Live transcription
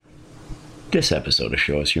This episode of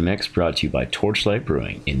Show Us Your Mix brought to you by Torchlight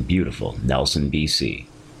Brewing in beautiful Nelson, BC.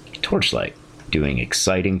 Torchlight, doing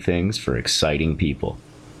exciting things for exciting people.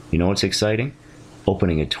 You know what's exciting?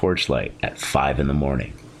 Opening a Torchlight at 5 in the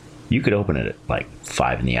morning. You could open it at like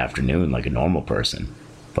 5 in the afternoon like a normal person,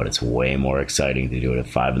 but it's way more exciting to do it at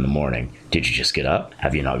 5 in the morning. Did you just get up?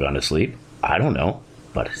 Have you not gone to sleep? I don't know,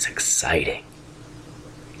 but it's exciting.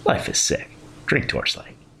 Life is sick. Drink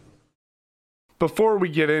Torchlight. Before we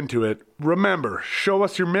get into it, remember, Show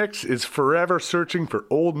Us Your Mix is forever searching for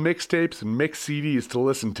old mixtapes and mix CDs to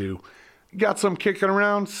listen to. Got some kicking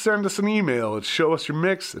around? Send us an email at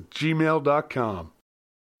showusyourmix@gmail.com.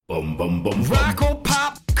 Bum bum bum. Rock or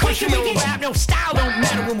pop, country or rap, no style don't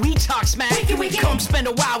matter when we talk smack. Come spend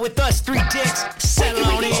a while with us, three dicks, settle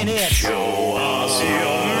on in it. Show us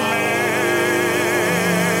your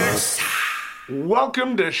mix.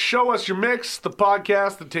 Welcome to Show Us Your Mix, the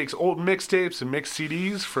podcast that takes old mixtapes and mix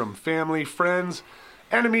CDs from family, friends,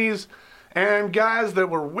 enemies, and guys that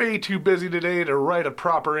were way too busy today to write a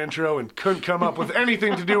proper intro and couldn't come up with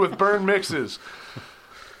anything to do with burn mixes.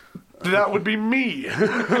 That would be me.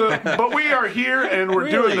 But we are here and we're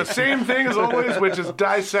doing the same thing as always, which is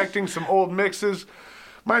dissecting some old mixes.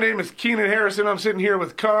 My name is Keenan Harrison. I'm sitting here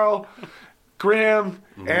with Carl, Graham,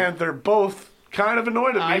 and they're both kind of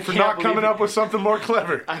annoyed at me for not coming up with something more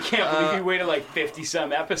clever. I can't believe you waited like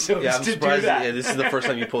 50-some episodes I'm to surprised do that. Yeah, this is the first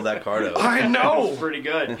time you pulled that card out. I know. That's pretty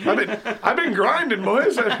good. I've been grinding,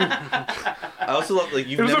 boys. I also love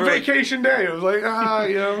It was a vacation day. It was like,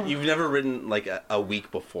 you know. You've never written like a week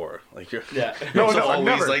bore. Like you're No, always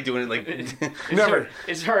never. like doing it like Never.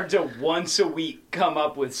 It's hard to once a week come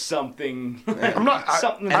up with something. I'm not.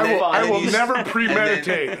 Something I will you- never and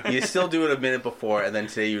premeditate. then you still do it a minute before, and then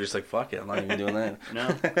today you're just like, fuck it, I'm not even doing that. No.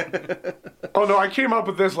 Oh no, I came up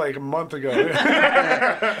with this like a month ago.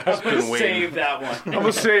 I'm gonna waiting. save that one. I'm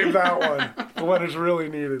gonna save that one for when it's really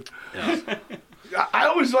needed. Yeah. I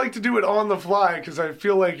always like to do it on the fly because I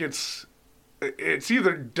feel like it's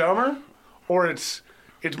either dumber or it's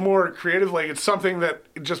more creative. Like it's something that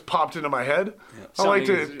just popped into my head. I like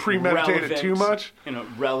to Something premeditate it too much.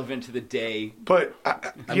 Relevant to the day. But I'm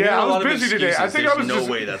I hearing a lot was of busy today. I excuses. think There's I was no just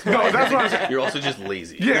way that's no. why. That's what I'm saying. You're also just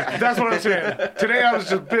lazy. Yeah, that's what I'm saying. Today I was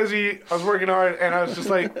just busy. I was working hard, and I was just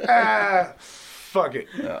like, fuck it.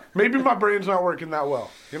 Yeah. Maybe my brain's not working that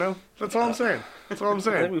well. You know, that's all I'm saying. That's all I'm I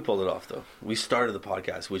think saying. we pulled it off though. We started the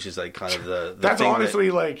podcast, which is like kind of the That's thing honestly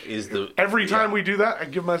that like is the every time we do that, I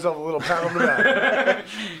give myself a little pat on the back.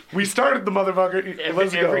 We started the motherfucker.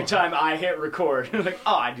 Let's Every go. time I hit record, I'm like,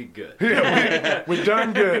 oh, I did good. Yeah, we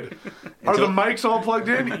done good. Are the mics all plugged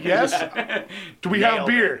in? Yes. Do we have Nailed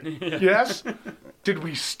beer? Yes. Did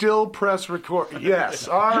we still press record? Yes.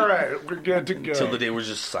 All right, we're good to go. till the day we're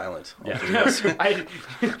just silent. Yeah.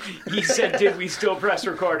 He said, did we still press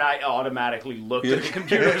record? I automatically looked at the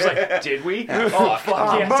computer. I was like, did we? Oh,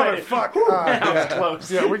 fuck. Yes, I did. Motherfuck. That was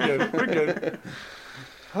close. Yeah, we're good. We're good.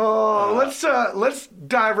 Oh, let's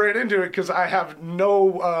dive right into it because I have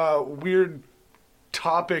no weird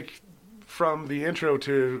topic from the intro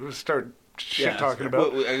to start shit talking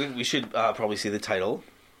about. Well, we should probably see the title.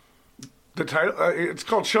 The title, it's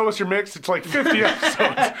called Show Us Your Mix. It's like 50 episodes.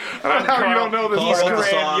 I don't know how you don't know this. Carl wrote the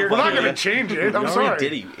We're song. not going to change it. I'm You sorry. already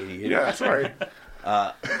did, you idiot. Yeah, sorry.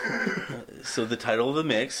 So the title of the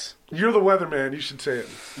mix, You're the weatherman. You should say it.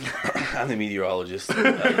 I'm the meteorologist.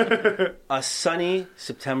 A sunny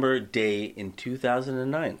September day in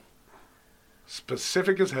 2009.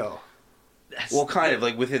 Specific as hell. Well, kind of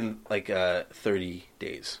like within like 30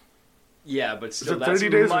 days. Yeah, but still, it that's 30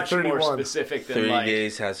 days or much more 31? specific than 30 like...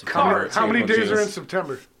 days has Car- September. How many April, days June. are in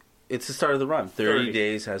September? It's the start of the rhyme. 30 30.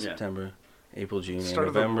 days has Yeah. September, April, June, Start and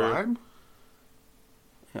of the November. rhyme?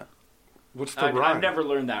 Yeah. What's the I've rhyme? never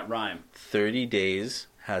learned that rhyme. 30 days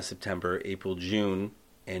has September, April, June,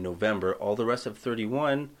 and November. All the rest of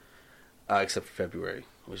 31, except for February,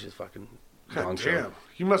 which is fucking God long damn. show.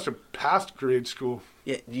 You must have passed grade school.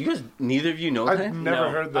 Yeah, you guys, neither of you know I've that? never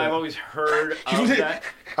heard that. I've always heard of that.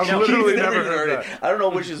 I've No, literally You've never heard it. that. I don't know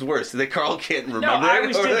which is worse. That Carl can't remember No, I it,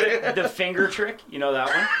 always or did the finger trick. You know that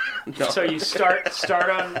one? No. So you start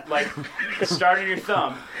on like start on your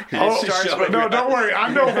thumb. And Oh, it starts shut with, No, don't worry.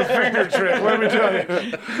 I know the finger trick. Let me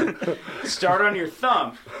tell you. start on your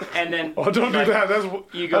thumb, and then Oh, don't like, do that. That's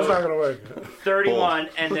you go- not gonna work. 31,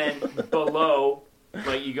 and then below,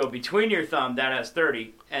 like you go between your thumb, that has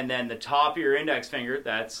 30, and then the top of your index finger,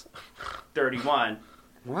 that's 31.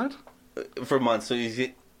 What? for months. So you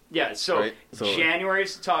see, Yeah, so, Right, so- January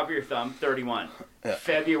is the top of your thumb, 31. Yeah.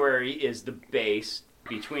 February is the base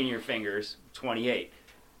between your fingers, 28.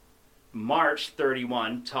 March,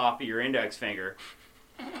 31, top of your index finger.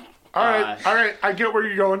 All right. I get where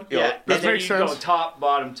you're going. Yeah, This and then makes you go sense. top,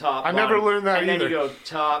 bottom, top. I bottom, never learned that and either. then you go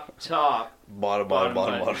top, top, Bottom.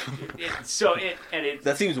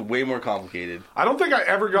 That seems way more complicated. I don't think I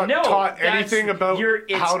ever got taught anything about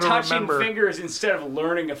it's how to touching remember. fingers instead of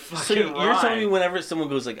learning a fucking So you're rhyme. telling me whenever someone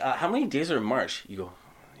goes like, how many days are in March? You go,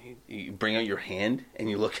 you bring out your hand and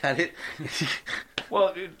you look at it.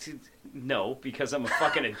 Well, no, because I'm a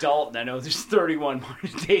fucking adult and I know there's 31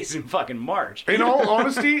 days in fucking March. In all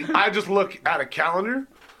honesty, I just look at a calendar.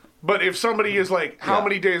 But if somebody is like, how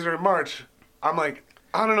many days are in March? I'm like,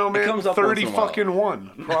 I don't know, man. comes up 30 once in a while. fucking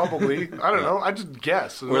one, probably. I don't know. I just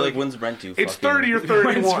guess. We're like, when's rent due? It's Fucking- 30 or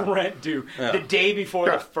When's 31. rent due? Yeah. The day before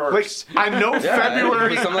Yeah. the first. Like, I know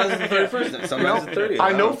February. But sometimes it's the 31st. Sometimes it's the 30th.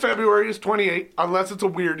 I know February is 28, unless it's a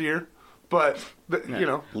weird year. But, you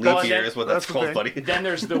know. Leap Well, year then- is what that's that's the called, thing. buddy. Then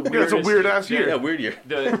there's the Yeah, it's weirdest. a weird ass year. Yeah, weird year.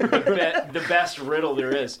 The best riddle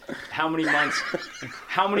there is. How many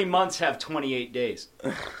months have 28 days?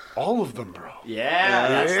 All of them, bro. Yeah,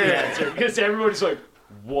 that's the answer. Because everyone's like,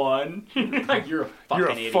 one. Like, you're a fucking You're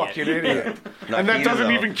a idiot. fucking idiot. Not And that Peter, doesn't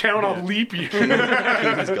though. even count on leap year.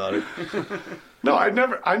 He's got it. No, I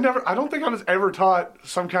don't think I was ever taught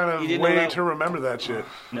some kind You of didn't know way that? to remember that shit.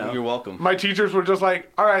 No. You're welcome. My teachers were just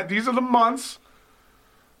like, all right, these are the months.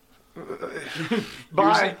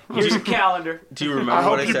 Bye. Here's a calendar. Do you I remember what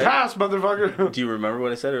hope I you said? pass, motherfucker. Do you remember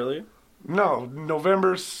what I said earlier? No,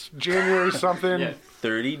 November, January, something. Yeah.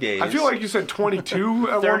 30 days. I feel like you said 22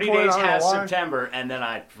 at 30 one point. days I don't has know why. September, and then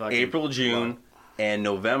I fucking... April, June, and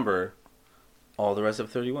November. All the rest of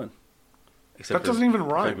 31. Except That doesn't for even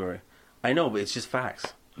rhyme. February. I know, but it's just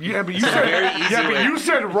facts. Yeah, but you said very easy yeah, but way. you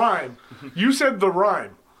said rhyme. You said the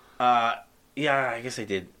rhyme, Yeah, I guess I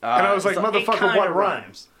did. and I was like, It motherfucker, kinda what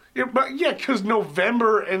rhymes? Yeah, but because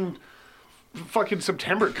November and fucking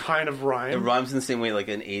September kind of It rhyme. rhymes in the same way like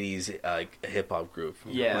an 80s hip hop group.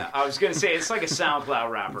 Yeah, I was going to say, it's like a SoundCloud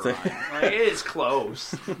rapper rhyme. Like, it's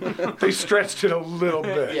close. They stretched it a little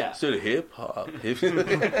bit. Yeah. Instead of hip hop.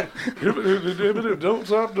 Don't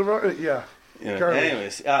stop the rhyme. Yeah. Garbage.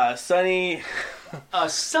 Anyways, sunny A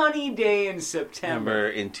sunny day in September number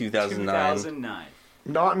in 2009. 2009.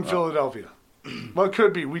 Not in Philadelphia. Well, it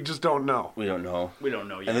could be. We just don't know. We don't know. We don't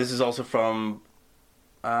know yet. And this is also from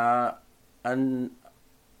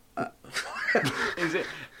Is it?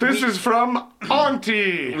 This is from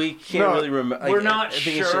Auntie. we can't No, really remember. We're not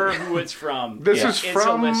sure who it's from. This Yeah. is It's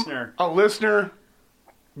from a listener. a listener.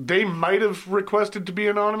 They might have requested to be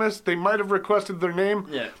anonymous. They might have requested their name.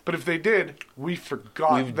 Yeah. But if they did, we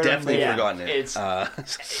forgot We've their definitely name. Yeah, forgotten it.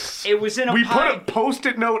 it's- It was in a We put a pipe.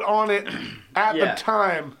 post-it note on it at Yeah. the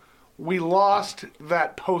time. We lost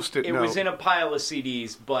that post-it It note. was in a pile of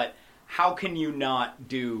CDs, but how can you not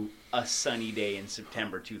do a sunny day in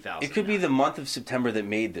September 2000? It could be the month of September that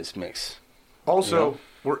made this mix. Also, Yeah.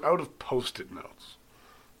 we're out of post-it notes.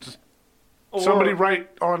 Or- Somebody write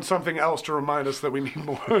on something else to remind us that we need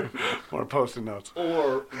more post-it notes.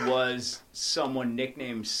 Or was someone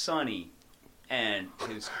nicknamed Sunny, and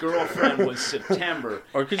his girlfriend was September,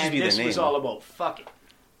 Or it could just and be the this was name. all about fucking.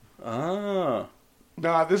 Ah.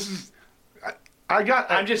 Nah, this is. I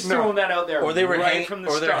got. I'm just no. throwing that out there. Or they were right from the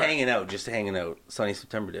or start. they're hanging out, just hanging out. Sunny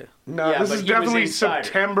September Day. No, Yeah, this but is he was definitely insider.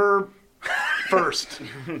 September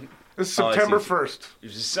 1st. This is Oh, I see. September 1st. It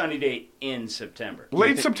was a sunny day in September.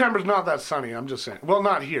 Late September's not that sunny, I'm just saying. Well,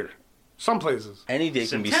 not here. Some places. Any day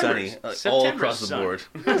can be September's- sunny, all September's across the sunny. board.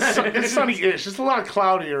 It's sunny-ish. It's a lot of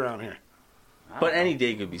cloudy around here. But any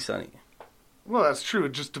day could be sunny. Well, that's true.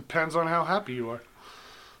 It just depends on how happy you are.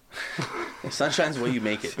 Sunshine's what you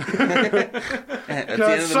make it. At the end of the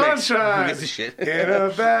mix, sunshine who gives a shit? in a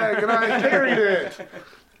bag, and I carried it.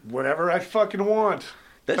 Whatever I fucking want.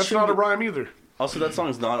 That That's should not a be- rime either. Also, that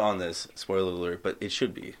song's not on this. Spoiler alert, but it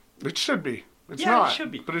should be. It should be. It's Yeah, it not.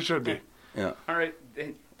 should be. But it should be. Yeah. All right.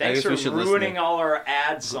 I Thanks guess we for should listen ruining in. all our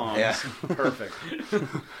ad songs. Yeah. Perfect.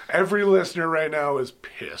 Every listener right now is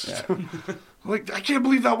pissed. Like, I can't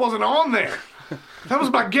believe that wasn't on there. That was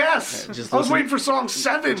my guess. just I was listen- waiting for song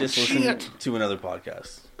 7. Just Shit. listen to another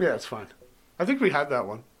podcast. Yeah, it's fine. I think we had that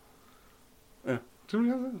one. Yeah. Did we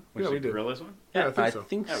have that? Yeah, we did. Gorillas one? Yeah, I think I so.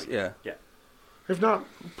 think, Yeah. yeah. Yeah. If not,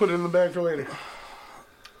 put it in the bag for later.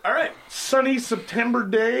 All right. Sunny September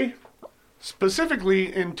day,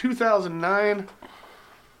 specifically in 2009.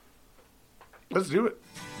 Let's do it.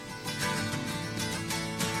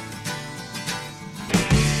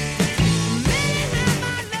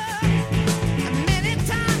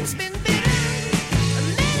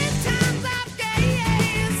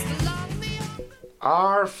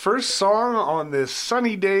 Our first song on this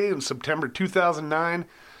sunny day in September 2009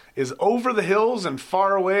 is Over the Hills and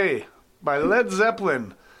Far Away by Led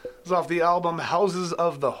Zeppelin. It's off the album Houses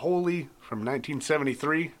of the Holy from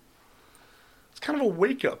 1973. It's kind of a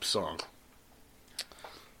wake-up song.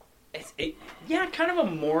 Yeah, kind of a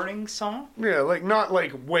morning song. Yeah, like not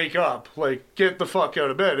like wake up, like get the fuck out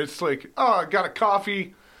of bed. It's like, oh, I got a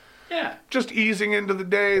coffee, Yeah. just easing into the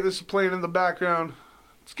day. This is playing in the background.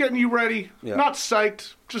 It's getting you ready. Yeah. Not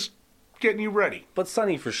psyched, just getting you ready. But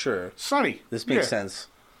sunny for sure. Sunny. This makes Yeah. sense.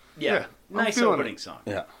 Yeah. Yeah, I'm Nice feeling opening it. song.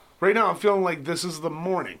 Yeah. Right now, I'm feeling like this is the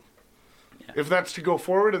morning. Yeah. If that's to go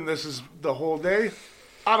forward and this is the whole day,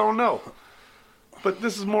 I don't know. But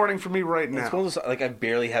this is morning for me right now. It's one of those, like, I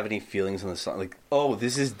barely have any feelings on the song. Like, oh,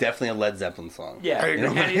 this is definitely a Led Zeppelin song. Yeah. I And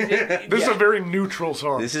agree. it- This is yeah. a very neutral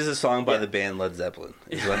song. This is a song by the band Led Zeppelin.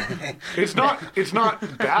 Is what- It's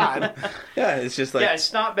not bad. yeah, it's just like, Yeah,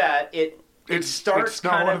 it's not bad. It starts It's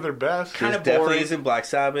not kind one of their best. kind this of definitely boring. isn't Black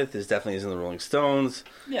Sabbath. This definitely isn't the Rolling Stones.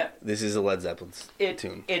 Yeah. This is a Led Zeppelin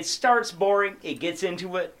tune. It starts boring. It gets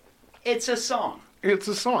into it. It's a song. It's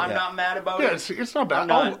a song. I'm not mad about Yeah, it. it's not bad. I'm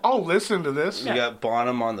not- I'll listen to this. You got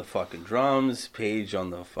Bonham on the fucking drums, Page on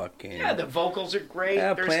the fucking... Yeah, the vocals are great.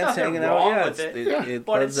 Yeah, There's Plants nothing hanging out. wrong Yeah, with it.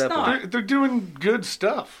 but Led it's Zeppelin. not. They're doing good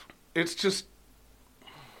stuff. It's just,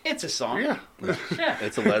 It's a song. yeah. Yeah.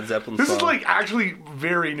 It's a Led Zeppelin This song. is like actually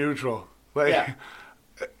very neutral. Like, Yeah.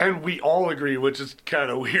 and we all agree, which is kind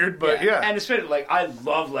of weird, but yeah. And especially, like, I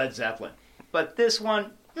love Led Zeppelin. But this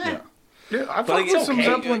one, Yeah. Yeah, I But fuck like, with it's some okay.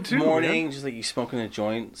 Zeppelin too. Morning, Man. just like you smoking a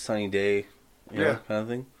joint, sunny day, you know, Yeah. kind of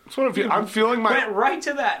thing. That's what I feel. I'm feeling my. went right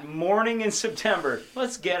to that morning in September.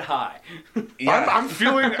 Let's get high. I'm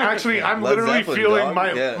feeling actually. I'm Led literally Zeppelin, feeling dog.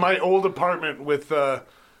 my Yeah. my old apartment with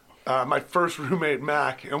my first roommate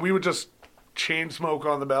Mac, and we would just chain smoke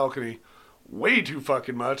on the balcony, way too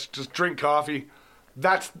fucking much. Just drink coffee.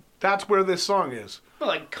 That's where this song is. Well,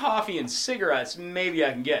 like coffee and cigarettes, maybe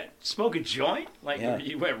I can get. Smoke a joint? Like, Yeah.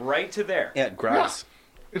 you went right to there. Yeah, grass.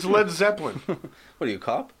 It's Led Zeppelin. What are you, a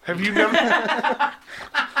cop? Have you never?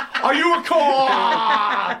 Are you a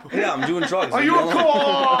cop? Yeah, I'm doing drugs. Are you a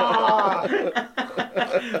cop?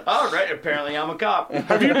 All right, apparently I'm a cop.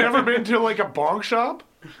 Have you never been to like a bong shop?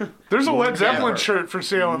 There's a Led Zeppelin Never. shirt for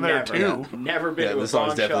sale in there Never. too. Never been Yeah, to a this song's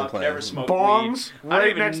bong definitely shop, playing. never smoked Bongs weed. I don't right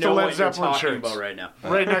even next to know Led what you're Zeppelin talking shirts. about right now.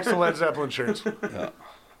 Right next to Led Zeppelin shirts. Yeah.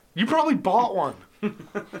 You probably bought one.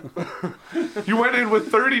 You went in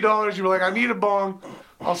with $30. You were like, I need a bong.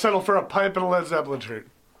 I'll settle for a pipe and a Led Zeppelin shirt.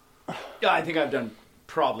 Yeah, I think I've done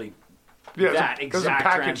probably Yeah, that it's a exact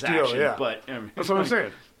package transaction, deal. Yeah, but that's what I'm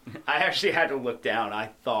saying. I actually had to look down. I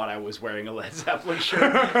thought I was wearing a Led Zeppelin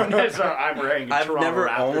shirt. That's why I'm wearing a I've Toronto never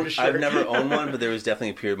Raptors shirt. I've never owned one, but there was definitely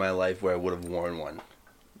a period in my life where I would have worn one.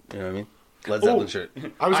 You know what I mean? Led Zeppelin shirt.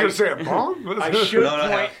 I was going to say a bong?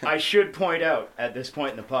 I should point out at this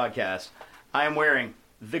point in the podcast, I am wearing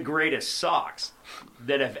the greatest socks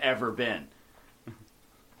that have ever been.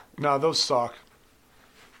 No, those suck.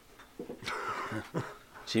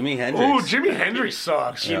 Jimi Hendrix. Oh, Jimi Hendrix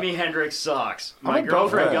socks. Jimi Hendrix socks. I'm My about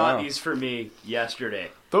girlfriend that. got Wow. these for me yesterday.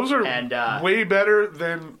 Those are And, way better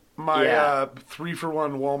than my Yeah.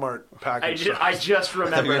 3-for-1 Walmart package. I just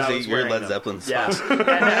remembered gonna I say was your wearing Led them. Zeppelin Yeah, socks. and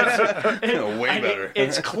that's, Way I mean, better.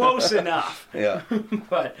 It's close enough, Yeah.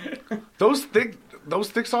 but Those thick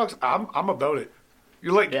socks, I'm about it.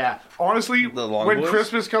 You're like, Yeah. honestly, The long when boys?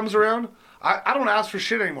 Christmas comes around, I don't ask for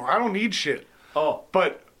shit anymore. I don't need shit. oh,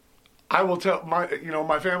 But I will tell my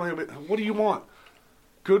family, what do you want?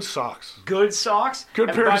 Good socks. good socks, Good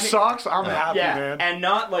And pair buy of me- socks. I'm happy, Yeah, man. and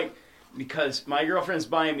not like because my girlfriend's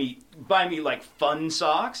buying me like fun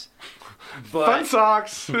socks, but Fun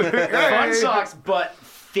socks. fun Hey. socks, but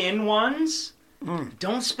thin ones.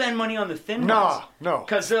 Don't spend money on the thin ones. No.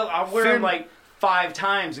 Because I'll wear Thin- them like 5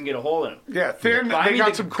 times and get a hole in them. Yeah, thin. Buy They me got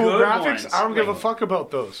the some cool good graphics. ones. I don't give a Like- fuck about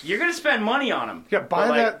those. You're gonna spend money on them. Yeah, buy but,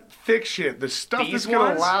 like, that thick shit. The stuff that's These gonna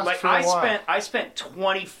ones, last like for a while. I spent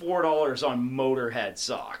 $24 on Motorhead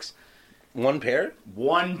socks. One pair?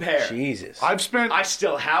 One pair. Jesus. I've spent I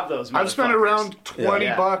still have those. I've spent motherfuckers. around 20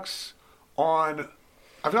 Yeah. bucks on.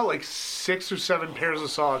 I've got like 6 or 7 pairs of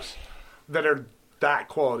socks that are that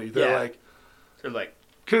quality. They're Yeah. like, They're like,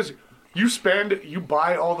 because you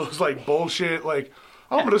buy all those like bullshit like.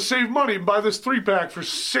 I'm gonna save money and buy this 3-pack for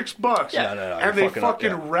 $6. Yeah. No, and you're they fucking up, fucking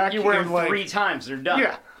yeah. wreck you wear in them like 3 times, they're done.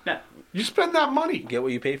 Yeah. No. you spend that money. Get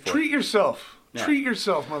what you pay for. Treat yourself. Yeah. Treat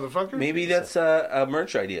yourself, motherfucker. Maybe that's a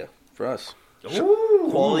merch idea for us. Ooh.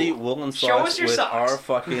 Quality woolen Show socks us your with socks. our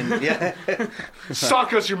fucking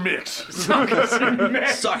Sock us your mix. Suck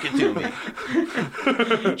it to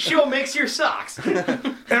me. She'll mix your socks.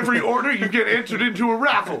 Every order you get entered into a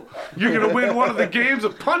raffle. You're gonna win one of the games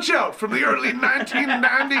of Punch Out from the early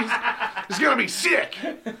 1990s. It's gonna be sick.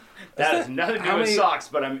 That has nothing to do How with many- socks,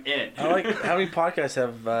 but I'm in. I like how many podcasts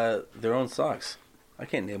have their own socks? I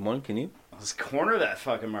can't name one. Can you? Let's corner that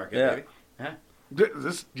fucking market, Yeah. baby. Huh?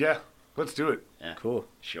 Let's do it. Yeah. Cool.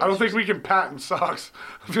 Show I don't us think we can patent socks.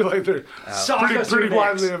 I feel like they're Sock us pretty your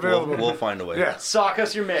widely mix. available. We'll find a way. Yeah. Sock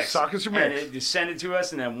us your mix. Sock us your And mix. just send it to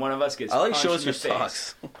us, and then one of us gets I like punched show in us the your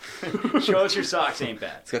face. socks. Show us your socks ain't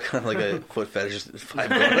bad. It's got kind of like a foot fetish.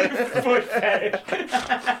 Foot fetish.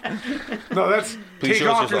 No, that's Please take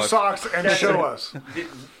show us off your your socks and show us.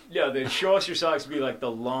 No, the show us your socks would be like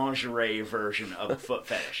the lingerie version of a foot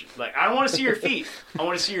fetish. Like, I don't want to see your feet. I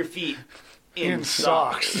want to see your feet in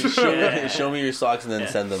socks. Show me your socks and then Yeah.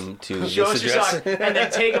 send them to Show us this your address. socks, and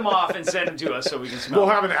then take them off and send them to us so we can smell We'll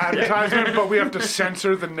them. have an advertisement, but we have to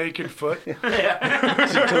censor the naked foot.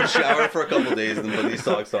 Don't shower for a couple days and put these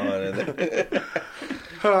socks on. And then...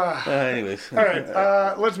 anyways. All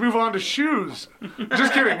right, let's move on to shoes.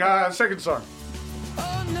 Just kidding. Second song.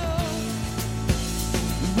 Oh no,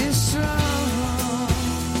 be strong.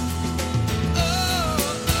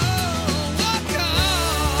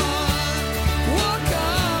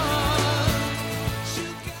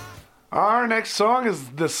 Our next song is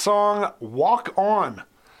the song Walk On.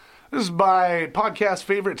 This is by podcast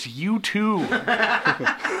favorites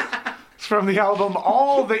U2. It's from the album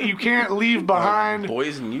All That You Can't Leave Behind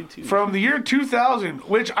Boys and you too. from the year 2000,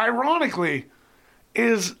 which ironically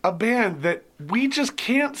is a band that we just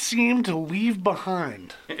can't seem to leave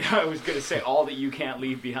behind. I was going to say all that you can't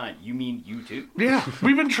leave behind. You mean you too? Yeah,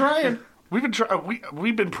 we've been trying. We've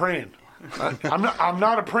been praying. I'm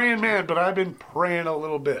not a praying man, but I've been praying a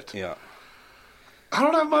little bit. Yeah. I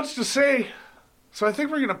don't have much to say, so I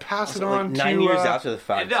think we're gonna pass it on Like 9 to. years after the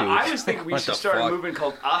fact, No, too. I was thinking we What should the start a fuck? movement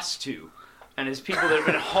called Us Two, and it's people that have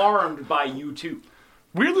been harmed by you too.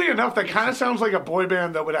 Weirdly enough, that kind of sounds like a boy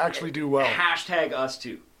band that would actually do well. Hashtag Us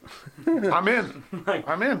Two. I'm in.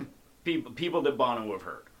 I'm in. People that Bono have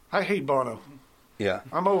heard. I hate Bono. Yeah.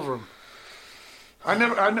 I'm over him.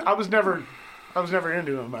 I was never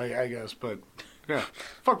into him. I guess, but yeah,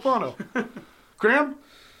 fuck Bono. Graham,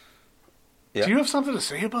 Yeah. do you have something to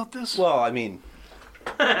say about this? Well, I mean,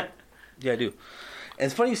 yeah, I do. And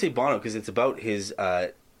it's funny you say Bono because it's about his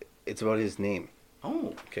name.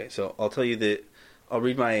 Oh, Okay, so I'll tell you that. I'll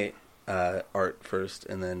read my art first,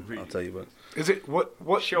 and then I'll tell you about. Is it what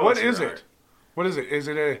Show what us is your it? art. What is it? Is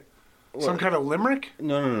it some kind of limerick?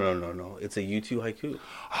 No. It's a U2 haiku.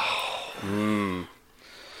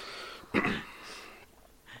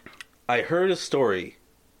 I heard a story,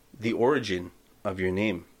 the origin of your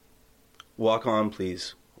name. Walk on,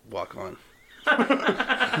 please. Walk on.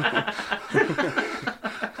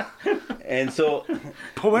 And so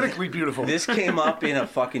Poetically beautiful. this came up in a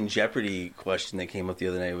fucking Jeopardy question that came up the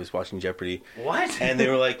other night. I was watching Jeopardy, what? and they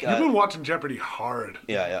were like, You've been watching Jeopardy hard.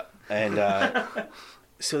 yeah. And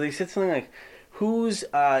so they said something like, whose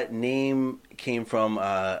name came from,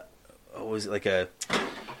 was it like a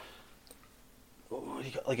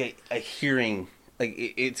hearing, like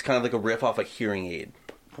it's kind of like a riff off a hearing aid.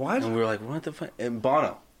 What? And we were like, what the fuck? And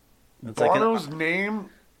Bono. It's like Bono's name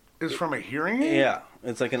is from a hearing aid? yeah,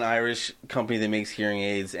 it's like an Irish company that makes hearing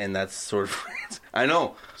aids, and that's sort of, I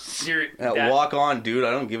know. Walk on, dude.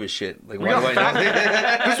 I don't give a shit. Like, why got do I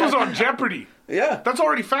know? This was on Jeopardy. Yeah. That's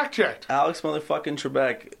already fact checked. Alex motherfucking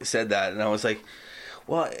Trebek said that, and I was like,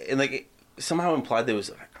 well, and like it somehow implied that it was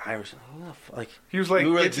like Irish. Like He was like,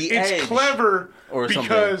 we were it's the Edge clever or something.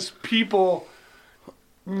 because people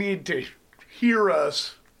need to hear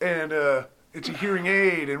us, and it's a hearing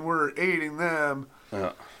aid, and we're aiding them.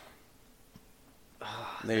 Yeah.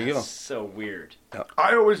 There you go. So weird.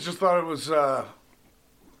 I always just thought it was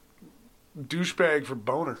douchebag for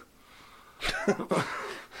boner.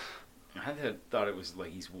 I thought it was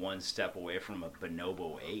like he's one step away from a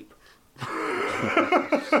bonobo ape.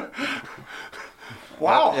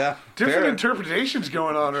 Wow. Yeah, Different fair. interpretations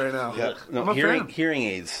going on right now. Yeah. No, I'm a fan. hearing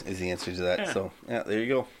aids is the answer to that. Yeah. So yeah, there you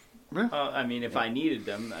go. I mean, if I needed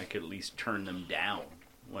them, I could at least turn them down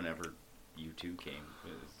whenever U2 came.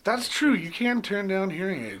 That's true. You can turn down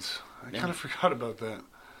hearing aids. I kind of forgot about that.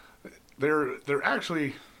 They're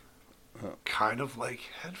actually kind of like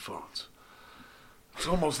headphones. It's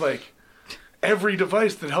almost like every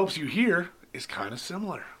device that helps you hear is kind of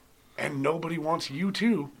similar. And nobody wants you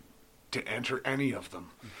to enter any of them.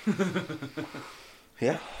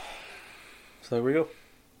 Yeah. So there we go.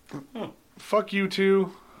 Fuck you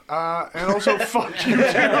too. And also fuck you too.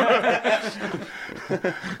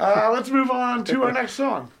 Let's move on to our next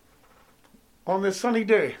song. On this sunny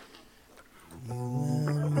day. I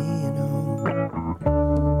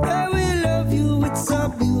will love you, it's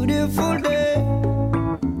a beautiful day.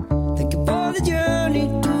 Thank you for the journey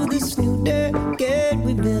to this new decade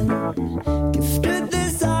we've been.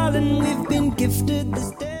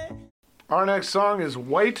 Our next song is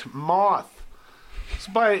White Moth. It's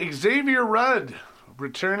by Xavier Rudd,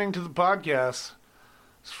 returning to the podcast.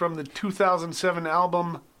 It's from the 2007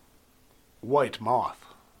 album White Moth.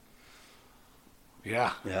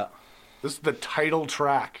 Yeah. Yeah. This is the title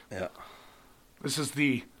track. Yeah. This is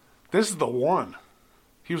the one.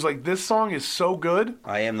 He was like, this song is so good,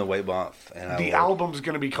 I am the White Moth. And the album's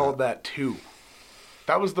going to be called that too.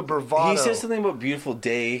 That was the bravado. He says something about beautiful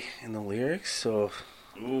day in the lyrics, so...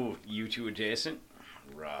 Ooh, U2 adjacent?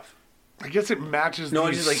 Rough. I guess it matches No, the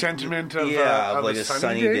it's just like... sentiment of, of like a a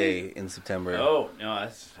sunny day in September. Oh, no,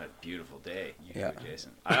 that's a beautiful day. U2 Yeah.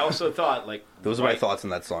 adjacent. I also thought, like... Those are my thoughts on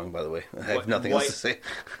that song, by the way. I have nothing else to say.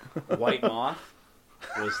 White Moth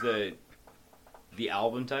was the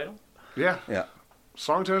album title. Yeah. Yeah.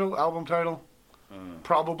 Song title, album title.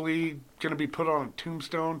 Probably going to be put on a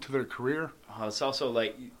tombstone to their career. Oh, it's also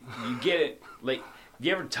like, you get it, like,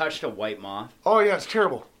 you ever touched a white moth? Oh, yeah, it's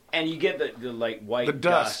terrible. And you get the like, white The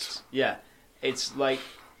dust. Yeah. It's like...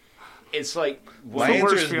 My the answer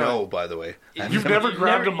worst is feeling? no, by the way. You've never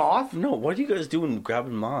grabbed a moth? No, what are you guys doing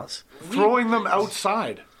grabbing moths? Throwing them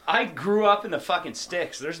outside. I grew up in the fucking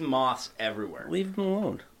sticks. There's moths everywhere. Leave them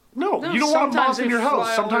alone. No, No, you don't want a sometimes moth in they your fly house.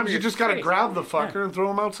 all Sometimes over you your just got to face. grab the fucker and throw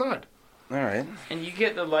them outside. All right. And you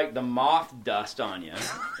get the moth dust on you.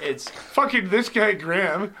 It's Fucking this guy,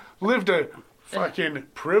 Graham, lived a fucking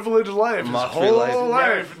privileged life. His Moth-free whole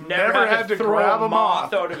life. life. never had to throw grab a a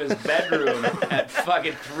moth moth. out of his bedroom at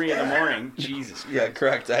fucking 3 a.m. Jesus. Yeah,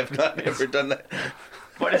 correct. I've not ever done that.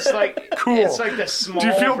 But it's like Cool. It's like the small. Do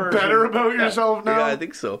you feel version. better about yourself now? Yeah, I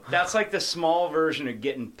think so. That's like the small version of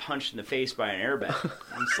getting punched in the face by an airbag.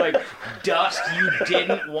 It's like dust you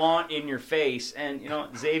didn't want in your face, and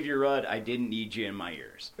Xavier Rudd, I didn't need you in my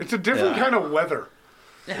ears. It's a different Yeah. kind of weather.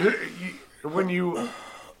 When you,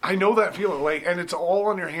 I know that feeling, like, and it's all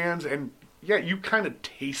on your hands, and yeah, you kind of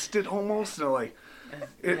taste it almost, and like,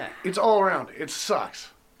 it's all around. It sucks.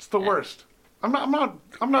 It's the worst. I'm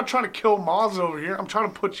not trying to kill moths over here. I'm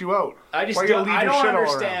trying to put you out. I just Why you gotta don't, leave I your don't shit all around?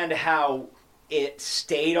 understand how it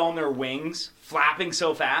stayed on their wings, flapping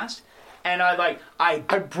so fast, and I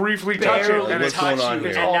briefly touch it, barely and what's it's going touched on you,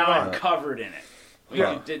 here? and all now gone. I'm covered in it.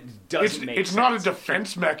 Yeah. It doesn't make It's sense. not a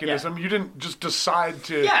defense mechanism. You didn't just decide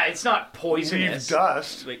to Yeah, it's not leave poisonous.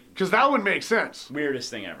 dust, Like, because that would make sense. weirdest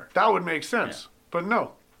thing ever. That would make sense. But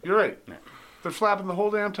no, you're right. Yeah. They're flapping the whole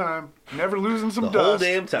damn time, never losing some The dust. whole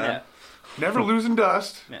damn time. Yeah. Never losing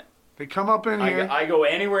dust. Yeah. They come up in here. I go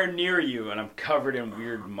anywhere near you, and I'm covered in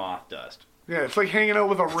weird moth dust. Yeah, it's like hanging out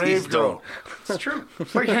with a Please rave girl. It's true.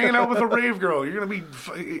 It's like hanging out with a rave girl. You're gonna be.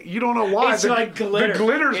 You don't know why. It's like glitter. The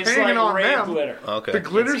glitter's it's hanging like on rave them. glitter. Okay. The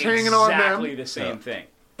glitter's It's hanging on them. exactly the same thing.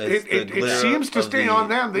 It's the It glitter seems to of stay the on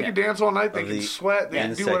them. They yeah. can dance all night. They of can the sweat. They can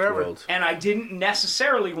do insect whatever. world. And I didn't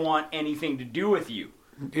necessarily want anything to do with you.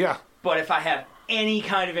 Yeah. But if I have any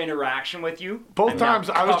kind of interaction with you, Both I'm times,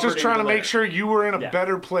 now I was covered just in trying to make glitter. sure you were in a Yeah.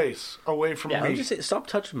 better place away from Yeah. me. I'm just saying, stop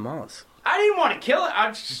touching moths. I didn't want to kill it. I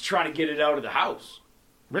was just trying to get it out of the house.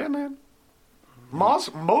 Yeah, man. Most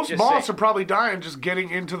Just moths saying. are probably dying just getting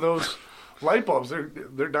into those light bulbs. They're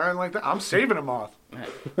dying like that. I'm saving a moth.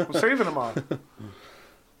 I'm saving a moth.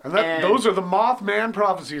 And And- those are the Mothman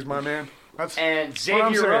prophecies, my man. That's And what I'm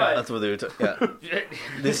Xavier saying. Rudd, That's what they were Yeah.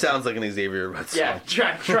 This sounds like an Xavier Rudd song. yeah,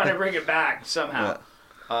 trying to bring it back somehow.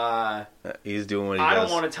 Yeah, He's doing what he I does.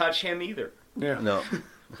 don't want to touch him either. Yeah. No.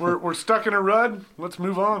 We're stuck in a rut. Let's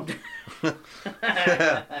move on.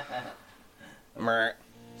 Meh.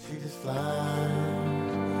 She just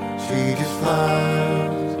flies. She just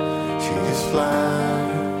flies. She just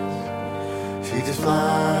flies. She just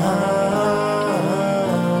flies.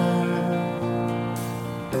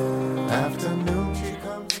 Afternoon she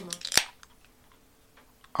comes.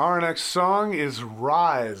 Our next song is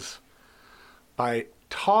Rise by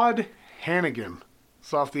Todd Hannigan.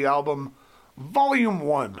 It's off the album Volume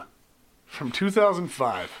 1 from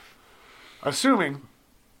 2005. Assuming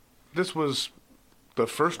this was the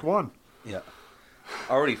first one. Yeah.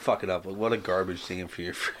 Already fuck it up. Like, what a garbage thing for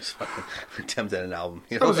your first fucking attempt at an album.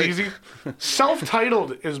 You That know, was like- easy.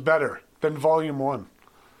 Self-titled is better than Volume 1.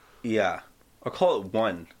 Yeah. Or call it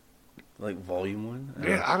one. Like volume one?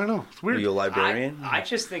 Yeah, I don't know. It's Are weird. you a librarian? I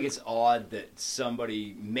just think it's odd that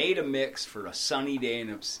somebody made a mix for a sunny day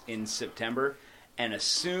in September and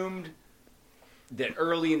assumed that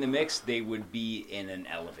early in the mix they would be in an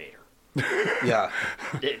elevator. Yeah.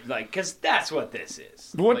 Because that's what this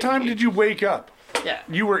is. What time did you wake up? Yeah.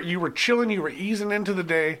 You were chilling, you were easing into the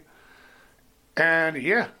day. And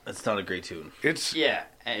yeah, That's not a great tune. it's Yeah.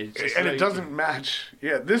 And, it's just and like- it doesn't match.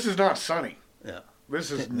 Yeah, this is not Sunny. Yeah. This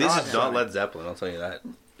is This is not Sunny. Led Zeppelin, I'll tell you that.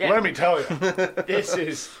 Yeah. Let me tell you. This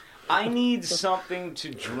is I need something to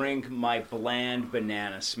drink my bland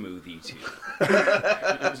banana smoothie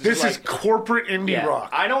to. This is corporate indie rock.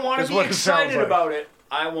 I don't want is to be what it sounds excited like. about it.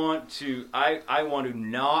 I want to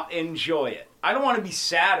not enjoy it. I don't want to be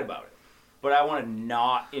sad about it, but I want to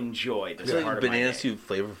not enjoy this It's like part of my bananas day. too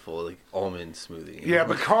flavorful, like almond smoothie. Yeah,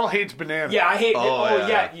 but Carl hates banana. Yeah, I hate. Oh,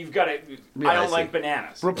 yeah. You've got it. Yeah, I I don't see. like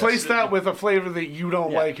bananas. Replace that with a flavor that you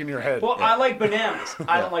don't Yeah. like in your head. Well, I like bananas.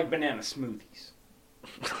 I don't like banana smoothies.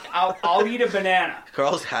 I'll eat a banana.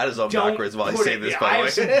 Carl's hat is on Don't backwards while I put say it- this, I by the have way.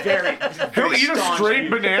 some very, He'll very eat a staunch- straight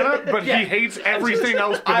banana, but Yeah. he hates everything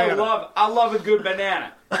else banana. I love a good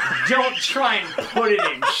banana. Don't try and put it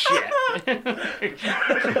in shit.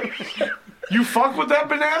 You fuck with that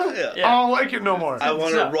banana? Yeah. I don't like it no more. I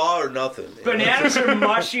want it raw or nothing. Bananas are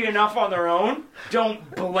mushy enough on their own.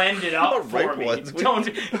 Don't blend it up What for ripe me. ones? Don't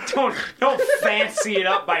fancy it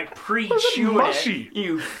up by pre-chewing mushy? it.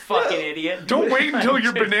 You fucking idiot. Don't wait until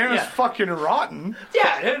your banana's Yeah. fucking rotten.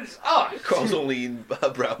 Yeah. Carl's only eating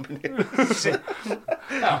brown bananas.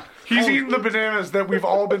 He's eating the bananas that we've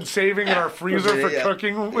all been saving in our freezer for Yeah.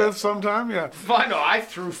 cooking with sometime. Yeah. I know. I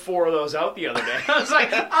threw 4 of those out the other day. I was like,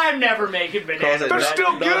 I'm never making Carl's bananas. like, They're "Not-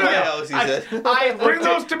 still not good." my house," he said. I Bring looked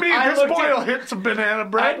those at- to me. I This looked boy at- will hit some banana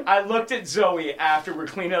bread. I looked at Zoe after we're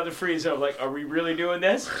cleaning out the freezer. I'm like, are we really doing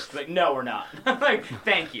this? She's like, no, we're not. I'm like,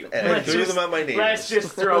 thank you. And I threw them at my neighbors. Let's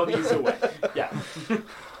just throw these away. Yeah. You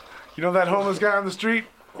know that homeless guy on the street?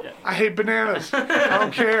 Yeah. I hate bananas. I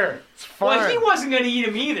don't care. It's fine. Well, he wasn't going to eat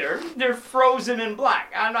them either. They're frozen and black.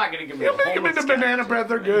 I'm not going to give him You a make them homeless into guy. banana bread.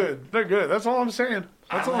 They're good. They're good. That's all I'm saying.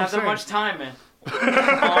 I That's don't all I'm have that saying. much time, man.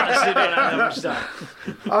 Honestly, don't have that much time.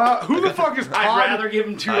 Who the fuck is Todd? I'd rather give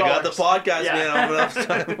him $2. I got the podcast, Yeah. man. I don't have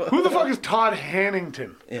enough time. Who the fuck is Todd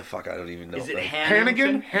Hannington? Yeah, fuck, I don't even know. Is it like,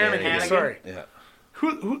 Hannigan? Hannigan. Hannigan. Sorry. Yeah.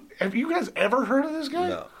 Who? Have you guys ever heard of this guy?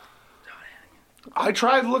 No. I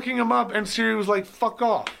tried looking him up, and Siri was like, "Fuck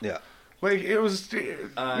off." Yeah. Like it was.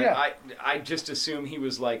 Yeah. I just assume he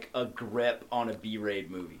was like a grip on a B-raid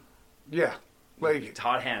movie. Yeah. Like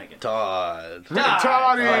Todd Hannigan. Todd.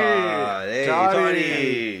 Toddy. Hey,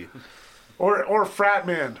 Toddy. Or frat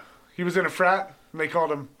man. He was in a frat, and they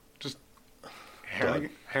called him just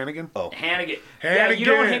Hannigan. Oh. Hannigan. Yeah, you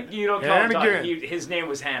don't call him Todd. Hannigan. His name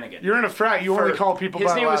was Hannigan. You're in a frat. You only call people His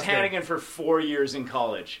by name was last name. Hannigan for 4 years in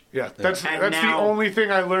college, Yeah, that's And the now- only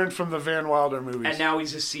thing I learned from the Van Wilder movies. and now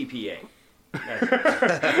he's a CPA.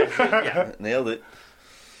 Nailed it.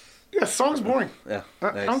 Yeah, song's boring. Yeah.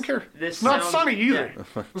 I Nice. don't care. This It's not sounds- sunny either.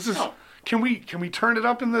 yeah. This is. No. Can we turn it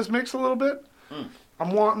up in this mix a little bit?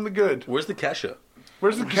 I'm wanting the good. Where's the Kesha?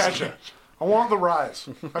 Where's the catch-up? I want the rise.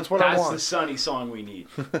 That's what I That's want. the sunny song we need.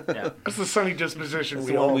 Yeah. That's the sunny disposition It's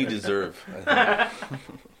we the one all we need. deserve.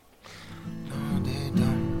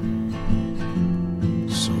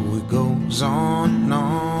 So it goes on and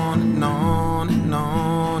on and on and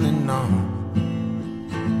on and on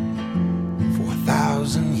for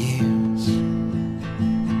 1,000 years.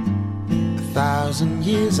 1,000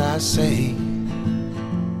 years, I say.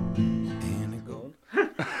 And it goes.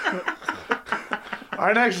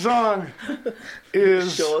 Our next song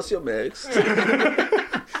is Show us your mix.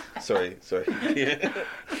 sorry.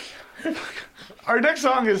 our next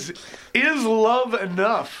song is Love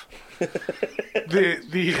Enough?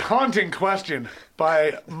 the haunting question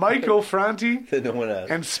by Michael Franti That no one asked.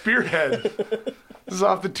 and Spearhead. This is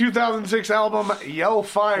off the 2006 album Yell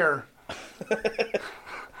Fire.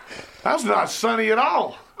 That's not sunny at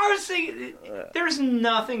all. Honestly, there's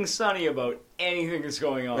nothing sunny about anything that's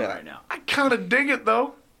going on Yeah. right now. I kind of dig it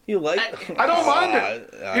though. You like? I don't mind it.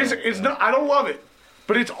 It's not. I don't love it,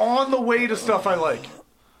 but it's on the way to stuff I like.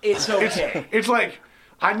 It's okay. It's like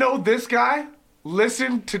I know this guy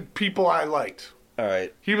listened to people I liked. All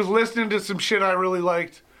right. He was listening to some shit I really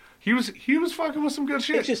liked. He was fucking with some good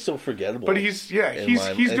shit. It's just so forgettable. But he's in mine. he's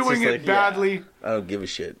It's doing just it like, badly. I don't give a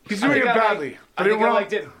shit. He's doing it badly. But it I wrong.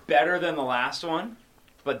 liked it better than the last one,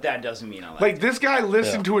 but that doesn't mean I liked Like it. this guy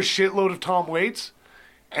listened to a shitload of Tom Waits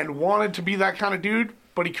and wanted to be that kind of dude,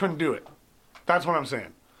 but he couldn't do it. That's what I'm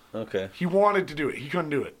saying. Okay. He wanted to do it. He couldn't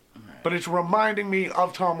do it. But it's reminding me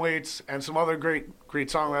of Tom Waits and some other great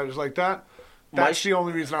songwriters like that. That's the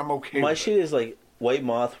only reason I'm okay My with shit is like White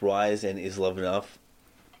Moth, Rise, and Is Love Enough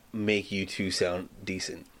make you two sound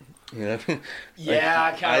decent. You know what I mean? Yeah,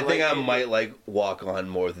 I kinda I think like I it. might like Walk On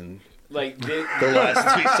more than Like the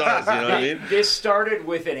last three songs. You know what I mean? this started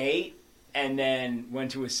with an 8 and then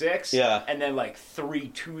went to a 6. Yeah. And then like 3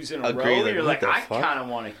 2s in a Agree, row. like, You're what like, the I fuck? kind of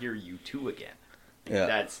want to hear you 2 again. Yeah.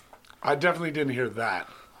 That's. I definitely didn't hear that.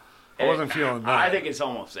 I wasn't feeling that. I think it's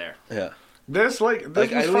almost there. Yeah. This Like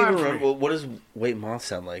was I don't fine even for remember. me. What does White Moth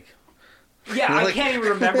sound like? Yeah, I Like- can't even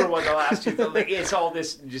remember what the last two. Like, it's all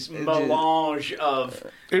this just melange of.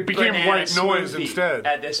 It became banana white noise smoothie instead.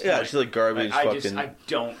 At this point, Yeah, it's like garbage. Like, fucking. I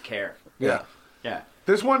don't care. Yeah. Yeah,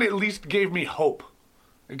 This one at least gave me hope.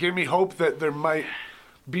 It gave me hope that there might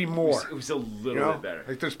be more. it was a little You know? bit better.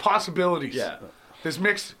 Like there's possibilities. Yeah. This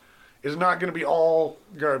mix is not going to be all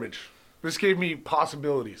garbage. This gave me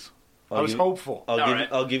possibilities. I was hopeful.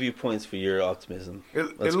 I'll give you points for your optimism.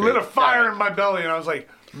 It That's lit a great. fire Alright. in my belly, and I was like,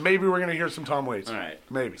 maybe we're going to hear some Tom Waits. All right,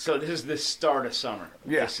 Maybe. So this is the start of summer.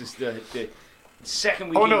 Yeah. This is the second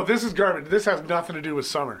week. Oh, no, this is garbage. This has nothing to do with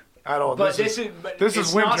summer at all. But this is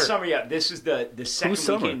it's winter. not summer yet. This is the second Who's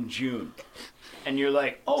summer? week in June, and you're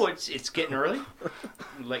like, oh, it's getting early.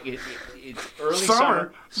 Like it's early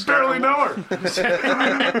Summer. summer. Barely know her.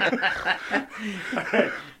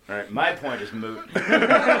 All right, my point is moot.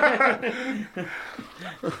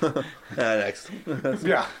 Next.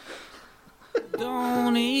 Yeah.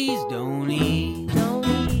 Don't ease, don't ease. Don't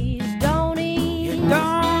ease, don't ease.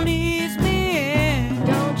 Don't ease me in.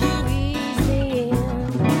 Don't you ease me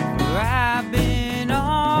in. I've been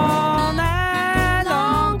all night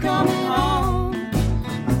long coming home.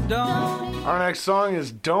 Don't Our next song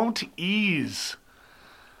is Don't Ease.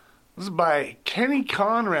 This is by Kenny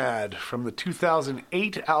Conrad from the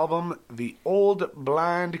 2008 album The Old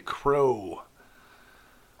Blind Crow.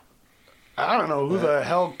 I don't know who the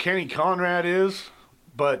hell Kenny Conrad is,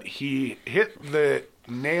 but he hit the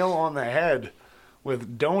nail on the head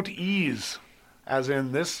with Don't Ease, as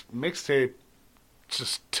in this mixtape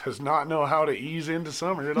just does not know how to ease into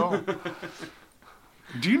summer at all.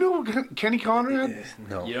 Do you know Kenny Conrad?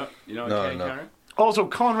 No. You know, No, Kenny no. Conrad? Also,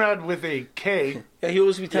 Conrad with a K. Yeah, he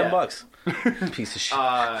owes me Yeah. $10. Piece of shit.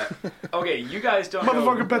 Okay, you guys don't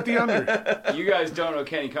Motherfucker know. bet the under. You guys don't know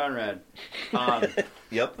Kenny Conrad.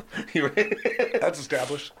 Yep. You're right. That's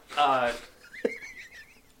established. I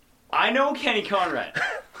know Kenny Conrad.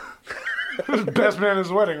 Best man at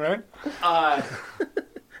his wedding, right?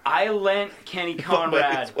 I lent Kenny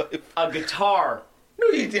Conrad wife. a guitar No,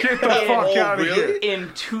 you didn't. Get the fuck out of really? here.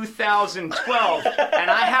 in 2012,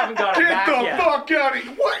 and I haven't got it Get back the yet. fuck out of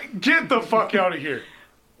here. What? Get the fuck out of here.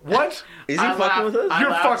 What? Is he I fucking laughed- with us? I You're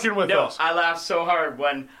laughed- fucking with no, us. I laughed so hard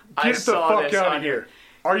when I Get the saw fuck this out on of here. here.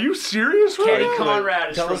 Are you serious right Kenny now? Conrad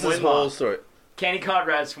is Tell from us this whole Winlaw. story. Kenny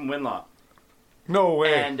Conrad's from Winlaw. No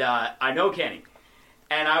way. And I know Kenny.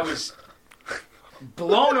 And I was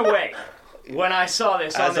blown away when I saw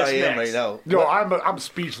this on As this I mix. am right now. Yo, I'm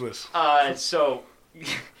speechless.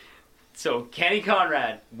 So Kenny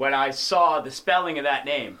Conrad, when I saw the spelling of that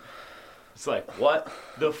name, it's like, what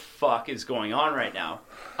the fuck is going on right now?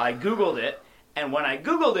 I Googled it, and when I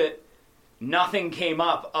Googled it, nothing came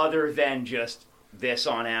up other than just this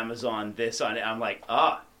on Amazon, this on... I'm like,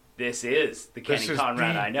 this is the Kenny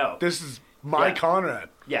Conrad I know. This is my Yeah. Conrad.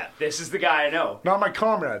 Yeah, this is the guy I know. Not my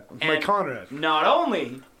comrade. My And Conrad. Not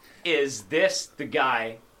only is this the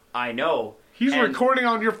guy I know, He's and- recording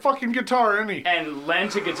on your fucking guitar, isn't he? and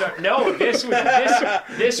lent a guitar. No, this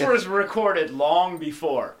was recorded long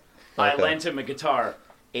before I Okay. lent him a guitar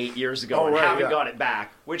 8 years ago Oh, and right, haven't yeah. got it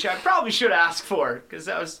back, which I probably should ask for because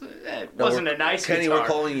that was wasn't a nice Kenny, guitar. we're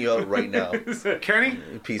calling you out right now. Kenny,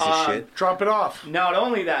 You piece of shit. drop it off. Not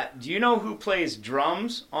only that, do you know who plays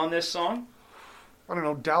drums on this song? I don't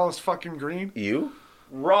know, Dallas fucking Green. You?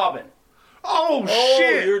 Robin, Oh, Oh,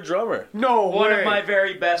 shit. you're a drummer. No one way. of my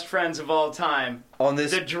very best friends of all time, On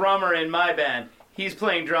this. the drummer in my band. He's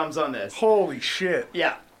playing drums on this. Holy shit.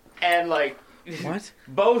 Yeah, and like. What?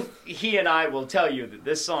 Both he and I will tell you that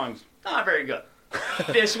this song's not very good.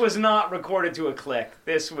 This was not recorded to a click.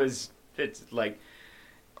 It's like...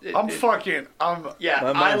 I'm Yeah, My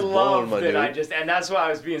I mind's blown, love my that dude. I just... And that's why I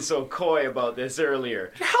was being so coy about this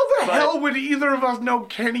earlier. How the But- hell would either of us know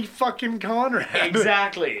Kenny fucking Conrad?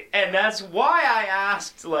 Exactly. And that's why I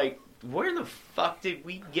asked, like, where the fuck did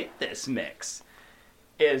we get this mix?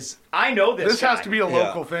 I know this This guy. has to be a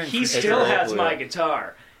local thing. He for still sure. has local, my yeah.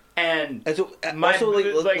 guitar. And And so, My- also,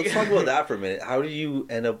 let's like- talk about that for a minute. How did you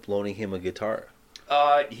end up loaning him a guitar?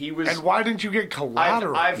 he was... And why didn't you get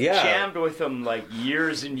collateral? I've Yeah. jammed with him like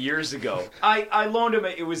years and years ago. I loaned him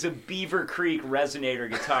it was a Beaver Creek Resonator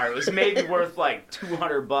guitar. It was maybe worth like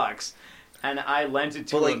 $200, and I lent it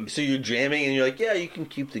to But him. like, so you're jamming and you're like, yeah, you can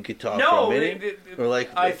keep the guitar No, for a minute. Or like,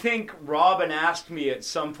 I think Robin asked me at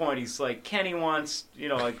some point. He's like, Kenny wants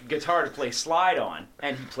a guitar to play slide on,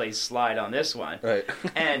 and he plays slide on this one. right.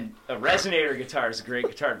 And a Resonator guitar is a great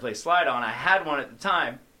guitar to play slide on. I had one at the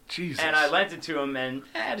time, Jesus. and I lent it to him, and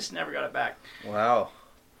I just never got it back. Wow.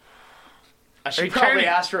 I should Hey, probably Kenny.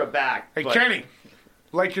 ask for it back. Hey, but- Kenny.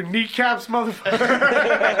 Like your kneecaps, motherfucker.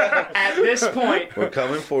 At this point, We're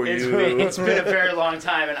coming for it's you. been a very long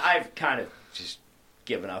time, and I've kind of just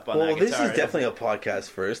given up on that Well, guitar. this is definitely a podcast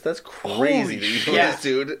first. That's Holy crazy that you shit. know this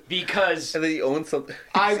dude. because And then he owns something.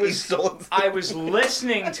 I He stole was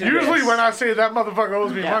listening to Usually this. when I say that motherfucker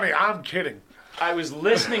owes me Yeah. money, I'm kidding. I was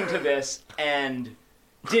listening to this and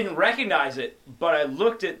didn't recognize it, but I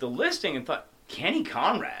looked at the listing and thought, Kenny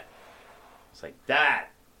Conrad. It's like, that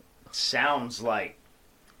sounds like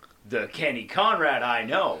the Kenny Conrad I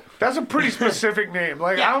know. That's a pretty specific name.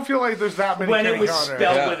 Like, Yeah. I don't feel like there's that many When Kenny it was Conrad.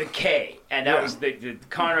 spelled Yeah. with a K, and that Yeah. was the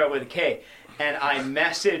Conrad with a K. And I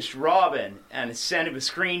messaged Robin and sent him a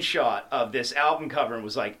screenshot of this album cover and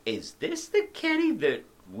was like, is this the Kenny that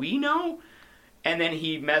we know? And then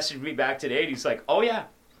he messaged me back today and he's like, oh yeah.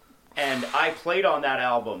 And I played on that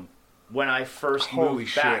album when I first Holy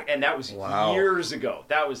moved back. shit. And that was Wow. years ago.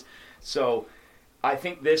 So I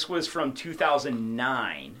think this was from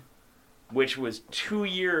 2009, which was 2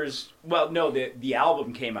 years. Well, no, the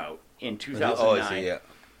album came out in 2009. Oh, I see,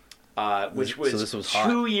 yeah. Which So was, this was hot.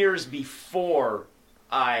 2 years before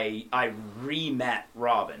I re-met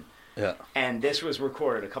Robin. Yeah. And this was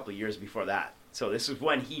recorded a couple of years before that. So this is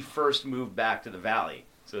when he first moved back to the Valley.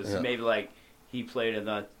 So this Yeah. is maybe like he played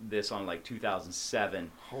in this on like 2007.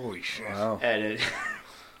 Holy shit. Wow. And it,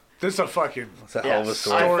 This is a fucking... It's a yeah, hell of a I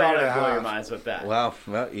story. Story thought and a I'd blow your half. minds with that. Wow.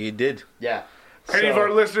 Well, you did. Yeah. Any of So,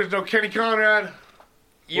 our listeners know Kenny Conrad?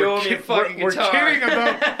 you owe me a fucking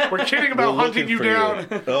guitar. We're kidding about We're hunting looking you for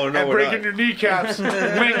down Oh, no, and we're breaking not. your kneecaps.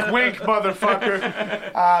 Wink, wink,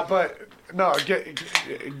 motherfucker. But no,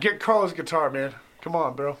 get Carl's guitar, man. Come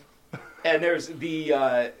on, bro. And there's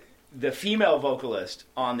the female vocalist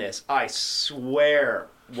on this, I swear,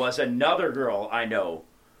 was another girl I know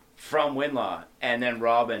from Winlaw. And then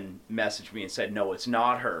Robin messaged me and said, no, it's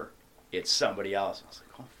not her. It's somebody else. I was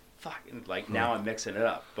like, oh, fuck. And like, now I'm mixing it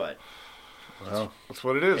up. But Wow. That's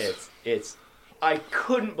what it is. it's I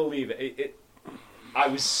couldn't believe it. I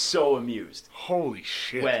was so amused Holy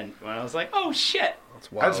shit. when I was like, oh, shit.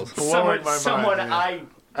 That's wild. That's blowing my someone mind. man. I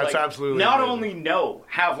That's like, absolutely not amazing. only know,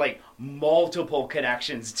 have like multiple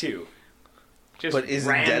connections to. Just But is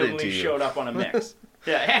indebted randomly to you. showed up on a mix.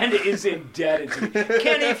 Yeah, and is indebted to me.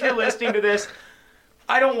 Kenny, if you're listening to this,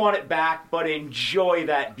 I don't want it back, but enjoy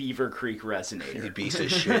that Beaver Creek resonator. You piece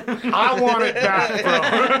of shit. I want it back,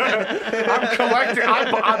 bro. I'm collecting.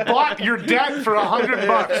 I bought your debt for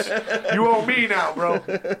 $100. You owe me now, bro.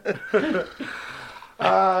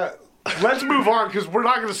 Let's move on because we're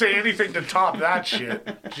not going to say anything to top that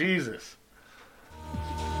shit. Jesus.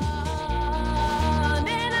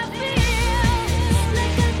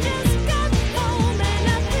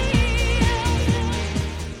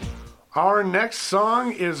 Our next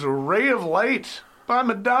song is Ray of Light by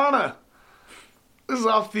Madonna. This is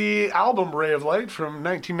off the album Ray of Light from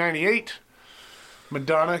 1998.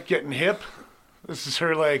 Madonna getting hip. This is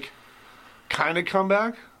her, like, kind of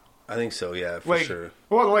comeback. I think so, yeah, for Like, sure.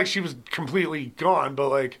 well, like she was completely gone, but,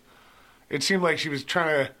 like, it seemed like she was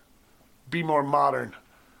trying to be more modern.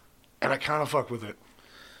 And I kind of fuck with it.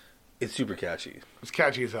 It's super catchy. It's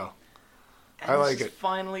catchy as hell. And I like this is it.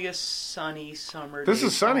 finally a sunny summer This day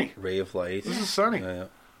is sunny. song. Ray of light. This is sunny. Yeah.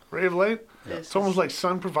 Ray of Light. This It's almost is- like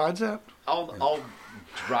sun provides that. I'll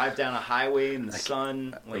drive down a highway in the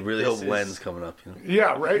sun. I Like, really this hope is- Len's coming up. You know?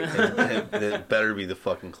 Yeah, right? It better be the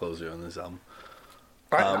fucking closer on this album.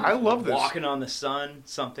 I love this. Walking on the sun,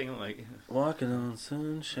 something like. Walking on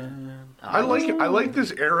sunshine. I like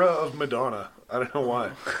this era of Madonna. I don't know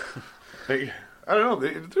why. Like, I don't know.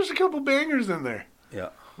 There's a couple bangers in there. Yeah.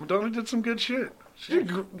 Madonna did some good shit. She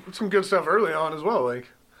did some good stuff early on as well. Like,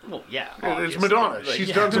 Well, yeah. it's obviously, Madonna. but She's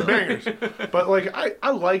yeah. done some bangers. But like, I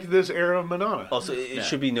like this era of Madonna. Also, it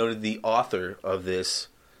should be noted the author of this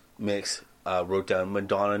mix wrote down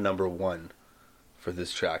Madonna #1 for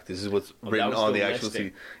this track. This is what's written was on the the actual listing.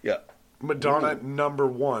 CD. Yeah. Madonna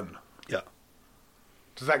 #1. Yeah.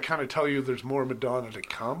 Does that kind of tell you there's more Madonna to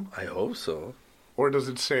come, I hope so. or does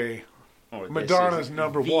it say Or this Madonna's is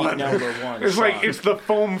number the one? number one. It's like song. it's the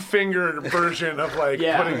foam finger version of like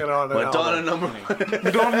Yeah. putting it on an Madonna album. #1.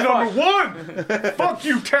 Madonna #1. Fuck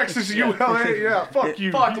you, Texas, you LA. Yeah, fuck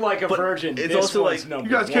you. Fuck like a But virgin. it's This also one's like- number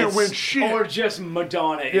You guys can't one. win shit. Or just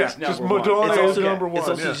Madonna Yeah, is number just Madonna one. It's is also, number one. it's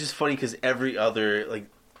also yeah. just funny because every other like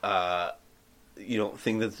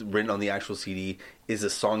thing that's written on the actual CD is a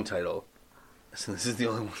song title. So this is the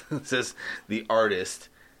only one that says the artist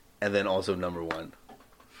and then also #1.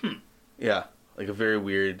 Yeah, like a very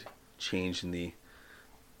weird change in the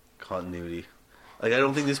continuity. Like I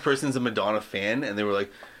don't think this person's a Madonna fan, and they were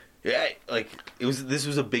like, yeah, like this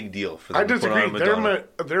was a big deal for them. I to put on disagree. Madonna.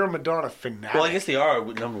 They're a Madonna fanatic. Well, I guess they are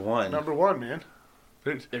with #1. #1, man.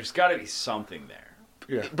 There's got to be something there.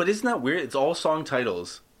 Yeah. But isn't that weird? It's all song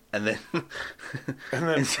titles, and then And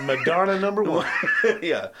then Madonna number one.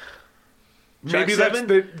 yeah. Maybe Track that's seven?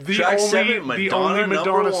 the Track only seven, the only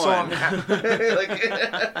Madonna Madonna song.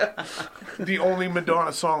 Like, The only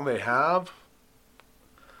Madonna song they have,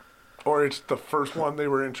 or it's the first one they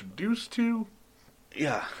were introduced to.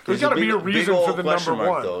 yeah. There's gotta be a big reason ol' for the question number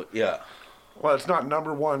mark, one. though. Yeah. Well, it's not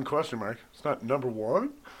number one question mark. It's not number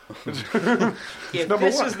one. If number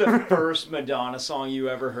this one. is the first Madonna song you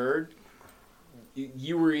ever heard,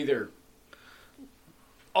 you were either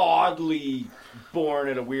oddly born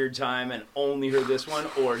at a weird time and only heard this one,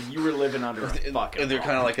 or you were living under a fucking They're rock.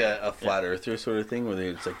 kind of like a flat earther sort of thing, where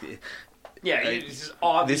they're just like, Yeah, Right. this is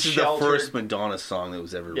oddly this is sheltered. the first Madonna song that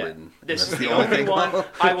was ever Yeah. written. This And is that's the only thing. one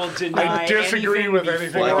I will deny. I disagree anything with anything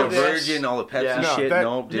before Like a else. this. virgin, all the Pepsi Yeah. No, shit. that-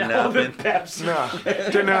 Nope, didn't No, the happen. Pepsi. No,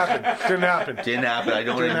 didn't happen. Didn't happen. Didn't happen. I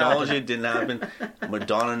don't Didn't acknowledge happen. it. Didn't happen.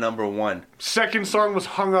 Madonna number one. Second song was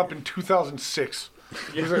hung up in 2006.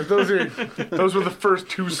 Those were the first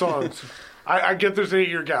two songs. I get there's an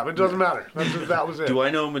 8-year gap. It doesn't matter. That was it. Do I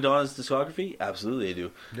know Madonna's discography? Absolutely, I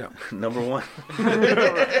do. Yeah. Number one.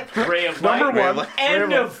 Ray of Number Light. one.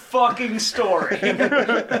 End of fucking story.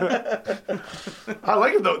 I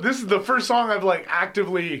like it though. This is the first song I've like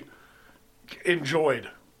actively enjoyed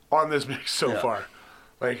on this mix so Yeah. far.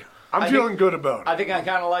 Like I'm I feeling think- good about it. I think I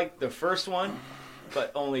kind of like the first one,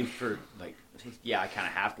 but only for like, yeah, I kind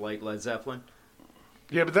of have to like Led Zeppelin.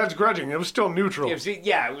 Yeah, but that's grudging. It was still neutral.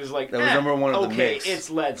 Yeah, it was like That was number one of the okay, mix. it's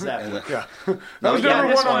Led Zeppelin. Yeah. That was yeah, number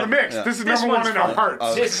this one on one- the mix. yeah. This is This number one one's in our fun.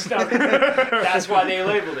 hearts. This stuff. That's why they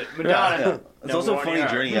labeled it Madonna. Yeah. It's number also a one funny in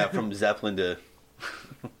our- journey, yeah, from Zeppelin to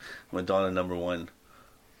Madonna number one.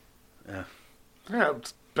 Yeah,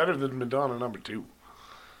 it's better than Madonna number 2.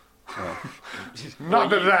 Oh. Not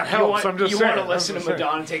that that You helps. want, I'm just you saying. want to listen I'm to just saying.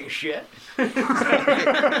 Madonna take a shit?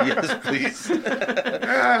 Yes,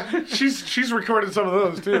 please. She's recorded some of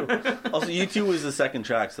those too. Also, U2 was the second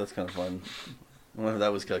track, so that's kind of fun. I wonder if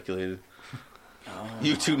that was calculated.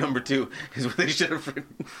 U2 number 2 is what they should have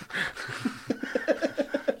written.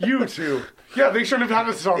 You two. Yeah, they shouldn't have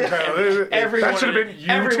had a song title. Every That one should have of been the- you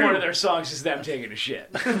every two. one of their songs is them taking a shit.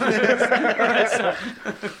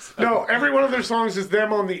 No, every one of their songs is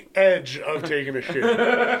them on the edge of taking a shit.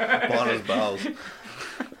 Bono's Bowels.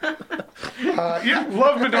 Yeah,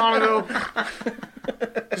 love Madonna though.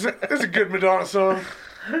 It's a good Madonna song.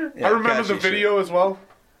 Yeah, I remember catchy the video as well.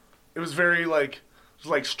 It was very like it was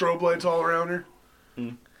like strobe lights all around her.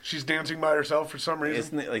 She's dancing by herself for some reason.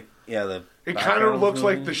 Isn't it like, yeah, the It kind background of looks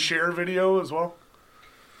like moving? the Cher video as well.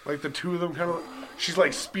 Like the two of them kind of. She's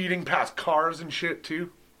like speeding past cars and shit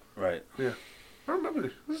too. Right. Yeah, I remember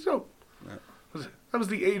this. This is dope. That was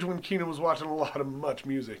the age when Keenan was watching a lot of Much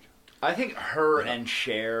music. I think her and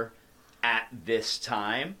Cher at this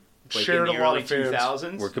time, like Shared in the a lot early of fans.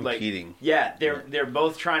 2000s, We're competing. Like, yeah, they're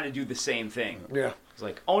both trying to do the same thing. Yeah, It's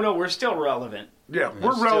like, oh no, we're still relevant. yeah,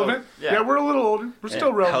 we're Still- relevant. yeah. Yeah. We're a little older. We're still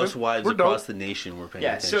And relevant. Housewives we're across dope. the nation were paying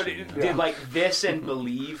Yeah. So attention. did like this and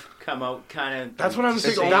Believe come out kind of? That's what I was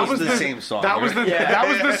It's thinking. always That was the same song, That was the right? Yeah. that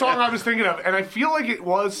was the song I was thinking of, and I feel like it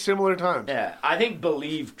was similar times. Yeah, I think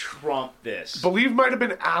Believe trumped this. Believe might have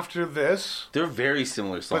been after this. They're very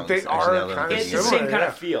similar songs. they actually, are now that I'm kinda It's thinking the about it. same similar, kind yeah.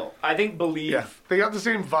 of feel. I think Believe Yeah, they got the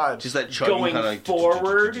same vibes. Just that chuggy going kind of like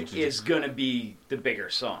forward is gonna be the bigger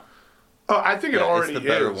song. Oh, I think it Yeah, already it's the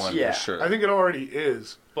better is. one Yeah. for sure. I think it already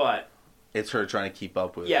is. But it's her trying to keep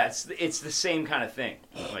up with. yeah, it's the same kind of thing.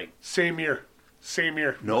 Like Same year. Same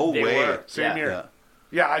year. No They way. were. Same Yeah. year. Yeah.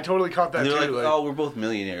 Yeah, I totally caught that And too. they're like, like- oh, we're both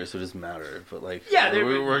millionaires, so it doesn't matter. But like, yeah, but you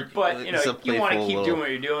it's know, a you want to playful keep little- doing what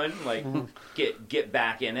you're doing. Like get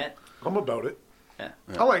back in it. I'm about it. Yeah.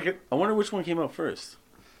 I like it. I wonder which one came out first.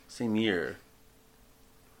 Same year.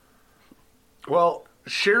 Well,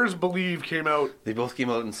 Cher's Believe came out. They both came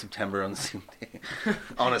out in September on the same day,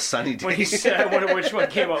 on a sunny day. When he said, "I wonder which one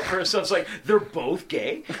came out first," so it's like they're both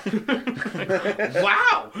gay.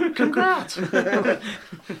 Wow! Congrats. I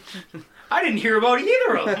didn't hear about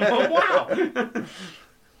either of them. Wow!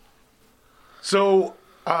 So,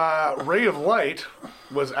 Ray of Light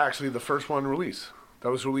was actually the first one released. That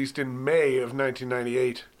was released in May of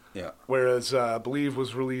 1998, Yeah, whereas Believe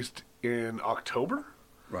was released in October.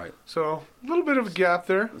 right. So, a little bit of a gap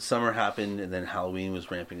there. Summer happened, and then Halloween was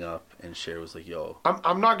ramping up, and Cher was like, "Yo,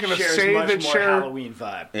 I'm not going to Cher's say much that more Cher. Halloween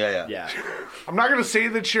vibe. Yeah. I'm not going to say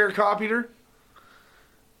that Cher copied her.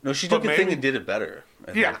 no, she But took a thing maybe- and did it better."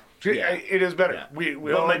 I Yeah, think. Yeah. it is better. Yeah. We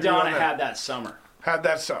But all agree on Madonna that. had that summer. Had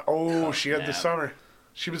that. Oh, she had yeah. the summer.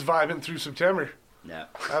 She was vibing through September. Yeah.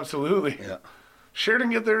 Absolutely. Yeah. Cher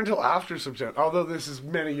didn't get there until after September, although this is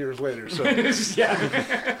many years later. So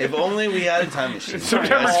Yeah. If only we had a time machine.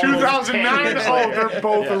 September Almost 2009. 10 years Oh, later. they're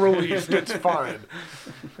both released. It's fine.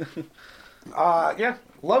 Yeah,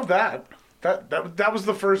 love that. That was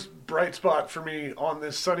the first bright spot for me on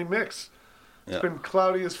this sunny mix. It's Yeah. been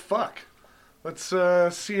cloudy as fuck. Let's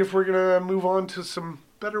see if we're gonna move on to some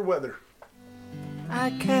better weather.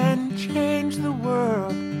 I can change the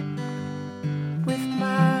world with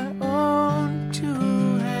my own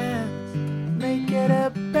two hands. Make it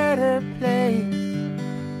a better place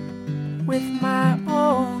with my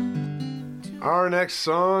own. Our next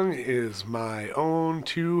song is My Own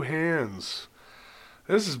Two Hands.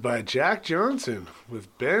 This is by Jack Johnson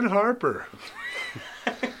with Ben Harper.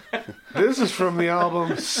 This is from the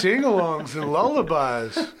album Sing-Alongs and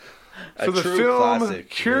Lullabies for A the true film classic.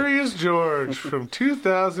 Curious George from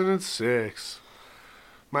 2006.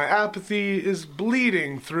 My apathy is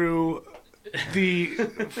bleeding through the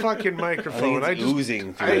fucking microphone. I think it's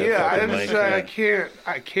oozing through that yeah, fucking mic, yeah.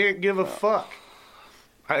 I can't give a fuck.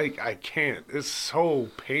 I can't. It's so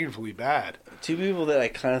painfully bad. Two people that I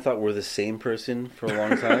kind of thought were the same person for a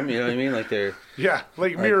long time. You know what I mean? Like they're Yeah,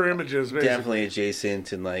 like mirror images, basically. definitely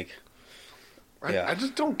adjacent and like. Yeah. I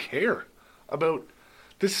just don't care about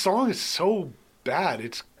this song. Is so bad.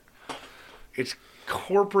 It's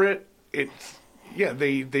corporate. It's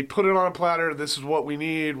they put it on a platter. This is what we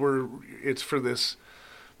need. It's for this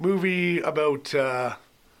movie about a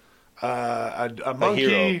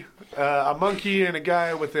monkey, a monkey and a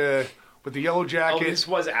guy with a yellow Oh, jacket. this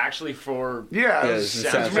was actually for. Yeah, Yeah, it this is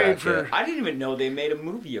was soundtrack, made for. yeah. I didn't even know they made a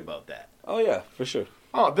movie about that. Oh yeah, for sure.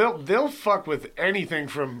 Oh, they'll fuck with anything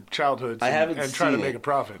from childhoods I haven't and try to seen make it. a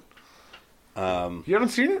profit. You haven't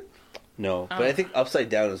seen it? No, but I think Upside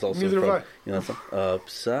Down is also Neither from. have You know, it's like,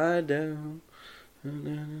 Upside Down.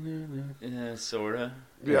 Sorta.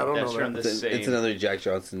 Yeah, I don't That's know from that. the It's, same. it's another Jack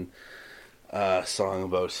Johnson song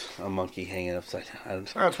about a monkey hanging upside down.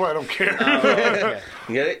 That's why I don't care. Okay.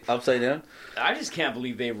 You get it? Upside down? I just can't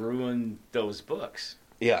believe they ruined those books.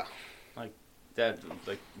 Yeah. Like that.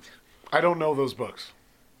 Like I don't know those books.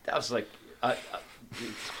 that was like. I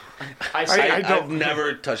I say. don't- I've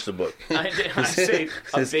never touched a book. I say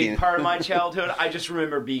a Just big kidding. part of my childhood. I just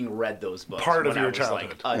remember being read those books. Part of when I your was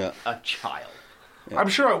childhood. like a child. I'm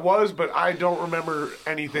sure I was, but I don't remember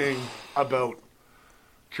anything about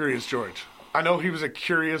Curious George. I know he was a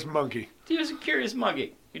curious monkey. He was a curious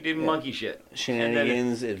monkey. He did monkey shit.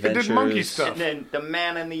 Shenanigans, adventures. did monkey stuff. And then the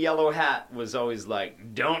man in the yellow hat was always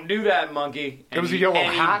like, "Don't do that, monkey." And It was a yellow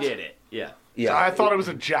and hat? He did it. Yeah. Yeah. I thought it was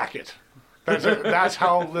a jacket. That's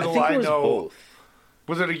how little think I it was know. both.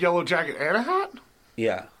 Was it a yellow jacket and a hat?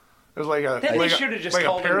 Yeah. It was like a. Then like they a- should have just like a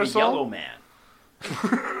called him the parasol? Yellow Man.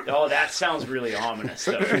 Oh, that sounds really ominous,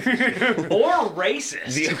 though. Or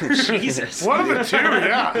racist. Jesus. One of the two,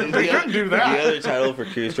 yeah. They couldn't do The that. other title for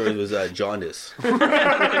Curious Stories was Jaundice. and they're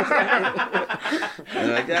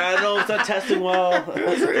like, no, it's not testing well.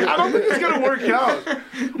 I don't think it's going to work out.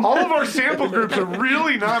 All of our sample groups are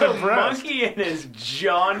really not impressed. Monkey and his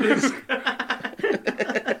jaundice.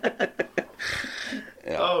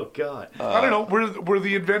 Oh, God. I don't know. Were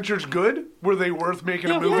the adventures good? Were they worth making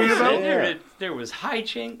a movie Yeah, about? there was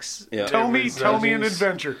hijinks. Yeah. Tell me an Hijinks.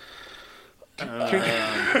 adventure.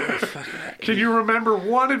 Can you remember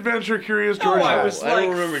one adventure Curious George I had? was I don't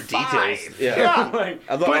like remember 5. details. Yeah. Yeah. Like,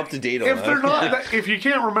 I'm not But up to date on if that. they're not, if you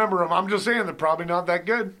can't remember them, I'm just saying they're probably not that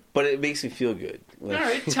good. But it makes me feel good. Like, all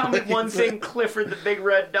right, tell me one thing Clifford the Big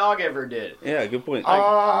Red Dog ever did. Yeah, good point.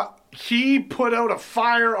 He put out a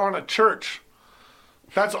fire on a church.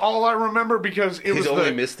 That's all I remember because it His was only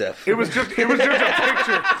the, misstep. It was just a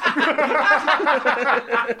picture.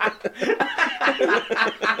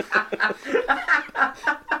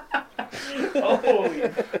 Holy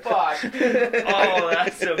fuck. Oh,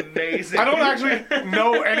 that's amazing. I don't actually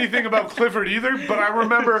know anything about Clifford either, but I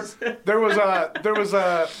remember there was a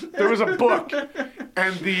book,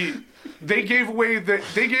 and they gave away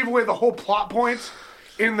the whole plot points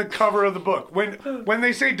in the cover of the book. When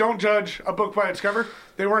they say don't judge a book by its cover,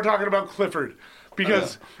 they weren't talking about Clifford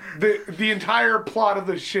because the entire plot of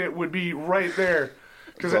the shit would be right there.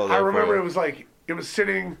 Because It's all I there remember for you. it was like it was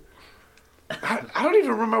sitting. I don't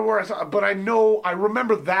even remember where I saw it, but I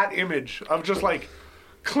remember that image of just like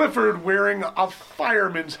Clifford wearing a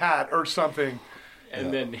fireman's hat or something.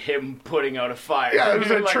 And then him putting out a fire. Yeah, it was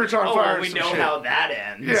You're a church on fire Well, or we some know shit." how that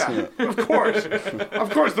ends. Yeah, of course. Of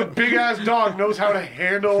course, the big ass dog knows how to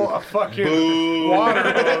handle a fucking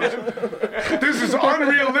water hose. This is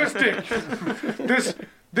unrealistic.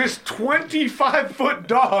 This 25-foot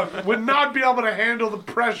dog would not be able to handle the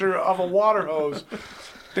pressure of a water hose.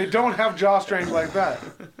 They don't have jaw strength like that.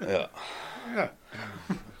 Yeah. Yeah.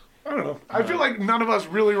 don't know. I feel like none of us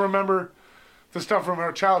really remember the stuff from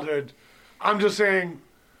our childhood. I'm just saying,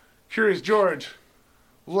 Curious George,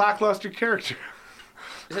 lackluster character.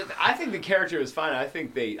 I think the character was fine. I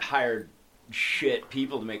think they hired shit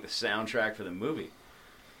people to make the soundtrack for the movie.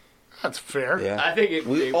 That's fair. Yeah. I think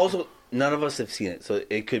none of us have seen it, so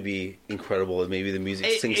it could be incredible. Maybe the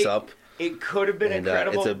music syncs up. It could have been And,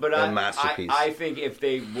 incredible, it's but a masterpiece. I think if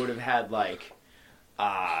they would have had like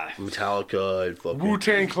Metallica, and fucking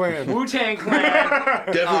Wu-Tang Clan. Wu-Tang Clan,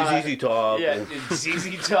 definitely ZZ Top. yeah,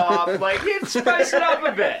 ZZ Top, like spice it up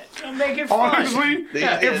a bit, make it fun. Honestly,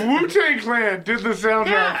 if Wu-Tang Clan did the soundtrack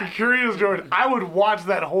Yeah. for Curious George, I would watch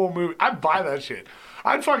that whole movie. I'd buy that shit.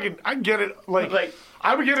 I'd get it like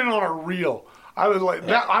I would get it on a reel. I would like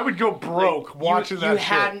that. I would go broke watching that You shit.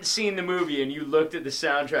 hadn't seen the movie and you looked at the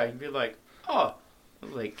soundtrack and be like, oh,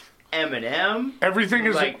 like Eminem. Everything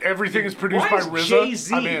is produced Why by is RZA.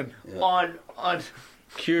 Jay-Z I'm in. on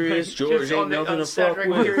Curious George just on ain't the nothing to fuck soundtrack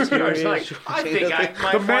with. Curious George. Curious Like, George I ain't think I nothing-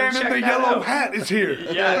 might The want man to in check the that yellow out. hat is here.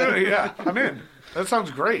 Yeah. Yeah, I'm in. That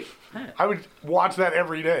sounds great. I would watch that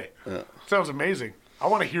every day. Sounds amazing. I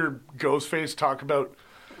want to hear Ghostface talk about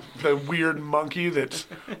the weird monkey that's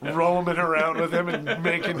roaming around with him and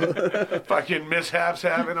making fucking mishaps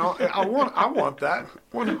happen. I want that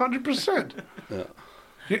 100%.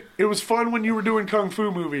 It was fun when you were doing kung fu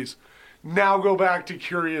movies. Now go back to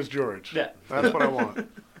Curious George. Yeah. That's what I want.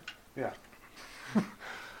 Yeah.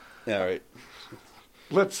 Yeah, all right.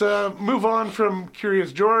 Let's move on from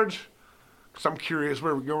Curious George, because I'm curious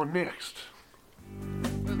where we're going next.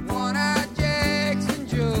 One-eyed Jackson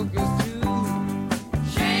jokers too.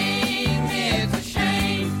 Shame is a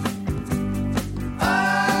shame.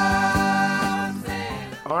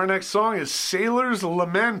 Our next song is Sailor's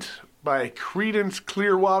Lament by Creedence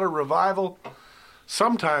Clearwater Revival,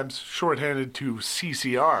 sometimes shorthanded to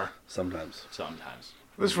CCR. Sometimes.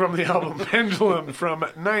 This is from the album Pendulum from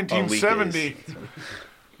 1970.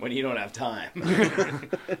 When you don't have time.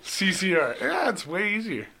 CCR. Yeah, it's way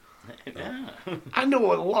easier. I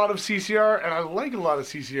know a lot of CCR, and I like a lot of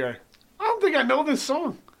CCR. I don't think I know this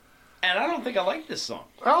song. And I don't think I like this song.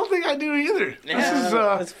 I don't think I do either. This is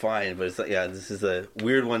That's fine, but it's like, this is a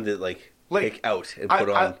weird one to pick out and put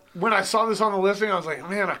on. When I saw this on the listing, I was like,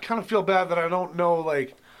 man, I kind of feel bad that I don't know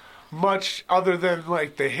like much other than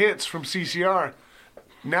like the hits from CCR.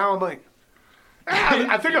 Now I'm like,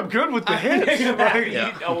 I think I'm good with the hits.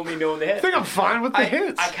 You only know the hits. I think I'm fine with the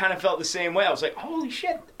hits. I kind of felt the same way. I was like, holy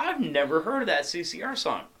shit, I've never heard of that CCR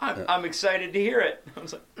song. I'm excited to hear it. I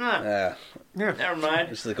was like, yeah. never mind.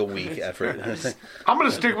 It's like a weak effort. I'm going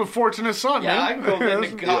to stick with Fortunate Son, Yeah, man. I can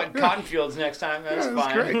go into cotton fields next time. That's Yeah,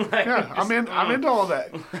 fine. that's great. Like, Yeah, I'm into all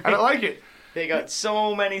that. And I like it. They got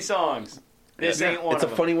so many songs. This ain't one It's of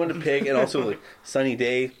a them. funny one to pick, and also like Sunny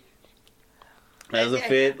Day has a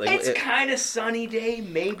fit. Like It's kind of sunny day,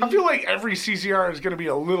 maybe. I feel like every CCR is going to be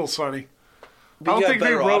a little sunny. I you don't got think they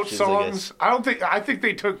better wrote options, I songs. I think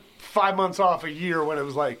they took 5 months off a year when it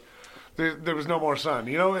was like there was no more sun.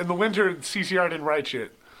 You know, in the winter, CCR didn't write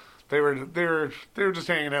shit. They were just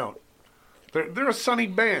hanging out. They're a sunny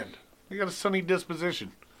band. They got a sunny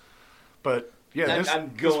disposition. But yeah,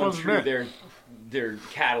 I'm this going one's through meant. their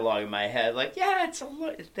catalog in my head. Like, yeah, it's a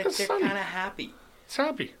look. They're sunny. kind of happy. It's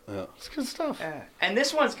happy. It's good stuff. And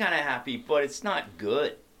this one's kind of happy, but it's not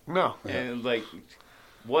good. No. And like,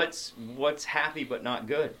 what's happy but not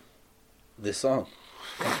good? this song.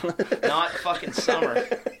 Not fucking summer.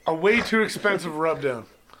 A way too expensive rub down.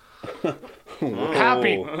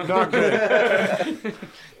 Happy, not good.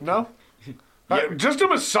 No? Just a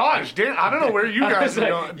massage. Damn, I don't know where you guys are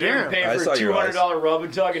going. You ever Damn. pay I for saw a your eyes. $200 rub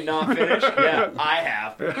and tug and not finish? Yeah, I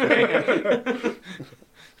have.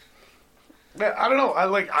 Man, I don't know.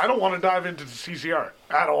 I don't want to dive into the CCR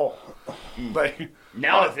at all. Like,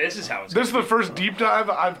 Now if this is how it's this is the first deep dive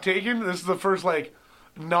I've taken. This is the first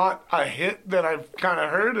not a hit that I've kind of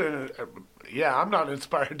heard, and yeah, I'm not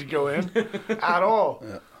inspired to go in at all.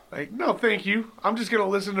 Yeah. Like, no, thank you. I'm just gonna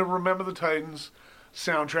listen to Remember the Titans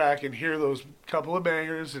soundtrack and hear those couple of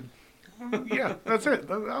bangers, and yeah, that's it.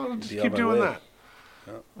 I'll just Be keep on my doing way.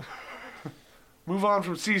 that. Move on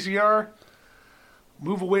from CCR.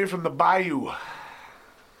 Move away from the Bayou.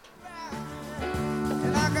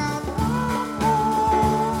 And I got one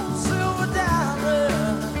more silver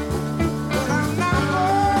diamond, but I'm not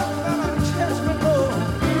gonna catch me more.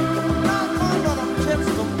 I'm not gonna catch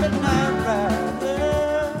the midnight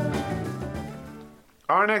rider.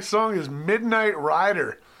 Our next song is Midnight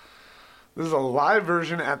Rider. This is a live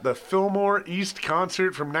version at the Fillmore East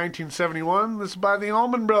concert from 1971. This is by the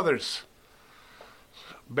Allman Brothers.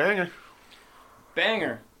 Banger.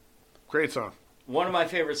 banger. Great song. One of my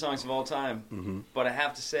favorite songs of all time. But I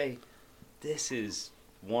have to say, this is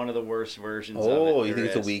one of the worst versions of it. Oh, you there think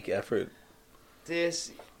it's a is. weak effort?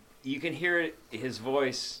 This, you can hear it, his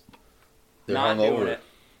voice They're not hungover. doing it.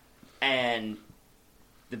 And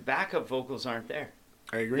the backup vocals aren't there.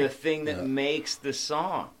 I agree. The thing that makes the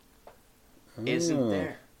song isn't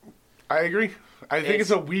there. I agree. I think it's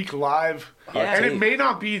a weak live. Yeah. And it take. may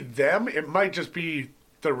not be them. It might just be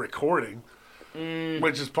the recording,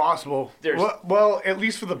 which is possible. There's- Well, at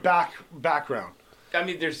least for the background. I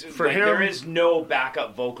mean, there's For like, him- there is no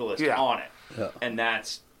backup vocalist Yeah. on it, Yeah. and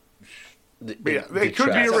that's But yeah, it could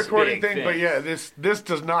be a That's a recording big thing, but thing. yeah, this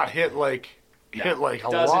does not hit like a doesn't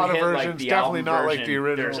lot of hit like versions. the Definitely album not like version. the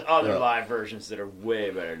original. There's other Yeah. live versions that are way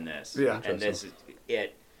better than this. Yeah. and this is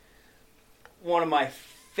it. One of my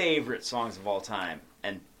favorite songs of all time,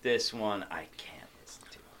 and this one I can't listen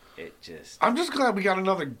to. It just I'm just glad we got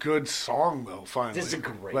another good song though. Finally, This is a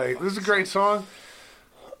great This is a great song.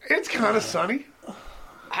 It's kind of sunny.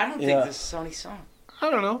 I don't Yeah. think this is a Sunny song. I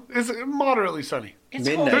don't know. It's moderately sunny. It's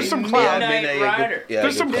Midnight. called There's some clouds. Midnight Rider. Yeah,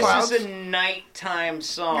 There's good some point. clouds. This is a nighttime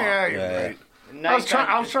song. Yeah, you're Yeah. right. I was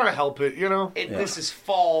Nighttime- trying to help it. You know. This is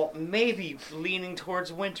fall, maybe leaning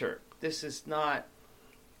towards winter. This is not.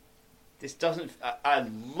 This doesn't. I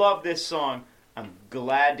love this song. I'm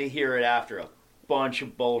glad to hear it after a bunch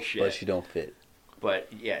of bullshit. But she don't fit. But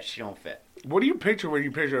yeah, she don't fit. What do you picture when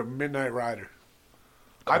you picture a Midnight Rider?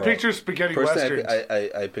 I Carl. picture spaghetti Personally,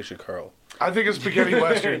 westerns. I picture Carl. I think it's spaghetti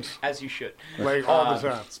westerns, As you should. like all the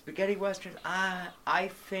time. Spaghetti westerns. I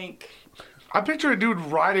think. I picture a dude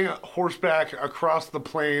riding a horseback across the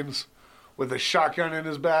plains with a shotgun in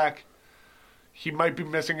his back. He might be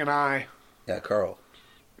missing an eye. Yeah, Carl.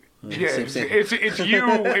 Yeah, Same, same. it's you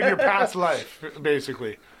in your past life,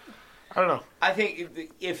 basically. I don't know. I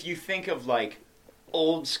think if you think of like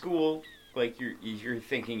old school, like you're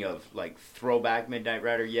thinking of like throwback Midnight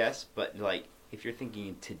Rider, yes, but like if you're thinking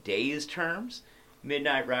in today's terms,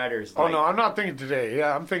 Midnight Rider's Oh like, no, I'm not thinking today.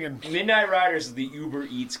 Yeah, I'm thinking Midnight Rider's the Uber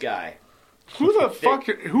Eats guy. who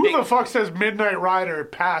the fuck says Midnight Rider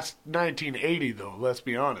past 1980 though? Let's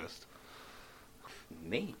be honest.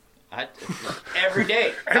 Me. Every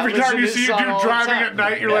day. I Every listen time you to this see a song dude all the driving time. at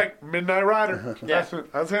night, you're Yeah. like Midnight Rider. Yeah.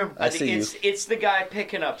 That's him. I I see think it's the guy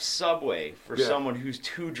picking up Subway for Yeah. someone who's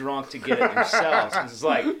too drunk to get it themselves. It's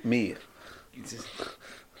like Me. he's just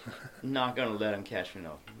not gonna let him catch me.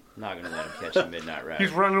 No, not gonna let him catch the Midnight Rider.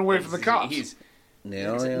 He's running away from the cops. He's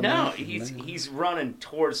running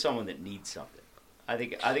towards someone that needs something. I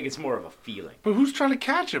think it's more of a feeling. But who's trying to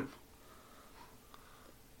catch him?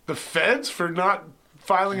 The feds for not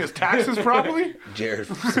filing his taxes properly? Jared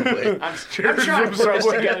from Subway. I'm Jared trying from to put this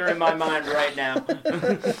Subway. together in my mind right now.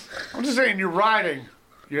 I'm just saying, you're riding.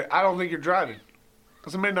 I don't think you're driving.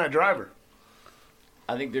 That's a midnight driver.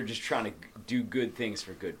 I think they're just trying to do good things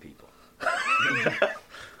for good people.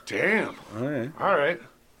 Damn. All right. All right.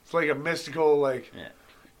 It's like a mystical, like, Yeah.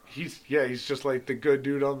 he's just like the good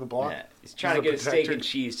dude on the block. Yeah. He's trying He's to a get a steak protector. and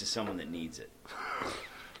cheese to someone that needs it.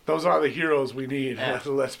 Those are the heroes we need, Yeah.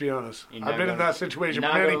 let's be honest. You're I've not been in gonna- that situation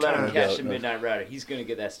Not many gonna let him times. catch the No. Midnight Rider. He's gonna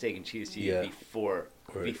get that steak and cheese to you Yeah. before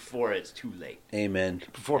it's too late. Amen.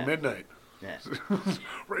 Before Yeah. midnight. Yeah.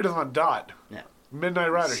 Right on dot. Yeah. Midnight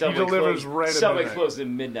Rider. Subway he delivers closed, right at Subway midnight. closed at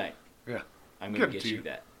midnight. Yeah. I'm gonna Good get to you you.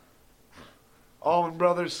 that. Allman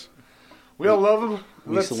Brothers. We all love them.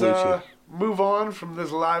 We Let's salute move on from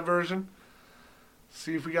this live version.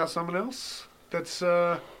 See if we got someone else that's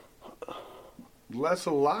less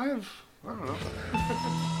alive. I don't know.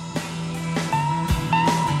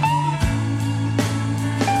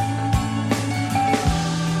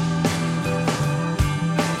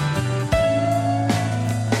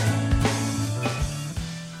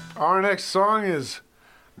 Our next song is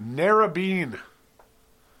Narrabeen.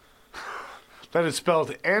 That is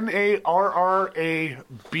spelled Narrabeen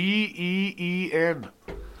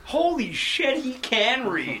Holy shit, he can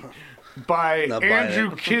read. by Not buying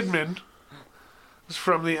Andrew it. Kidman. It's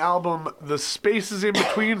from the album The Spaces in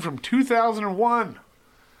Between from 2001.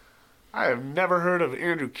 I have never heard of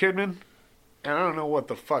Andrew Kidman, and I don't know what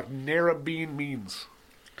the fuck Narrabeen means.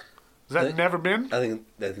 Has that never been? I think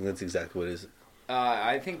that's exactly what it is.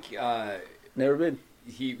 I think Never been.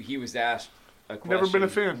 he was asked a question Never been a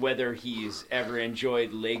fan. whether he's ever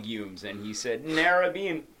enjoyed legumes, and he said, "Ne'er a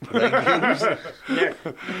bean. Ne'er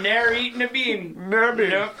eaten a bean. Narrabeen.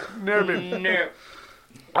 Nope. Narrabeen. No.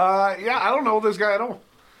 Yeah, I don't know this guy at all.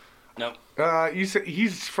 No. You said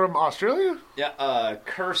he's from Australia? Yeah,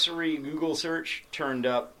 cursory Google search turned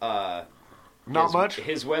up Not much.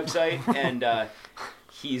 his website, and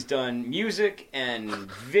he's done music and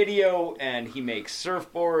video, and he makes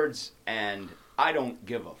surfboards, and I don't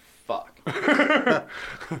give a fuck.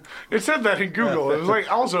 It said that in Google. It was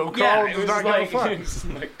like, also, Carl Yeah, it does was not like, give a fuck. it's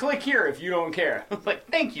like, click here if you don't care. I was like,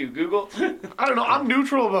 thank you, Google. I don't know. I'm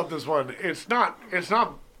neutral about this one. It's not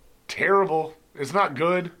terrible. It's not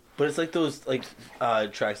good. But it's like those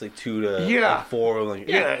tracks like 2 to Yeah. 4. Like,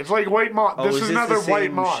 Yeah, it's like White Moth. Oh, this is is this another the White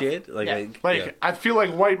same Moth. shit? Like, Yeah. Like, I feel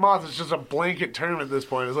like White Moth is just a blanket term at this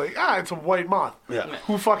point. It's like, it's a White Moth. Yeah.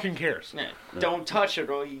 Who fucking cares? Yeah, don't touch it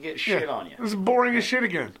or you get shit on you. This is boring as shit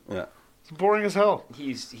again. Yeah. It's boring as hell.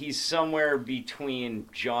 He's somewhere between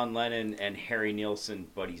John Lennon and Harry Nilsson,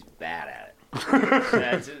 but he's bad at it.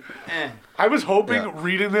 That's it. I was hoping, Yeah.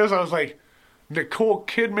 reading this, I was like, Nicole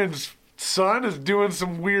Kidman's son is doing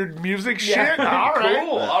some weird music shit. All right.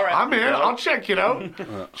 Cool. All right. I'm in. I'll check it out.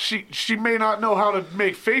 She may not know how to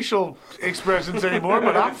make facial expressions anymore,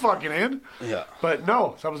 but I'm fucking in. Yeah. But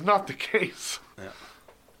no, that was not the case. Yeah.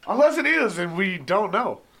 Unless it is, and we don't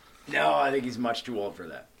know. No, I think he's much too old for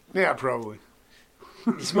that. Yeah, probably.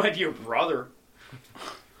 This might be your brother.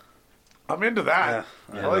 I'm into that.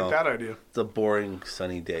 Yeah, I I like know. that idea. It's a boring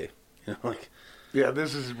sunny day. You know, like Yeah,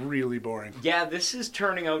 this is really boring. Yeah, this is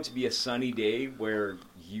turning out to be a sunny day where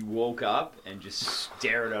you woke up and just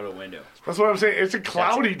stared out a window. That's what I'm saying. It's a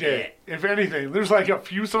cloudy That's day, it. if anything. There's like a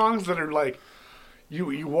few songs that are like,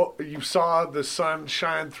 you saw the sun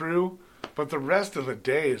shine through, but the rest of the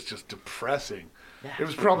day is just depressing. It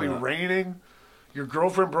was probably raining. Your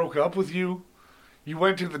girlfriend broke up with you. You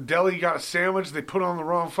went to the deli, got a sandwich. They put on the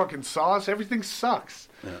wrong fucking sauce. Everything sucks.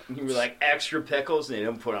 You were like, extra pickles, and they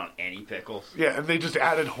didn't put on any pickles. Yeah, and they just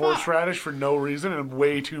added horseradish for no reason and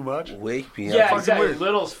way too much. wake me Yeah, up. exactly. weird.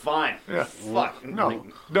 Little's fine. Yeah. Fuck. No, like,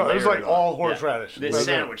 no, it was like layered all on. horseradish. This That's it.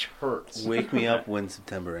 sandwich hurts. Wake me up when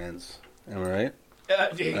September ends. Am I right?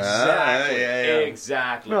 Exactly. yeah.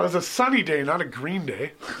 Exactly. No, it's a sunny day, not a green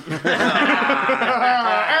day.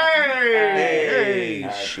 Hey,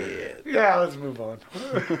 shit. Yeah, let's move on.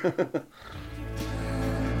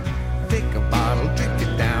 Take a bottle, drink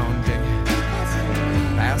it down, drink it.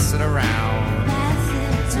 Pass it around.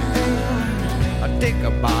 I take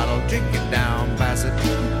a bottle, drink it down, pass it,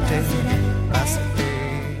 pass it.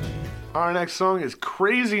 Our next song is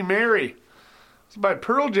Crazy Mary. It's by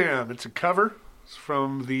Pearl Jam. It's a cover. It's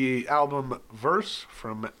from the album Verse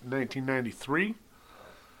from 1993.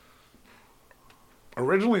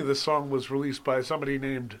 Originally, this song was released by somebody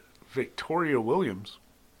named Victoria Williams.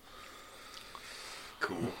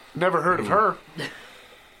 Cool. Never heard of her.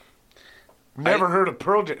 Never heard of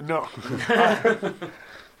Pearl Jam. No.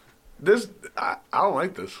 I don't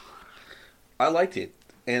like this. I liked it.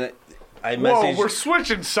 And I Whoa, messaged... we're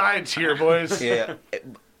switching sides here, boys. Yeah.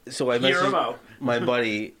 So I Hear 'em messaged out. my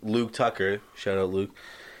buddy Luke Tucker. Shout out Luke.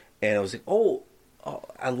 And I was like, oh,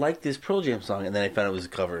 I like this Pearl Jam song. And then I found it was a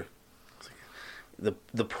cover. It's like,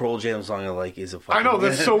 the Pearl Jam song I like is a fucking... I know,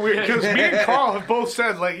 that's so weird, because me and Carl have both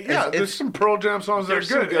said, like, yeah, It's- there's some Pearl Jam songs that are There's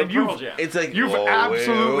some good. good And Pearl Jam. It's like... you've oh,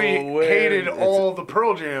 absolutely well, hated it's- all the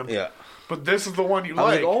Pearl Jam. Yeah. But this is the one you I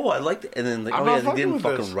was like. like, oh, I liked it. And then, like, I'm oh, not yeah, they fucking didn't with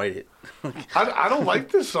fucking this. write it. I don't like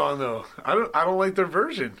this song, though. I don't like their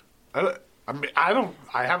version.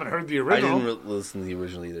 I haven't heard the I original. didn't listen to the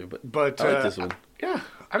original either, but But I like this one. Yeah,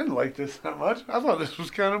 I didn't like this that much. I thought this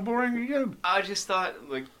was kind of boring again. I just thought,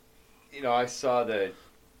 like, I saw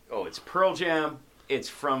it's Pearl Jam. It's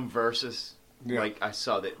from Versus. Yeah. Like, I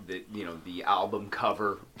saw the album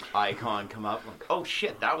cover icon come up. Like, oh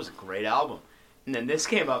shit, that was a great album. And then this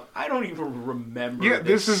came up. I don't even remember. Yeah,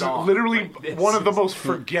 this is song. literally Like, this one of the is- most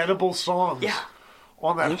forgettable songs Yeah.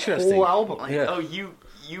 on that Interesting. whole album. Like, Yeah. oh, you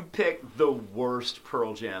picked the worst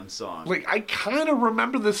Pearl Jam song. Like, I kind of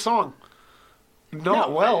remember this song. Not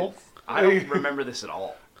No, well. I don't remember this at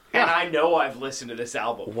all. Yeah. And I know I've listened to this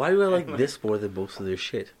album. Why do I like this more than most of their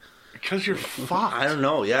shit? Because you're fucked. I don't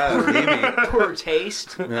know. Yeah, maybe. Poor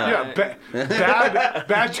taste. Yeah,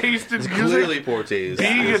 bad taste in It's music. clearly poor taste.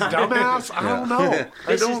 Being a dumbass? I don't know.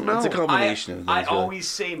 I don't know. It's a combination of things. I really. always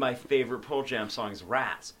say my favorite Pearl Jam song is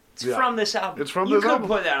Rats. It's Yeah. from this album. It's from you this could album.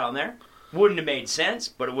 put that on there. Wouldn't have made sense,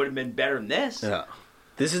 but it would have been better than this. Yeah.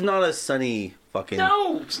 This is not a sunny fucking...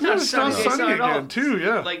 No, it's not it's not sunny. sunny at all. again, too,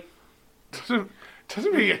 yeah. Like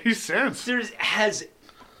Doesn't make any sense.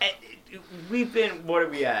 we've been. What are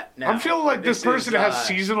we at now? I'm feeling like this person has is,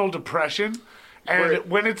 seasonal depression, and We're-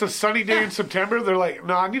 when it's a sunny day in September, they're like,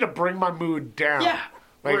 "No, I need to bring my mood down. Yeah.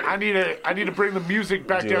 Like We're- I need to bring the music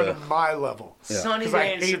back down to my level." Sunny 'Cause I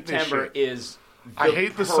day in hate this September shit. is the I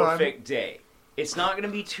hate the sun. perfect day. It's not going to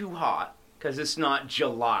be too hot because it's not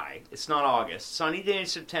July. It's not August. Sunny day in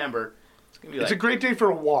September. It's going to be It's like a great day for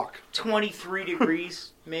a walk. 23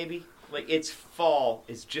 degrees, maybe. Like, it's fall.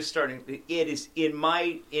 It's just starting. It is in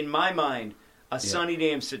my mind a sunny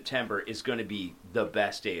day in September is going to be the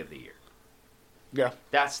best day of the year. Yeah.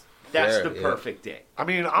 That's Fair, the yeah. perfect day. I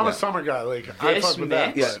mean, I'm a summer guy. Like, I This fuck with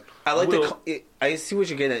that. mix- but- I like Will- I see what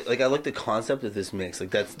you're getting at. Like, I like the concept of this mix.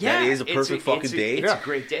 Like, that is a it's perfect fucking it's day. It's Yeah. a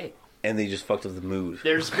great day. And they just fucked up the mood.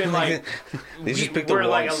 There's been like They just picked the we're wrong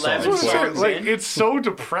like song. 11 That's what I'm saying. songs Like, in. it's so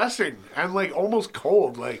depressing and like almost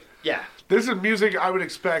cold. Like, Yeah. this is music I would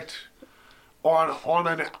expect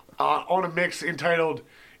on a mix entitled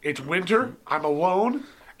 "It's Winter, I'm Alone,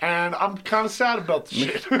 and I'm kind of sad about the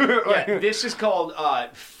shit." Yeah, this is called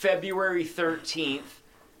February 13th.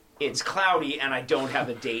 It's cloudy and I don't have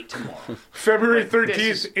a date tomorrow. February Like, this 13th,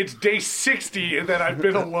 is- it's day 60 and then I've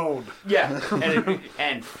been alone. Yeah,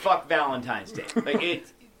 and fuck Valentine's Day. Like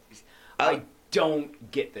I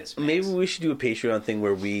don't get this. Mix. Maybe we should do a Patreon thing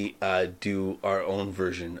where we do our own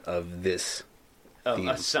version of this. theme.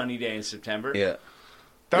 A sunny day in September. Yeah.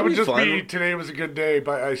 That would That'd be just be fun. "Today Was a Good Day"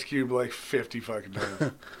 by Ice Cube like 50 fucking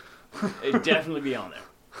times. It'd definitely be on there.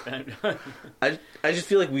 I just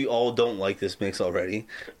feel like we all don't like this mix already,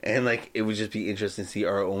 and like it would just be interesting to see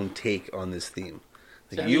our own take on this theme.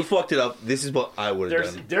 Like, I you mean- fucked it up. This is what I would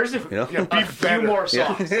have done. There's a know? Yeah, be a few better. more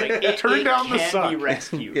songs. Like, it, Turn it down the can suck. be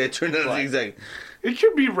rescued. Yeah, it turned out But- exactly. It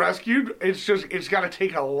can be rescued. It's just it's got to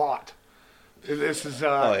take a lot. This is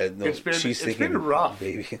Oh yeah, no, it's she's been thinking rough.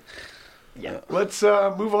 baby. Yeah. Let's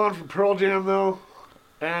move on from Pearl Jam though,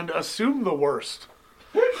 and assume the worst.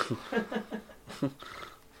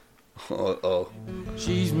 Oh,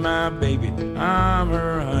 She's my baby, I'm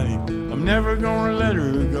her honey. I'm never gonna let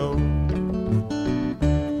her go.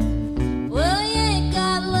 Well, you ain't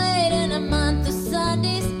got laid in a month of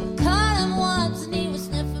Sundays. Caught him once and he was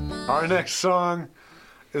sniffing my. Our next song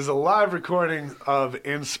is a live recording of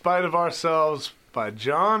 "In Spite of Ourselves" by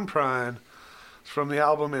John Prine. It's from the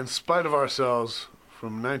album "In Spite of Ourselves"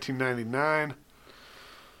 from 1999.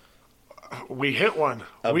 We hit one.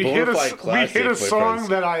 A We hit bona fide we classic, hit a my song friends.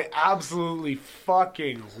 that I absolutely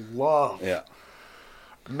fucking love. yeah.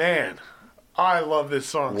 Man, I love this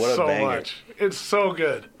song What a so banger. much. It's so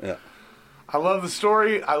good. Yeah. I love the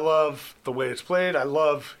story. I love the way it's played. I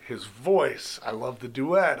love his voice. I love the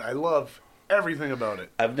duet. I love everything about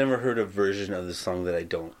it. I've never heard a version of this song that I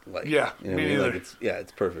don't like. Yeah, You know me what I mean? neither. Like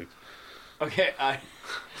it's perfect. Okay, I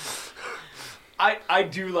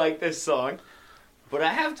do like this song, but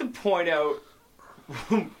I have to point out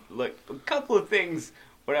like a couple of things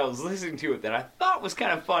when I was listening to it that I thought was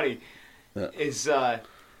kind of funny. Yeah. Is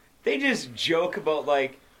they just joke about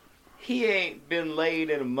like he ain't been laid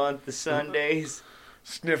in a month of Sundays.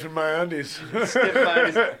 Sniffing my undies.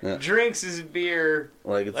 Drinks his beer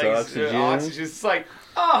Like it's like oxygen. It's like,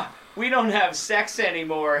 oh, we don't have sex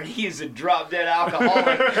anymore, and he's a drop dead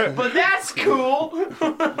alcoholic. But that's cool.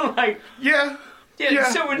 Like, Yeah. yeah,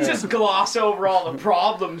 so we just gloss over all the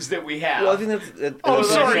problems that we have. Well, I think that's. Oh, Well,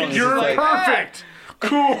 sorry. that's You're like- perfect.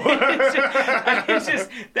 Cool. It's just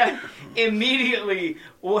that immediately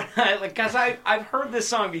when I like, cause I've heard this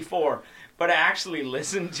song before, but I actually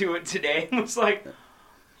listened to it today and was like,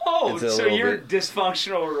 oh, It's a so little your bit-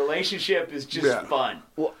 dysfunctional relationship is just Yeah. fun.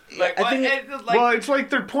 Well, Like, I think Well, it's like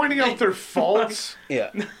they're pointing out their faults, yeah,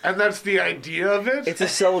 and that's the idea of it. it's a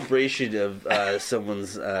celebration of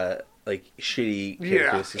someone's like shitty Yeah.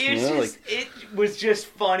 characteristics. It's You know? just, Like it was just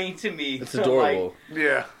funny to me. it's So, adorable.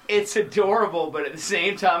 Yeah. it's adorable, but at the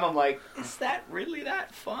same time, I'm like, is that really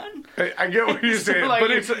that fun? I get what you're saying, Like, but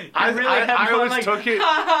it's. you I really have I fun, always like, took it.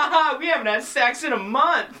 Ha ha ha! We haven't had sex in a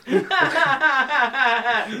month.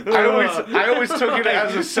 I always took it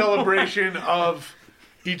as a celebration of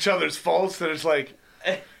each other's faults. That it's like,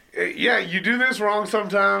 yeah, you do this wrong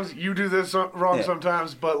sometimes, you do this wrong Yeah.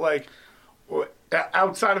 sometimes, but like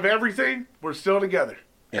outside of everything, we're still together,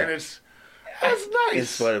 Yeah. and it's nice. In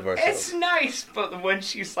spite of ourselves. It's nice, but when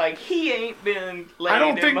she's like, he ain't been. I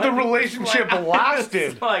don't laid in think a the month," relationship it's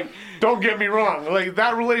lasted. Like, Don't get me wrong, like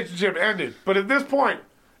that relationship ended, but at this point,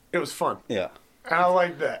 it was fun, Yeah, and I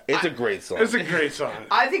like that. it's a great song. It's a great song.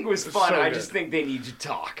 I think it was fun. so I good. just think they need to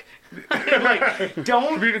talk. Like,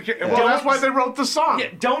 don't. Communicate. Well, that's why they wrote the song. Yeah,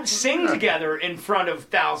 don't sing together in front of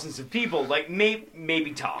thousands of people. Like,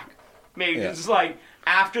 maybe talk. Maybe Yeah. just like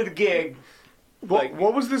after the gig. Like,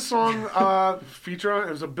 What was this song feature on?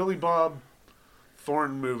 It was a Billy Bob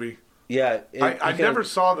Thornton movie. Yeah, I never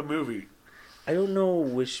saw the movie. I don't know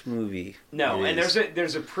which movie. no, it and is.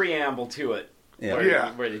 there's a preamble to it. Yeah. Where,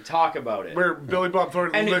 Yeah. where they talk about it. Where Billy Bob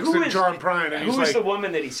Thornton and looks who at is John Prine and he's who is like, the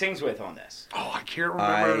woman that he sings with on this? oh, I can't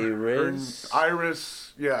remember. Iris?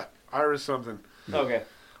 Iris, yeah. Iris something. Okay,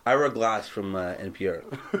 Ira Glass from NPR.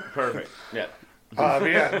 perfect. Yeah. But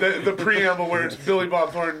yeah, the preamble where it's Billy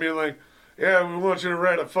Bob Thornton being like, yeah, we want you to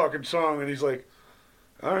write a fucking song. And he's like,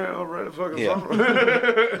 All right, I'll write a fucking Yeah.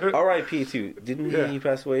 song. R.I.P. too. Didn't Yeah. he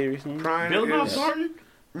pass away recently? Brian Billy Bob is- Thornton?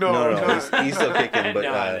 No, No, not, he's still kicking, but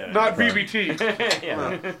No. not BBT.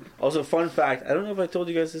 Yeah. also fun fact. I don't know if I told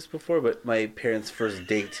you guys this before, but my parents' first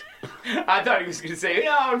date. I thought he was going to say,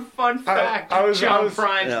 "Oh, fun fact, I was- John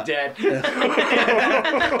Prine's Yeah. dead."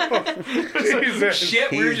 Jesus.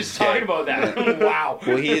 Shit, we were He's just dead. talking about that. Wow.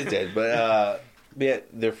 Well, he is dead, but yeah,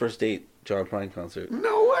 their first date, John Prine concert.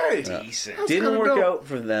 No way. Decent. Didn't kinda work dope. out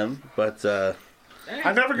for them, but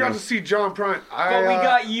I never got to see John Prine. But we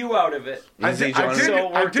got you out of it. I Lindsay did, John. So it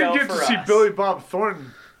I worked did out get to for see us. Billy Bob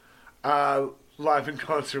Thornton live in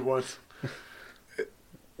concert once.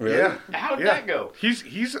 really? Yeah. How'd Yeah. that go?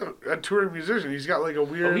 He's a touring musician. He's got like a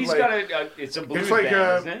weird. Oh, he's like, got it's a blues It's like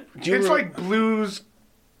band, isn't it? Do you it's remember- like blues,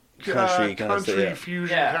 Country kinda country stuff, yeah.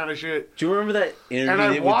 fusion Yeah. kind of shit. Do you remember that And I interview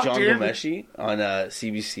they did with walked John in- Gomeshi on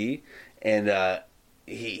CBC? And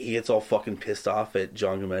he gets all fucking pissed off at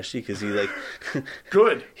John Gomeshi because he like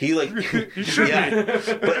Good. he like should yeah.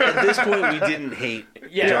 But at this point, we didn't hate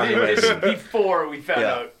Yeah, John this is Gomeshi. before we found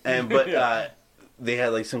Yeah, out. and they had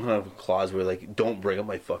like some kind of clause where like don't bring up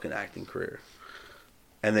my fucking acting career.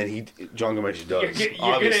 And then John Gomeshi does, You're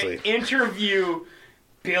obviously. going to interview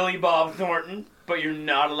Billy Bob Thornton, but you're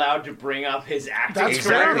not allowed to bring up his acting. That's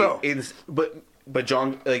fair, Exactly. though. But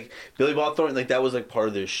John, like Billy Bob Thornton, like that was like part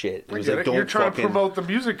of their shit. It I was get like it. don't You're trying fucking. to promote the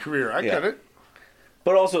music career. I Yeah. get it.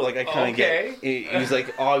 But also, like I kind of Okay. get. He's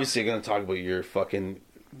like obviously going to talk about your fucking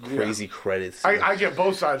crazy credits. I get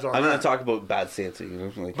both sides on I'm that. going to talk about Bad Santa. You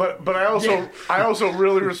know, like, But I also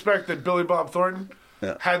really respect that Billy Bob Thornton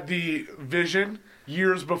Yeah. had the vision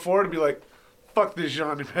years before to be like, fuck this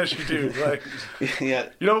John Gomeshi dude. Like, yeah,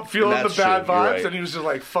 you don't feel the That's bad true, you're vibes, right. and he was just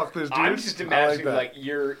like, fuck this dude. I'm just I imagining that. like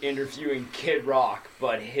you're interviewing Kid Rock,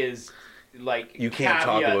 but his like You can't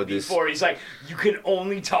talk caveat about this. before he's like, you can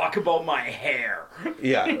only talk about my hair.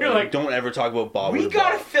 yeah. You're like, don't ever talk about Bob. We with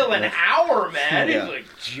gotta Bob. fill an hour, man. Yeah. He's like,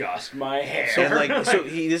 just my hair. And like, so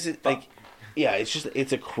he doesn't like. Yeah,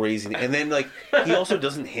 it's a crazy. And then like he also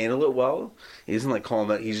doesn't handle it well. He doesn't like call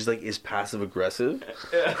him out. He's just like is passive aggressive.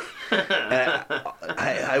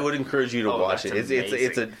 I would encourage you to watch it. that's It's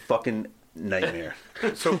a amazing. fucking nightmare.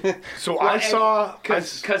 So I saw.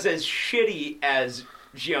 because as shitty as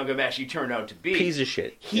Gian Gomeshi turned out to be, Piece of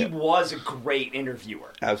shit. he Yeah. was a great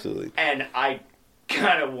interviewer, Absolutely. and I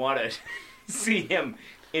kind of want to see him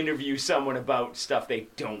interview someone about stuff they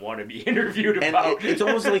don't want to be interviewed And about. it's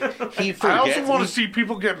almost like he forgets. I also want to he- see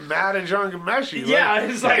people get mad at John Gomeshi. Yeah,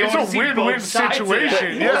 it's like, I it's wanna a see win-win both sides of that.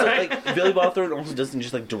 situation. But also, Yeah. like Billy Bob Thornton also doesn't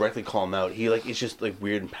just like directly call him out. He like it's just like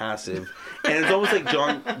weird and passive, and it's almost like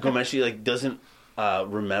John Gomeshi like doesn't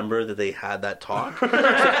remember that they had that talk.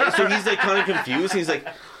 So he's like kind of confused. He's like,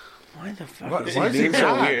 why the fuck is he why is he being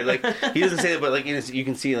so mad? weird? Like he doesn't say it, but like you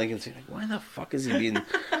can see like why the fuck is he being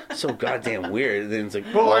so goddamn weird? And then it's like,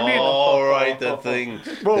 Well, I mean- all right, the thing.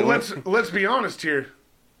 Well, let's be honest here.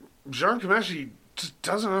 John Gomeshi just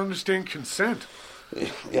doesn't understand consent.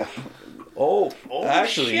 Yeah. Oh, Holy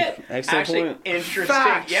actually, shit. excellent Actually, point. interesting.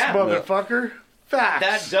 Facts, Yeah, motherfucker.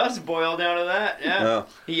 Facts. that does boil down to that. Yeah. Yeah.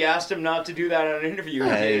 He asked him not to do that on an interview. He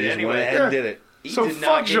And did he it just went anyway. ahead and did it. He So did fuck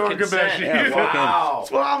not get John consent. Gomeshi. Yeah, fuck him. Wow.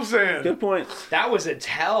 That's what I'm saying. Good point. That was a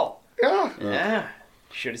tell. Yeah. Yeah.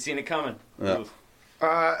 Should have seen it coming. Yeah. Oof.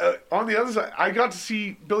 On the other side, I got to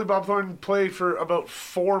see Billy Bob Thornton play for about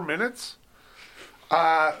 4 minutes.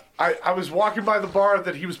 I was walking by the bar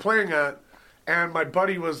that he was playing at, and my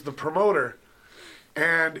buddy was the promoter,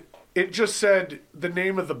 and it just said the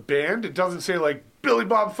name of the band. It doesn't say like Billy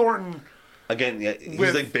Bob Thornton. Again, yeah, he's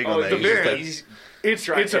With- like big oh, on that. the He's just band. like, He's It's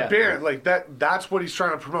Right, it's yeah. a band like that. That's what he's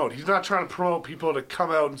trying to promote. He's not trying to promote people to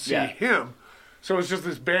come out and see Yeah. him. So it's just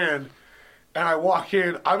this band, and I walk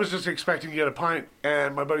in. I was just expecting to get a pint,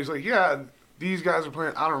 and my buddy's like, "Yeah, these guys are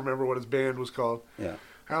playing." I don't remember what his band was called. yeah,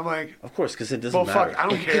 And I'm like, of course, because it doesn't "Well, matter. fuck, I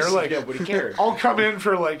don't care." Like, nobody cares. I'll come in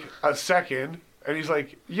for like a second, and he's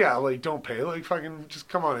like, "Yeah, like don't pay, like fucking just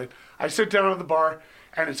come on in." I sit down at the bar,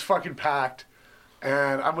 and it's fucking packed,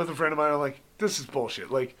 and I'm with a friend of mine. I'm like, "This is bullshit.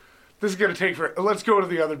 Like, this is gonna take for. Let's go to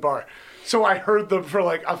the other bar." So I heard them for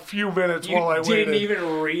like a few minutes You while I didn't waited.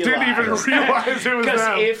 even realize. Didn't even realize it was Because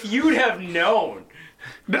them. if you'd have known,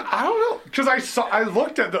 No, I don't know, because I saw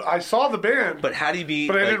the band, But how do you be?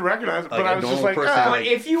 but I like, didn't recognize it. like But a I was just normal like, person, ah, but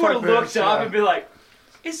if you would have fuck looked this, up yeah. and be like,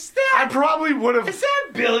 "Is I that probably would have.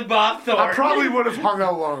 Billy Bob Thornton?" I probably would have hung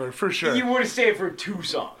out longer for sure. You would have stayed for 2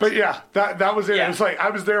 songs. But yeah, that was it. Yeah. It was like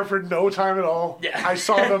I was there for no time at all. Yeah. I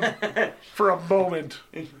saw them for a moment.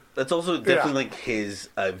 That's also definitely like his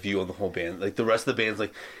view on the whole band. Like the rest of the band's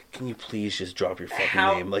like can you please just drop your fucking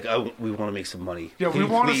How- name? Like, we want to make some money. Yeah, Can we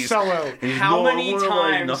you want to please?" sell out. And he's, How "No, many we're like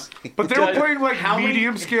times- nothing." But they were Does- playing like how many-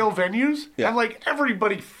 medium scale venues, Yeah. and like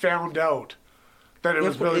everybody found out that it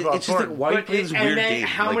was but Billy Bob it's just like, Thornton. why you But play this and weird then game?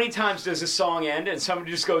 how Like, many times does a song end and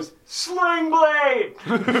somebody just goes, Sling Blade?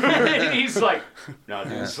 And he's like, not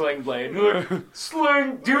doing Sling Blade. Do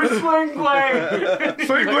Sling Blade.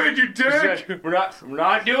 Sling Blade, you dick! We're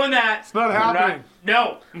not doing that. It's not happening.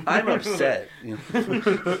 No. I'm upset. You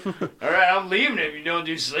know? All right, I'm leaving if you don't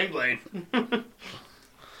do Sling Blade.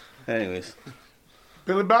 Anyways,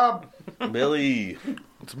 Billy Bob. Billy.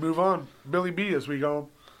 Let's move on. Billy B as we go.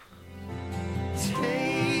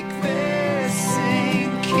 Take this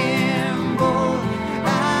in Campbell.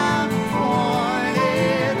 I'm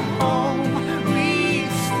pointed home. We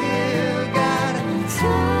still got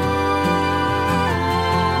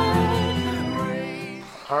time.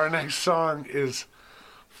 Our next song is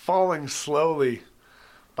Falling Slowly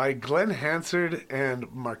by Glenn Hansard and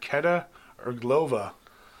Marketa Erglova.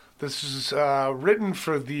 This is written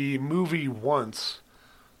for the movie Once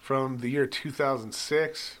from the year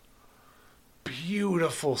 2006.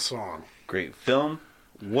 Beautiful song. Great film.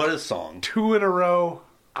 What a song. 2 in a row.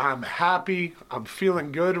 I'm happy. I'm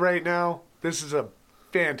feeling good right now. This is a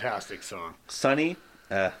fantastic song. Sunny.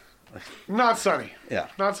 Not sunny. Yeah.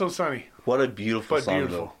 Not so sunny, What a beautiful but song,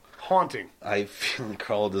 beautiful. though. Haunting. I feel like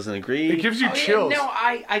Carl doesn't agree. It gives you Oh, yeah, chills. no,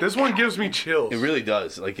 I This one gives me chills. It really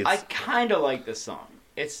does. Like, it's I kind of like the song.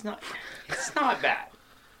 It's not bad.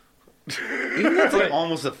 even that's like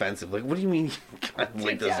almost offensive. Like, what do you mean? You kind of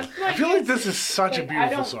like this? I feel like this is such a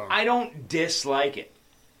beautiful song. I don't dislike it.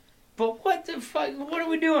 But what the fuck? What are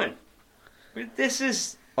we doing? This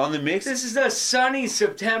is On the mix, a sunny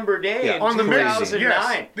September day Yeah. in On the mix,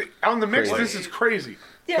 2009. yes. On the mix, Crazy. this is crazy.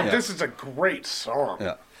 Yeah. But this is a great song.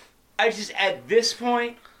 yeah. I just at this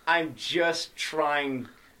point, I'm just trying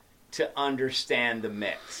to understand the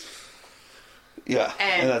mix. Yeah,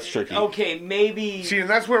 and that's tricky. Okay, maybe. See, and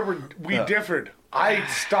that's where we Yeah. differed. I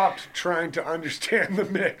stopped trying to understand the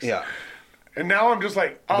mix. Yeah. And now I'm just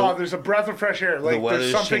like, oh, there's a breath of fresh air. Like, there's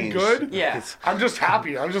weather's something changed. good. Yeah. It's- I'm just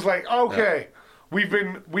happy. I'm just like, okay, we've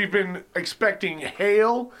been expecting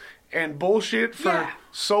hail and bullshit for Yeah.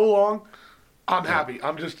 so long. I'm happy.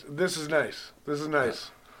 This is nice. This is nice.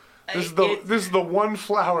 This is the one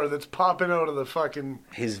flower that's popping out of the fucking.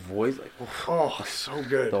 His voice, like, Oh, so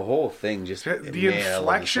good. the whole thing just The man, I love this song.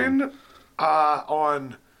 inflection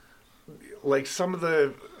on like some of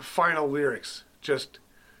the final lyrics just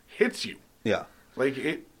hits you. Yeah, Like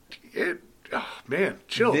it oh, man,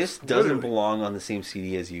 chills. this doesn't literally. belong on the same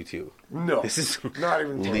CD as you two. No, This is not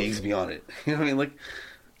even close. leagues beyond it. You know what I mean? Like,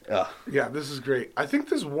 Yeah, this is great. I think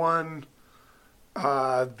this won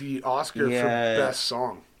the Oscar for Yeah. best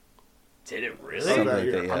song Did it of really? Something that like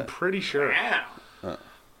year. that, yeah. I'm pretty sure. Wow.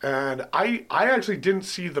 And I actually didn't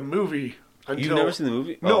see the movie until you've never seen the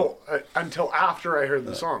movie? No, until after I heard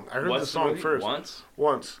the song. I heard What's the song movie? first. Once?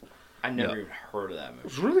 Once. I never Yeah. even heard of that It movie.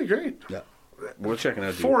 was really great. Yeah, we're checking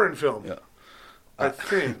out. Dude. Foreign film. Yeah. I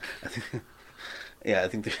think. Yeah, I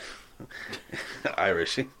think they're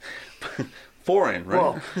Irish. Foreign, right?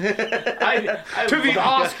 Well, I to the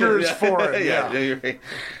Oscars foreign. yeah, Yeah. you're right.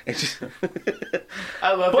 It's just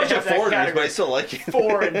I love bunch they of have that foreigners, but I category. still like it.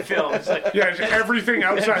 Foreign films. Like, Yeah, just everything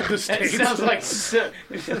outside the it states. sounds like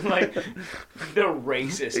like the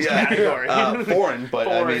racist Yeah, category. foreign, but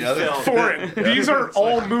I Foreign mean, other film. Foreign. These are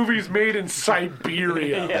all movies made in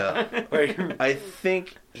Siberia. Yeah. Like, I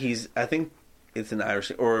think it's an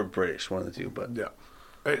Irish or a British, one of the two. But yeah.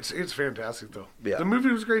 It's fantastic though. Yeah. The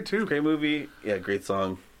movie was great too. great movie, yeah, great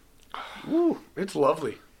song. It's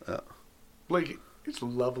lovely. Yeah. Like it's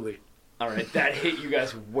lovely. All right, that hit you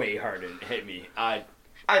guys way harder than it hit me. I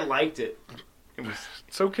liked it. It was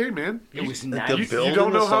It's okay, man. it was The nice. build you don't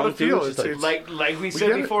in the know how to song, too, feel. it's just It's Like we get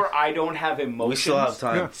said it. before, I don't have emotions. We still have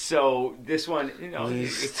time. Yeah. So this one, We it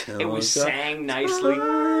still was got sang nicely.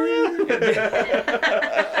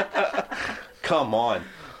 Come on.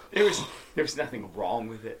 There was nothing wrong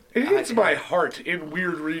with it. It hits my heart in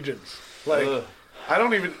weird regions. Like Ugh. I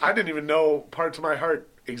didn't even know parts of my heart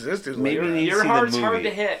existed. Like, Maybe you need to Your see the heart's hard movie.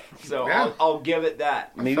 to hit, so Yeah. I'll give it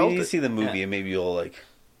that. Maybe felt you need to it. see the movie, Yeah. and maybe you'll like.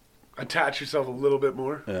 attach yourself a little bit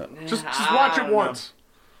more. Yeah. Just I watch don't it know. once.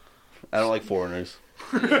 I don't like foreigners.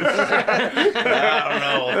 I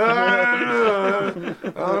don't know.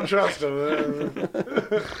 I don't trust him.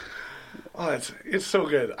 Oh, it's so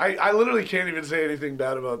good. I literally can't even say anything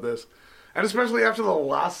bad about this. And especially after the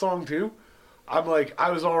last song too. I'm like,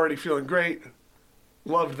 I was already feeling great.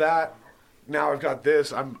 Loved that. Now I've got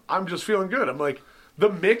this. I'm just feeling good. I'm like, the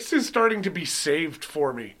mix is starting to be saved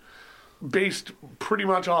for me. Based pretty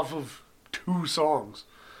much off of 2 songs.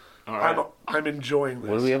 All right. I'm enjoying this.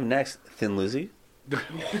 What do we have next? Thin Lizzy?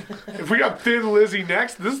 If we got Thin Lizzy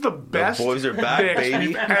next, this is the best boys are back, mix baby.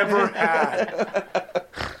 we've ever had.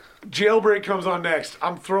 Jailbreak comes on next.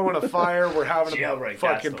 I'm throwing a fire. We're having a Jailbreak,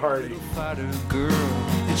 fucking that's the party. Fighter girl,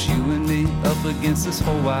 it's you and me up against this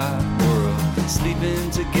whole wide world. Sleeping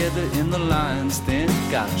together in the lion's den.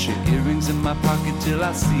 Got your earrings in my pocket till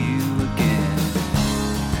I see you again.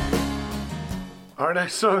 Our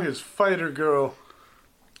next song is Fighter Girl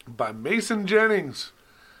by Mason Jennings.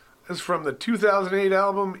 It's from the 2008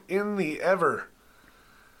 album In the Ever.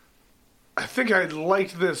 I think I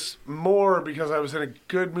liked this more because I was in a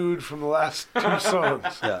good mood from the last two songs.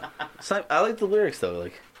 Yeah. I like the lyrics though.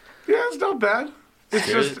 Like, Yeah, it's not bad.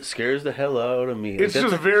 It's scares the hell out of me. It's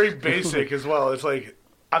just very basic as well. It's like,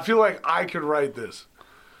 I feel like I could write this.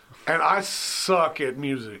 And I suck at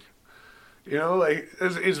music. You know, like,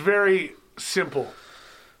 it's very simple.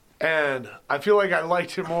 And I feel like I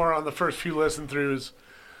liked it more on the first few listen throughs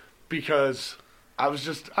because I was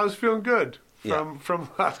feeling good from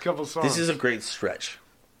the last couple songs. This is a great stretch.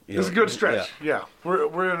 This is a good stretch. Yeah.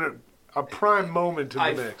 We're in a prime moment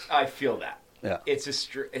in the mix. I feel that. Yeah. It's a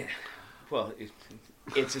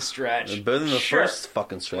it's a stretch. Better than the Sure. first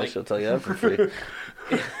fucking stretch, I'll tell you that for free.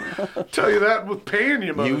 Tell you that with paying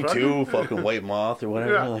you, motherfucker. You too, fucking White Moth or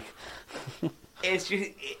whatever. Yeah. Like, It's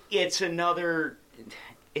just, it's another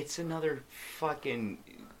fucking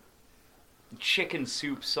chicken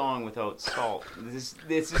soup song without salt. This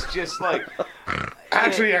is just like.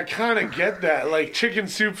 Actually, I kind of get that. Like, chicken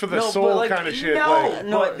soup for the No, but soul like, kind of shit. No, Like,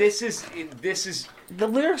 but this is. the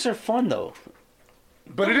lyrics are fun though.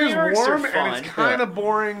 but the it is lyrics are warm and it's fun. kind of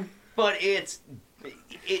boring. But it's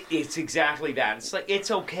exactly that. It's like it's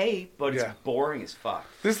okay, but it's Yeah. boring as fuck.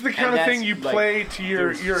 This is the And kind of that's, thing you like, play to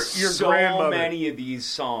your so grandmother. many of these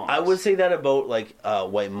songs. I would say that about like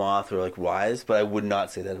White Moth or like Rise, but I would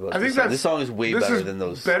not say that about I think this song. that's This song is way this better is than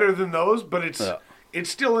those. Better than those, but it's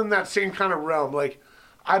still in that same kind of realm. Like,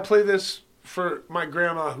 I play this for my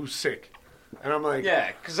grandma who's sick, and I'm like,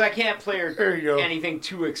 Yeah, because I can't play her There you go. anything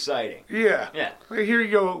too exciting. yeah. Like, here you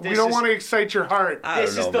go. We This don't is- want to excite your heart. I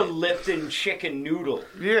This don't is know, the man. Lipton chicken noodle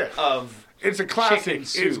Yeah. of It's a classic. chicken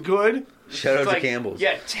soup. It's good. Shout out It's to Campbell's.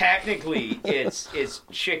 Yeah, technically it's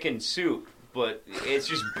chicken soup, but it's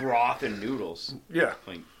just broth and noodles. Yeah.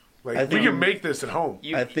 Like I We think- can make this at home.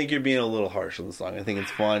 I think you're being a little harsh on the song. I think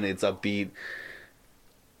it's fun, it's upbeat,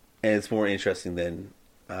 and it's more interesting than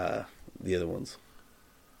the other ones.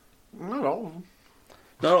 Not all of them.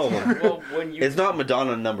 Not all of them. well, when you It's not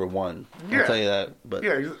Madonna number one. Yeah. I'll tell you that. But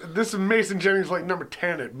Yeah, this is Mason Jennings like number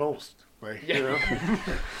 10 at most. Like, you know?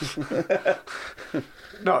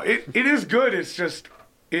 No, it is good. It's just,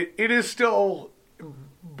 it is still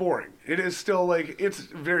boring. It is still like, it's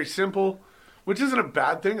very simple, which isn't a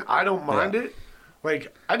bad thing. I don't mind it.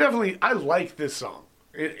 Like, I like this song.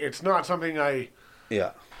 It's not something I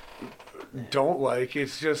yeah, don't like.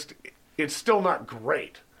 It's just, it's still not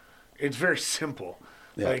great. It's very simple.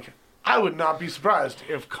 Yeah. Like, I would not be surprised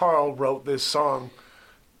if Carl wrote this song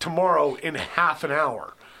tomorrow in half an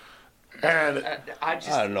hour. And I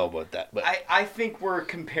just I don't know about that, but I think we're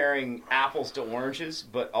comparing apples to oranges,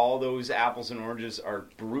 but all those apples and oranges are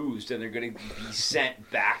bruised and they're going to be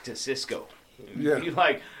sent back to Cisco. Yeah. Be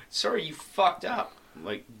like, sorry, you fucked up.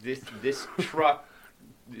 Like this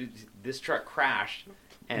truck crashed.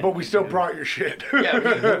 And but we still brought your shit.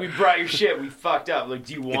 Yeah, we brought your shit. We fucked up. Like,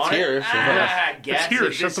 do you want here, it? so I guess. It's here,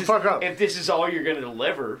 If shut this the is- fuck up. If this is all you're going to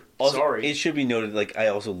deliver, also, sorry. it should be noted. Like I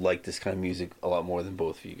also like this kind of music a lot more than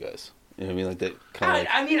both of you guys. You know what I mean? Like that kind of. Like,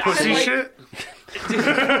 I mean, Pussy I like, shit?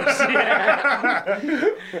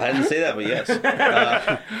 I didn't say that, but yes.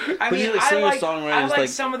 I But mean, you, like, I like, singer-songwriters, I like like,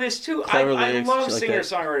 some of this too. clever I lyrics, love shit like that.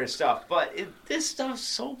 singer-songwriter stuff, but this stuff's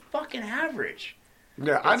so fucking average.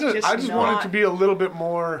 Yeah, I It's just just want it not- to be a little bit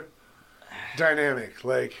more dynamic.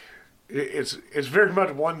 Like, it's very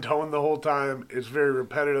much one tone the whole time. It's very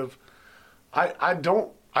repetitive. I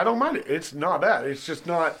don't mind it. It's not bad. It's just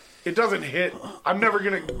not. It doesn't hit. I'm never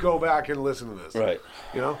gonna go back and listen to this. right.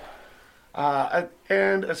 You know.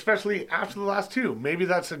 And especially after the last two, maybe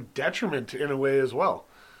that's a detriment in a way as well.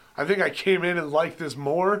 I think I came in and liked this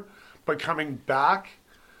more, but coming back,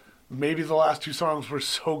 maybe the last two songs were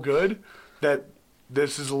so good that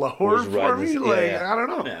this is lower Where's for riding me. this- Like, yeah. I don't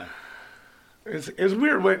know. Yeah. It's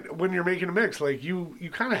weird when you're making a mix. Like, you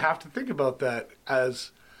kind of have to think about that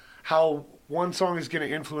as how one song is going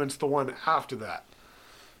to influence the one after that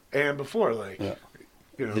and before. Like, Yeah.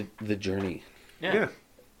 you know, The journey, yeah,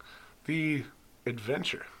 the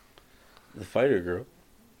adventure, the fighter girl.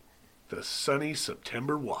 the sunny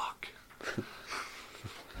September walk.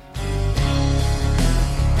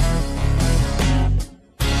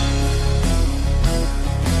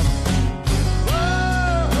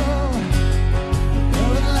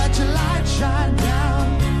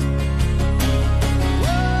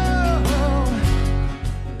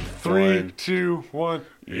 3, 2, 1.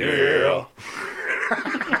 Yeah.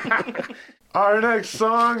 Our next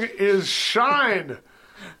song is Shine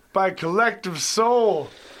by Collective Soul.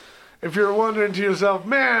 If you're wondering to yourself,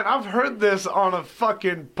 man, I've heard this on a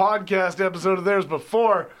fucking podcast episode of theirs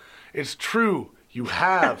before. It's true. You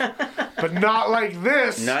have. But not like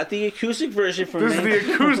this. Not the acoustic version from This is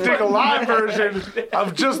the acoustic live version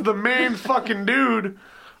of just the main fucking dude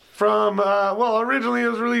from, originally it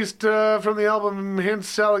was released from the album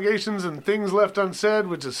Hints, Allegations, and Things Left Unsaid,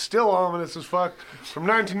 which is still ominous as fuck, from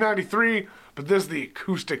 1993, but this is the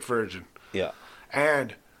acoustic version. Yeah.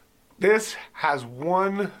 And this has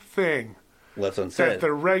one thing Left that Unsaid.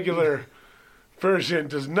 the regular version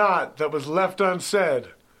does not, that was left unsaid,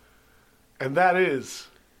 and that is...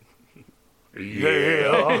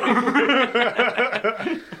 Yeah.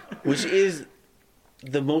 Which is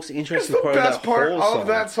the most It's interesting the part best of that part whole of song.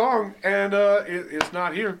 that song, and it's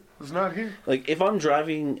not here. It's not here. Like, if I'm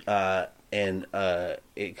driving and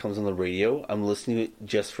it comes on the radio, I'm listening to it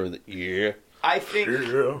just for the yeah. I think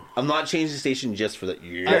I'm not changing the station just for the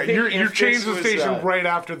yeah. Yeah, think you if change this the was, station right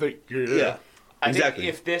after the Yeah. I Exactly.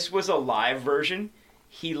 think if this was a live version,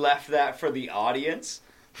 he left that for the audience.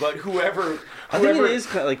 But whoever I think it is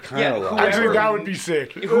kind of Yeah, loud. whoever- Actually, that would be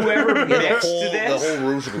sick. whoever the mixed whole this,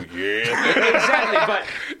 room should go, yeah. exactly. But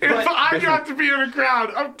If I got to be in a crowd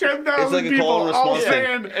of 10,000 It's like a people call and all response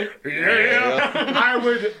saying, yeah, I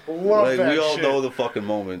would love Like, that we all shit. know the fucking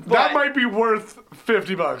moment. That might be worth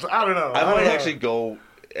 $50. I don't know. I don't might know. actually go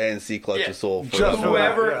and see Collective Yeah. Soul for Just that for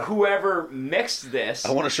that. moment. Yeah. whoever mixed this,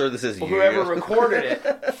 I want a shirt that says yeah. whoever recorded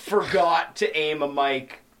it, forgot to aim a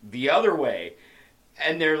mic the other way,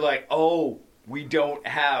 and they're like, "Oh, we don't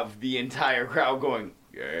have the entire crowd going,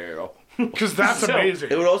 yeah." Because that's So- amazing.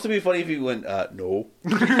 It would also be funny if you went, no.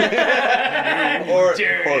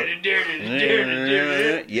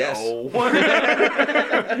 Yes.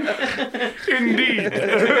 Indeed.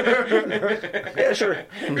 Yeah, sure.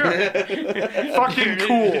 Fucking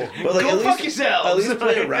cool. But like, Go at fuck least, yourselves. At least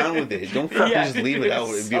play around with it. Don't fucking Yeah. just leave it out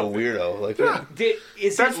and be a weirdo. Like,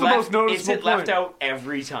 Is That's it the left, most noticeable Is it left point. out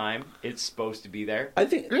every time it's supposed to be there? I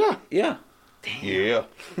think. Yeah. Yeah. Yeah. Yeah.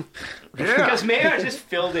 Because maybe I just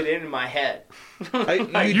filled it in my head.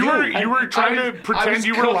 You were trying to I pretend was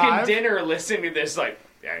you were cooking live. dinner, listening to this, like,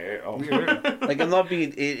 Like, I'm not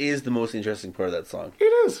being. It is the most interesting part of that song. It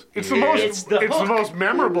is. It's the most. It's the it's hook. the most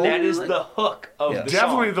memorable. That is the hook of Yeah. the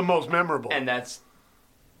Definitely song. the most memorable. And that's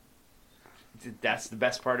the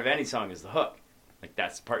best part of any song is the hook. Like,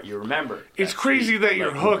 that's the part you remember. It's That's crazy the- that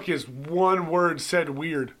your like, hook is one word said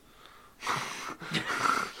weird.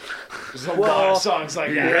 There's a lot of songs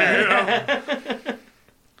like that.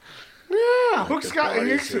 Yeah,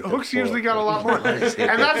 hooks usually got a lot more.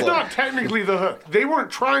 And that's not technically the hook. They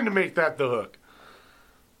weren't trying to make that the hook.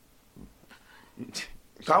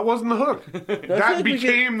 That wasn't the hook. That like we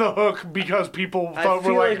became the hook because people I thought,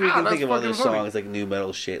 feel were like like, we can that's think of fucking other funny. songs like new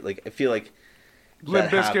metal shit. Like, I feel like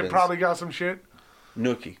Limp that Bizkit happens. probably got some shit.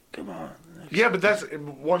 Nookie. Come on. Yeah, but that's,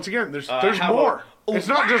 once again, there's how more. about- It's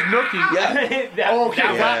not just Nookie. Yeah.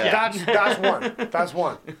 That's one. That's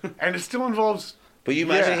one. And it still involves... But you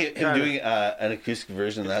imagine Yeah, him kinda. doing an acoustic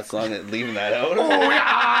version of that song and leaving that out? Oh,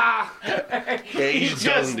 yeah! Yeah, he just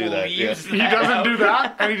doesn't do that. Yeah. leaves He doesn't do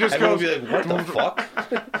that, and he just Everyone goes... would be like, what the fuck?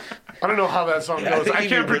 I don't know how that song Yeah, I goes. think I he'd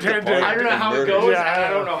can't be ripped pretend apart. to... I don't know how it Murder. goes, Yeah, and I I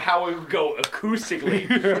don't know. know how it would go acoustically,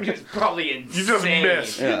 which is probably insane. You just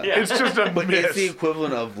miss. Yeah. It's just a But miss. it's the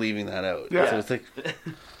equivalent of leaving that out. Yeah. So it's like,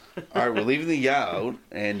 all right, we're leaving the yeah out,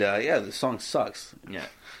 and yeah, the song sucks. Yeah.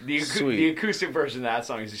 The Sweet. acoustic version of that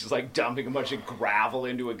song is just like dumping a bunch of gravel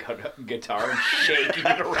into a guitar and shaking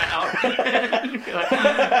it around.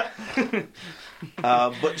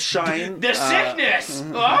 But Shine. The sickness!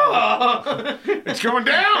 Oh! It's going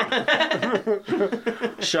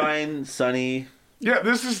down! Shine, Sunny. Yeah,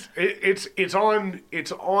 this is... It's on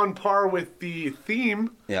par with the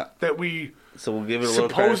theme Yeah. that we So we'll give it a little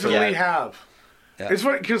credit for supposedly that. have. Yeah. It's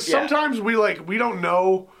funny, because Yeah. sometimes we don't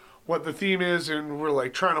know what the theme is, and we're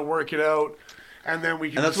like trying to work it out, and then we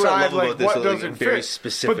can And that's what I decide love about like this, what so, like, doesn't very fit.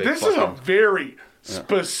 specific But this is a fucking- very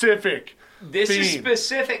specific This is theme.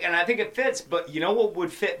 specific, and I think it fits, but you know what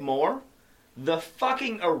would fit more? The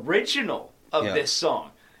fucking original of Yeah. this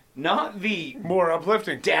song. Not the More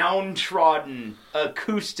uplifting. downtrodden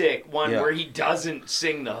acoustic one Yeah. where he doesn't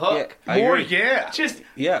sing the hook. I More, agree. yeah. Just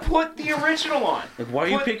Yeah. put the original on. Like, why are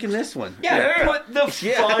you Put- picking this one? Yeah, put the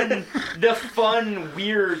Yeah. fun,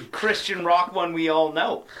 weird Christian rock one we all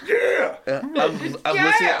know. Yeah. I'm listening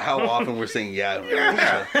at how often we're saying yeah.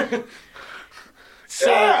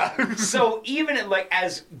 So even like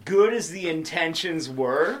as good as the intentions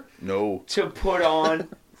were No. to put on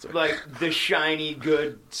like the shiny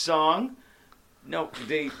good song. No,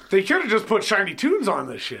 They could have just put Shiny Tunes on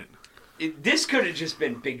this shit. this could have just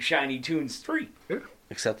been Big Shiny Tunes 3.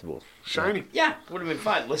 Acceptable. Shiny. Yeah, would have been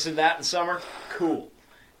fine. Listen to that in summer. Cool.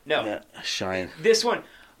 No, Yeah, shine. this one,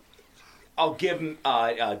 I'll give them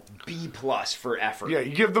a B+ for effort. Yeah,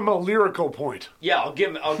 you give them a lyrical point. Yeah, I'll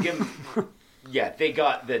give them. Yeah, they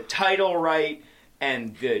got the title right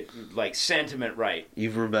and the sentiment right.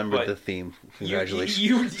 You've remembered But the theme. You Congratulations.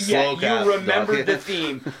 you clap, remembered dog. the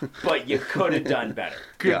theme, but you could have done better.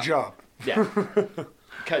 Good Yeah. job. Yeah,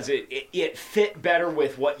 because it fit better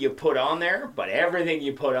with what you put on there, but everything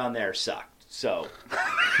you put on there sucked. So,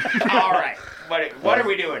 all right, what are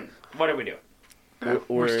we doing? What are we doing?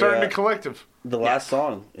 We're starting a collective. The last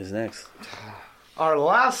song is next. Our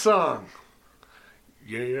last song.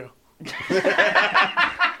 Yeah. Yeah.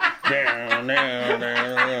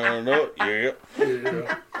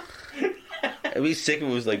 Yeah. I'd be sick if it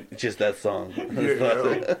was like just that song.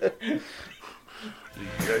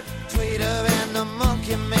 Tweeter and the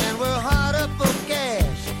Monkey Man were hard up for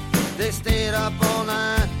cash. They stayed up all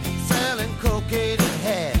night selling cocaine and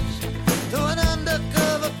hash to an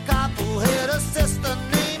undercover cop who had a sister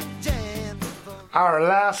named Jan. Our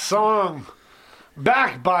last song.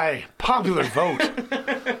 Back by popular vote.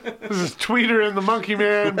 This is Tweeter and the Monkey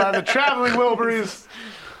Man by the Traveling Wilburys.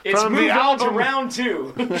 It's From moved the on to album- round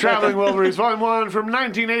 2. Traveling Wilburys, Volume 1 from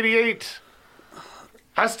 1988.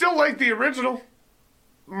 I still like the original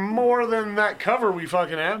more than that cover we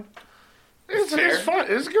fucking had. It's fun.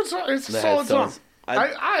 It's a good song. It's a That solid song. sounds-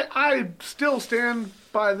 I still stand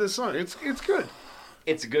by this song. It's good.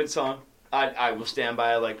 It's a good song. I will stand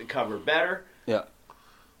by. I like the cover better. Yeah.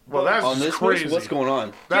 Well, that's On just this crazy. verse, what's going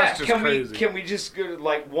on? That's yeah, just crazy. Can we just go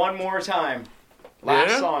one more time? Last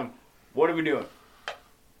Yeah? song. What are we doing?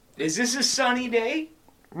 Is this a sunny day?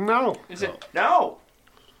 No. Is it? No.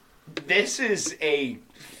 This is a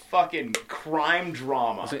fucking crime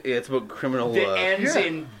drama Yeah, it's about criminal that ends yeah.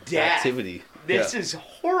 in death. activity. This Yeah. is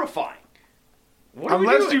horrifying. What are we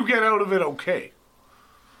Unless doing? you get out of it okay.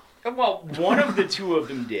 Well, one of the two of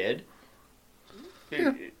them did.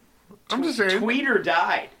 I'm just saying. Tweeter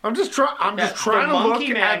died. I'm just trying The to look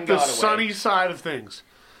Monkey Man at the got away. sunny side of things,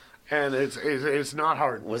 and it's not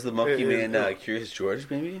hard. Was the Monkey It- Man Curious George,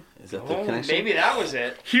 maybe? Is that the Oh, connection? maybe that was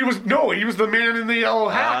it. He was the man in the yellow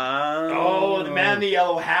hat. Oh, the man in the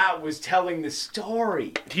yellow hat was telling the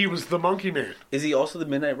story. He was the Monkey Man. Is he also the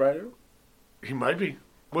Midnight Rider? He might be.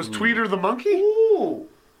 Was Tweeter the monkey? Ooh.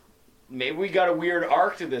 Maybe we got a weird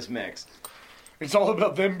arc to this mix. It's all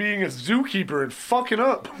about them being a zookeeper and fucking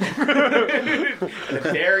up. A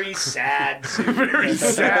very sad scene. Very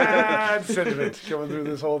sad sentiment going through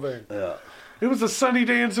this whole thing. Yeah. It was a sunny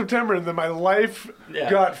day in September, and then my life Yeah.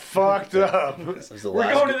 got fucked up. It was the We're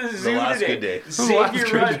last going good- to the zoo last today. good day. Xavier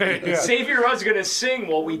good Rudd, day, yeah. Xavier Rudd's going to sing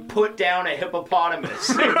while we put down a hippopotamus.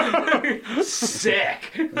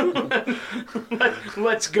 Sick.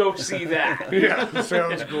 Let's go see that. Yeah,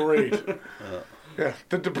 sounds great. Yeah,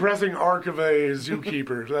 the depressing arc of a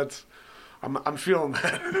zookeeper. I'm feeling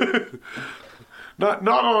that. not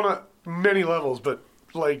on many levels, but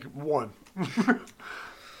like one.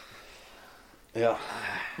 Yeah.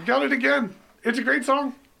 We got it again. It's a great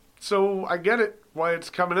song, so I get it why it's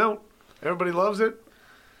coming out. Everybody loves it.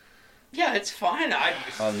 Yeah, it's fine.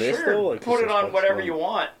 On this, sure, though, like, put this it is on what's whatever going- you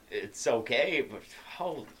want. It's okay, but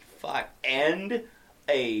holy fuck. End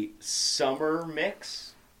a summer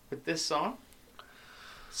mix with this song?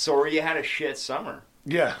 Sorry you had a shit summer.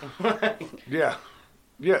 Yeah,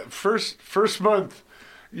 yeah. First month,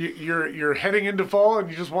 you're heading into fall, and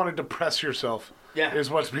you just want to depress yourself. Yeah. Is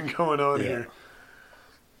what's been going on here.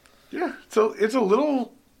 Yeah, so it's a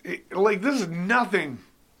little like this is nothing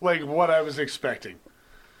like what I was expecting.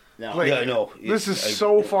 No. Like, Yeah, no, this is I-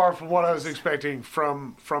 so far from what I was expecting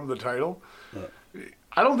from the title.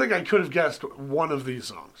 I don't think I could have guessed one of these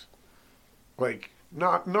songs. Like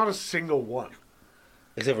not a single one.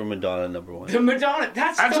 Except for Madonna, number one. The Madonna,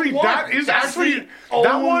 that's Actually, the one. that is That's actually the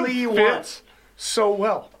that one only fits so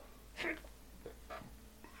well.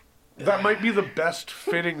 That might be the best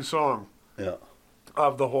fitting song Yeah.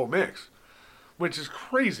 of the whole mix, which is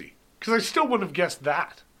crazy because I still wouldn't have guessed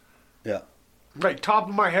that. Yeah. Like top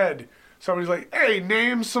of my head, somebody's like, "Hey,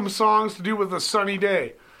 name some songs to do with a sunny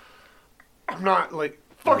day." I'm not like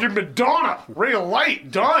fucking Madonna, Ray of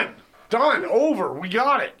Light, done, over, we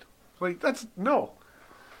got it. Like that's no.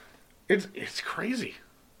 It's crazy.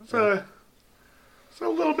 It's a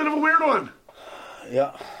little bit of a weird one.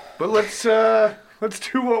 Yeah. But let's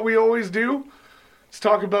do what we always do. Let's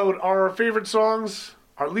talk about our favorite songs,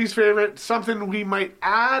 our least favorite, something we might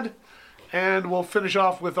add, and we'll finish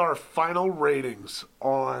off with our final ratings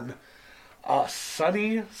on a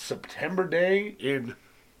sunny September day in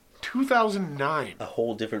 2009. A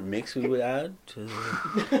whole different mix we would add to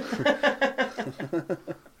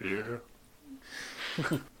Yeah.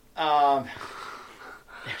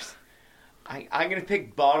 I'm gonna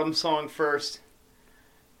pick bottom song first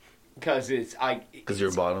because because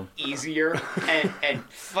you're bottom. easier and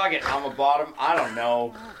fuck it, I'm a bottom. I don't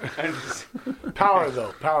know. Power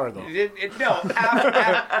though.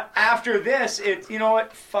 After this, you know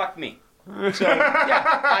what? Fuck me. So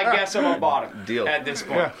yeah, I guess I'm a bottom Deal. at this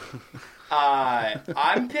point.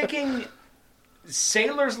 I'm picking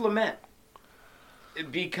Sailor's Lament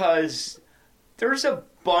because there's a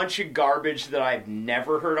bunch of garbage that I've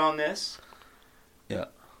never heard on this. Yeah.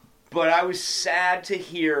 But I was sad to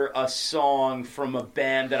hear a song from a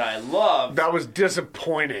band that I love That was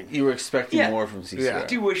disappointing. You were expecting Yeah. more from CCR. Yeah.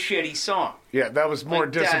 do a shitty song. Yeah, that was more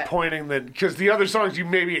Like that. disappointing than because the other songs you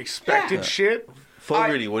maybe expected Yeah. shit.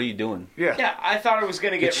 Fogarty, what are you doing? Yeah. Yeah, I thought it was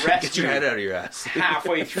going to get Get rescued your head out of your ass.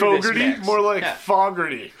 halfway through this Fogarty, mix. more like Yeah.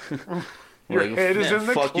 Fogarty. Your Like, head is yeah, in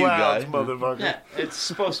the fuck you, clouds, guy. motherfucker. Yeah, it's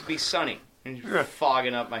supposed to be sunny. And you're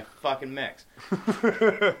fogging up my fucking mix.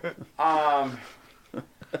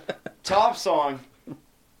 Top song,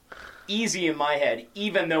 easy in my head,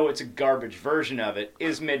 even though it's a garbage version of it,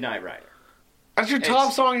 is Midnight Rider. That's your top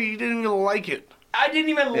It's- song and you didn't even like it. I didn't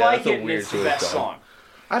even Yeah, like that's a it, and weird it's the choice, best dog. song.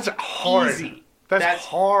 That's hard. Easy. That's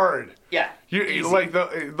hard. Yeah. You easy. like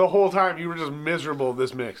the whole time you were just miserable with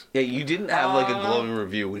this mix. Yeah, you didn't have like a glowing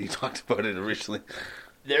review when you talked about it originally.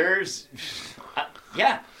 There's,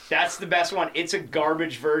 yeah, that's the best one. It's a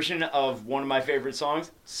garbage version of one of my favorite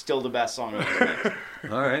songs. Still the best song of the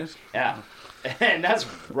mix. All right. Yeah, and that's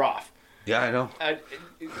rough. Yeah, I know.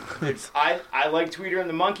 I like Tweeter and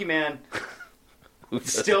the Monkey Man.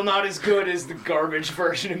 Still not as good as the garbage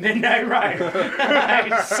version of Midnight Rider.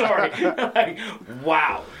 I'm sorry. Like,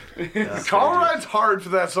 wow. Colorad's hard for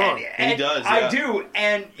that song. And does, I yeah. do,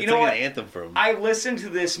 and you It's know like what? an anthem for him. I listened to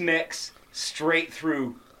this mix straight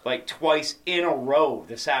through, like twice in a row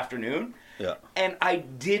this afternoon, Yeah. and I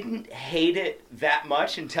didn't hate it that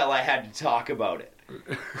much until I had to talk about it.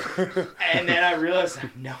 And then I realized,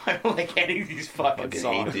 no, I don't like any of these fucking Fucking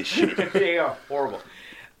songs. hate this shit. They are horrible.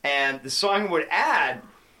 And the song would add,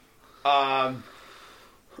 I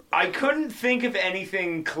couldn't think of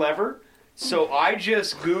anything clever, so I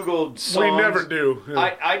just Googled songs. We never do.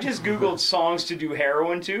 I just Googled songs to do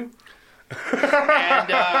heroin to. And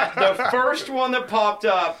the first one that popped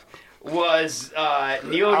up was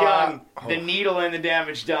Neil Young, The Needle and the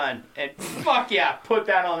Damage Done. And fuck yeah, put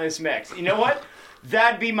that on this mix. You know what?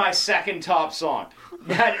 That'd be my second top song.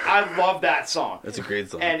 I love that song. That's a great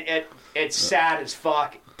song. And it's sad as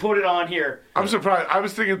fuck. Put it on here. I'm surprised. I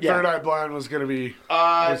was thinking Yeah. Third Eye Blind was going to be...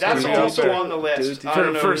 That's gonna be also up there. on the list. I For,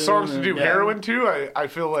 don't know. for songs to do Yeah. heroin to, I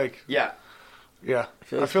feel like... Yeah. Yeah. I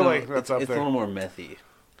feel it's like kinda- that's up it's there. a little more methy.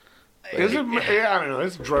 Is it? Yeah, I don't know.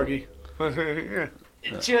 It's druggy. Yeah.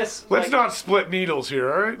 Just Let's like, not split needles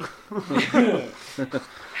here, all right?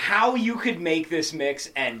 how you could make this mix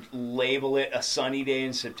and label it a sunny day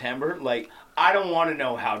in September. Like, I don't want to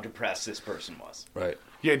know how depressed this person was. Right.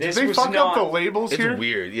 Yeah, did This they was fuck not- up the labels It's here?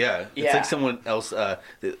 weird, yeah. It's Yeah. like someone else.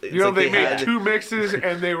 It's You know, like they made had, two mixes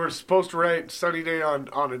and they were supposed to write Sunny Day on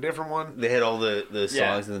a different one. They had all the songs,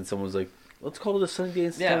 Yeah. and then someone was like, "Let's call it a sunny day in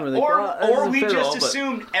Yeah. September." Like, Or that or doesn't we fit at just all, but-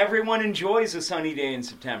 assumed everyone enjoys a sunny day in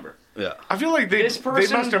September. Yeah. I feel like they This they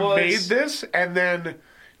person must have was- made this and then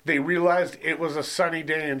they realized it was a sunny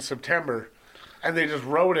day in September and they just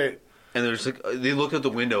wrote it. And they're just like, they look out the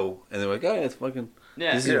window and they're like, "Oh, yeah, it's fucking.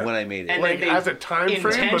 Yeah. This is Yeah. when I made it." And Like, then they as a time frame, but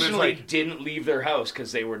it's intentionally like- didn't leave their house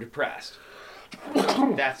because they were depressed.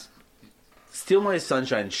 That's Steal My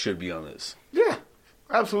Sunshine should be on this. Yeah,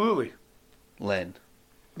 absolutely. Len.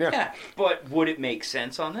 yeah. But would it make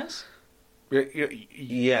sense on this?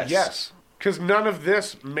 Yes. Yes. Because none of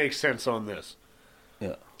this makes sense on this.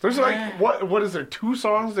 Yeah. There's like, what is there, 2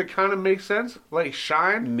 songs that kind of make sense? Like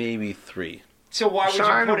Shine? Maybe 3. So why would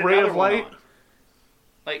Shine, you put Ray another of one Light? on?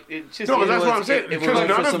 Like it just No, but it that's what was- I'm saying. it was Because going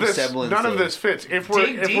for none of some this, semblance none of of- this fits. If we're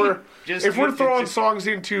Dig if deep. we're Just if we're just- throwing just- songs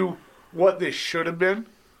into what this should have been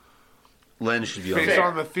Len should be on based this. Fair.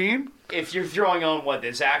 on the theme, if you're throwing on what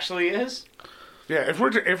this actually is, yeah. If we're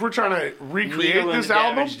trying to recreate Needle and this the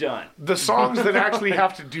album, Damage Done. the songs that actually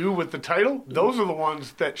have to do with the title, those are the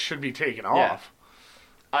ones that should be taken off.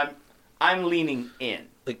 I'm leaning in.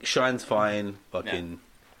 Like, Shine's fine. Fucking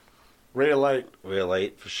Ray of Light. Real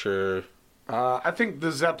Light for sure I think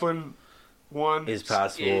the Zeppelin one is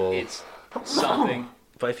possible. It's something.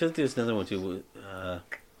 But I feel like there's another one too.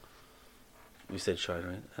 We said Shine,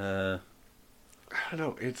 right? I don't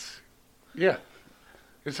know. It's Yeah.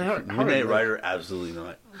 It's a hard. Midnight Rider, absolutely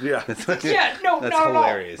not. Yeah. Yeah, no, That's not at all.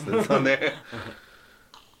 hilarious. That's on there.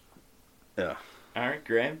 Yeah. All right,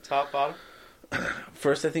 Graham, top, bottom.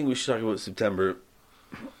 First, I think we should talk about September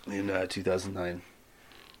in 2009.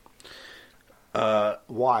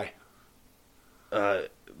 Why?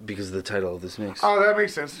 Because of the title of this mix. Oh, that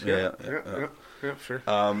makes sense. Yeah, Yeah, sure.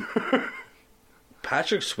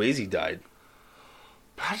 Patrick Swayze died.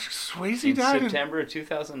 Patrick Swayze In died. September of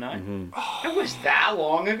 2009. It was that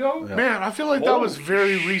long ago. Man, I feel like that was Holy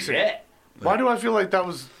very recent. shit. Why do I feel like that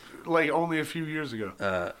was like only a few years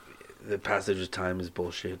ago? The passage of time is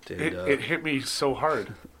bullshit. And, It hit me so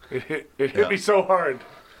hard. It hit me so hard.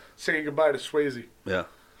 Saying goodbye to Swayze. yeah.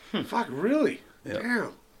 Fuck, really? Yeah.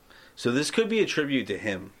 Damn. So this could be a tribute to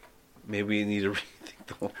him. Maybe we need to rethink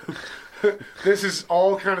the whole. This is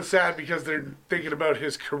all kind of sad because they're thinking about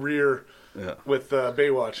his career Yeah. with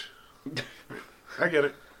Baywatch. I get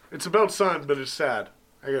it. It's about Sun, but it's sad.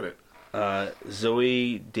 I get it.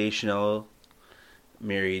 Zoe Deschanel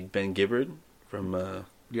married Ben Gibbard from.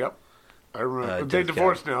 Yep. I remember. Death They Cab.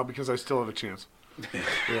 divorced now because I still have a chance. With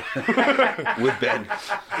Ben.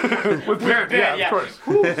 With Ben, yeah, of course.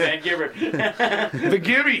 Ben Gibbard. The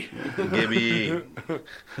Gibby. Gibby.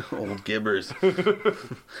 Old Gibbers.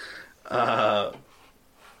 I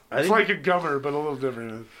It's think like a gummer, but a little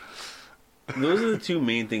different. those are the two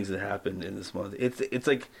main things that happened in this month. It's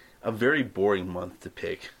like a very boring month to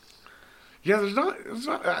pick. Yeah, there's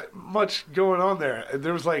not much going on there.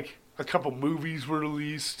 There was like a couple movies were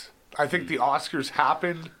released. I think the Oscars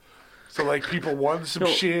happened. So like people won some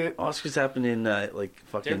shit. Oscars happened in like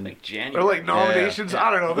fucking Like January. Or like nominations. Yeah.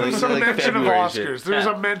 I don't know. There was Like- some like mention of February Oscars. shit. There was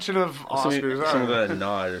a mention of Oscars. I Someone don't know. got a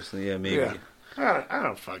nod or something. Yeah, maybe. Yeah. I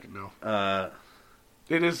don't fucking know.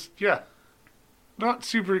 It is, yeah. Not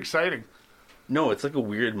super exciting. No, it's like a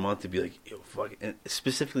weird month to be like, yo, fuck, and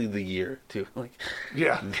specifically the year too. Like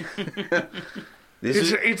Yeah.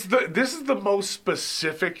 this This is the most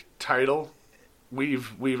specific title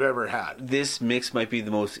we've ever had. this mix might be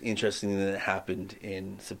the most interesting thing that happened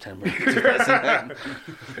in September 2009.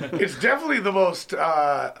 It's definitely the most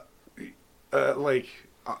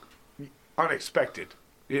unexpected.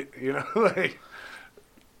 You know, like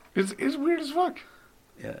it's weird as fuck.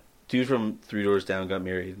 Yeah, dude from Three Doors Down got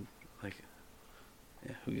married. Like,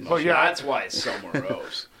 yeah, who gives a Oh shit? yeah, That's why it's so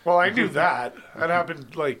morose. well I knew that. That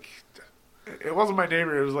happened like it wasn't my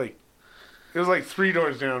neighbor. It was like 3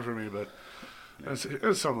 doors down from me, but it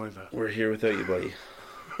was something like that. We're here without you, buddy.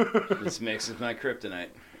 This mix is my kryptonite.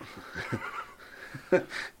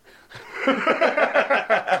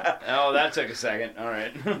 Oh, that took a second. All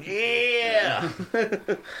right. Yeah.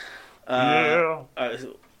 Yeah.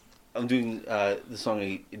 I'm doing the song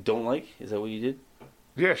I don't like. Is that what you did?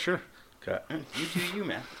 Yeah, sure. Okay. You do you,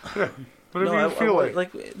 man. Whatever you feel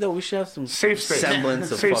like. no, we should have some Safe space.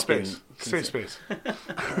 semblance of Safe fucking space. Safe space.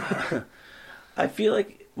 I feel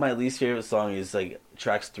like my least favorite song is like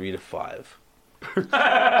tracks 3 to 5. All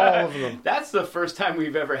of them. That's the first time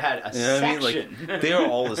we've ever had a You know what I mean? section. Like they are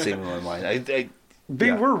all the same in my mind. They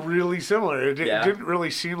Yeah. were really similar. It Yeah. didn't really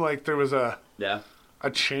seem like there was a Yeah.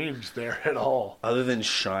 change there at all. Other than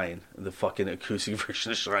Shine, the fucking acoustic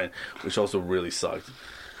version of Shine, which also really sucked.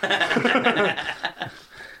 Yeah,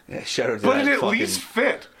 shout out to But that it at fucking... least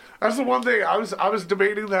fit. That's the one thing I was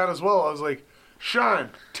debating that as well. I was like, Shine,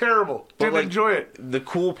 terrible. Didn't like, enjoy it. The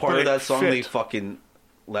cool part But of it that song, fit. they fucking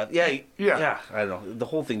left. Yeah. I don't know. The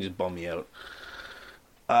whole thing just bummed me out.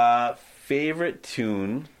 Favorite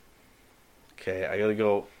tune. Okay, I gotta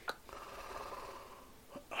go.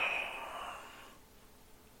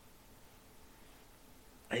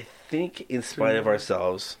 I think In Spite of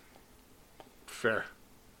Ourselves. Fair.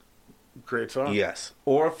 Great song. Yes.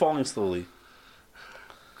 Or Falling Slowly.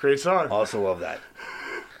 Great song. Also love that.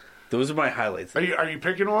 Those are my highlights. Are you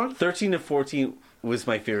picking one? 13 to 14 was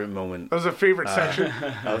my favorite moment That was a favorite section.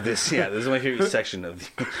 of this. Yeah, this is my favorite section of this.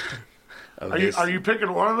 Are you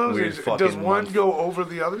picking one of those? weird Does fucking one month. go over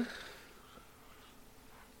the other?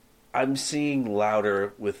 I'm seeing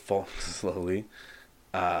Louder with Falling Slowly,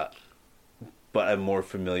 but I'm more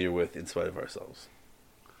familiar with In Spite of Ourselves.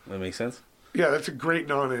 That makes sense? Yeah, that's a great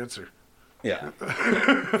non-answer. Yeah.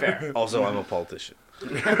 Fair. Also, I'm a politician.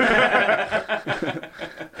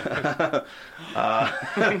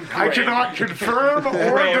 I cannot confirm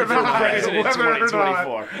or Ran for deny president whether or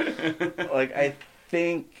not. 2024. Like, I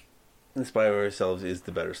think In Spite of Ourselves is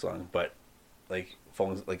the better song, but like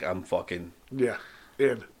I'm fucking Yeah,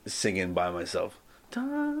 in. singing by myself.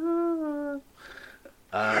 No,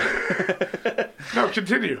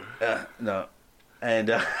 continue. No. And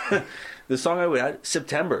the song I would add,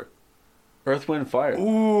 September. Earth, Wind, Fire.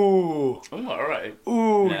 Ooh. Oh, all right.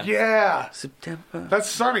 Ooh, Yeah. yeah. September. That's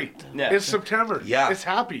sunny. Yeah. It's September. Yeah. It's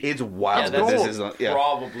happy. It's wild Yeah, that gold. this is on. Yeah.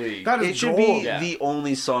 Probably. That is It should gold. be the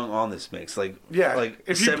only song on this mix. Like, Yeah. like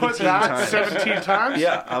if you put 17 that times. 17 times,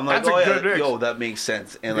 Yeah, I'm like, that's oh a yeah, good mix. yo, that makes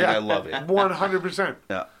sense, and like I love it. 100%.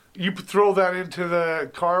 Yeah, You throw that into the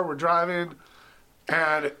car we're driving,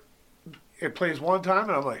 and it plays one time,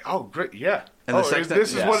 and I'm like, oh, great, yeah. And the oh, second- this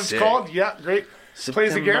is yeah, what it's sick. called? Yeah, great.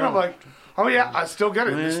 Plays again, I'm September. like, oh, yeah, I still get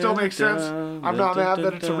it. It still makes sense. I'm not mad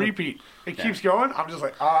that it's a repeat. It keeps going. I'm just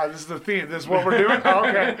like, this is the theme. This is what we're doing? Oh,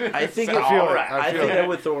 okay. I think I feel it. I feel think it. I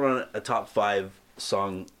would throw it on a top 5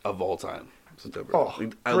 song of all time. September. Oh,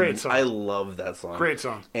 great song. I love that song. Great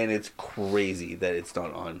song. And it's crazy that it's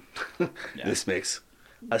not on this mix.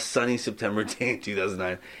 A sunny September day in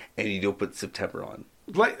 2009, and you don't put September on.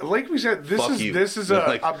 Like we said, Fuck you. this is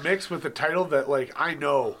Like- a mix with a title that like I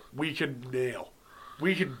know we could nail.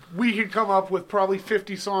 We could come up with probably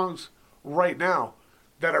 50 songs right now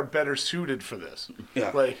that are better suited for this.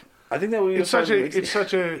 Yeah. Like I think that would be it's such a mix. it's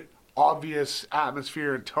such a obvious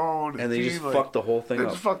atmosphere and tone, And they theme, just like, fucked the whole thing they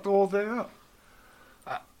up. just fucked the whole thing up.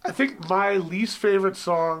 I think my least favorite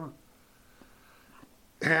song,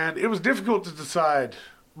 and it was difficult to decide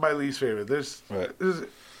my least favorite. This,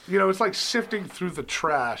 it's like sifting through the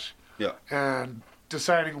trash Yeah. and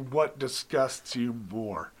deciding what disgusts you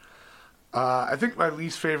more. I think my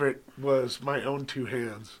least favorite was My Own Two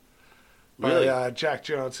Hands by Really? Jack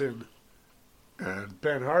Johnson and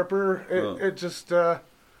Ben Harper. It just, I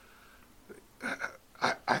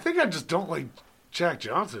think I just don't like Jack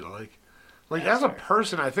Johnson. Like as a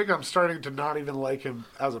person, I think I'm starting to not even like him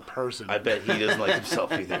as a person. I bet he doesn't like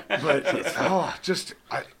himself either. But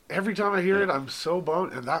every time I hear it, I'm so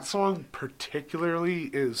bummed. And that song particularly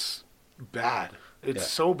is bad. It's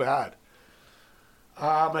so bad.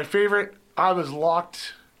 My favorite, I was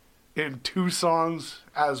locked in 2 songs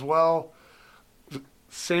as well.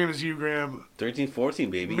 Same as you, Graham.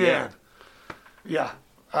 13-14, baby. Man. Yeah.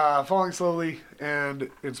 Falling Slowly and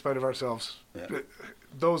In Spite of Ourselves. Yeah.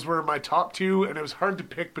 Those were my top 2, and it was hard to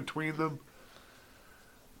pick between them.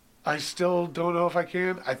 I still don't know if I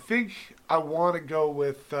can. I think I want to go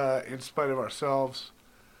with In Spite of Ourselves,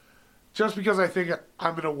 just because I think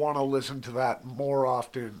I'm going to want to listen to that more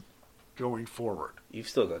often going forward. You've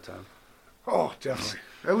still got time. Oh, definitely.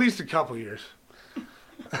 At least a couple years.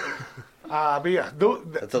 But yeah,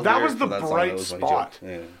 That's a that lyric was the from that song. bright That was my spot.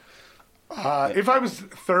 joke. Yeah. If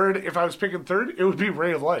I was picking third, it would be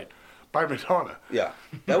Ray of Light by Madonna. Yeah.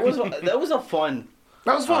 That was a fun.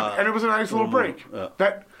 That was fun, and it was a nice little break. Yeah.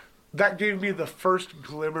 That gave me the first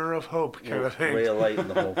glimmer of hope kind of thing. Ray of light in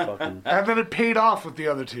the whole fucking. And then it paid off with the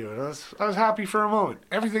other 2. And I was happy for a moment.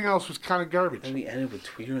 Everything else was kind of garbage. And we ended with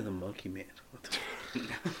Tweeter and the Monkey Man. What the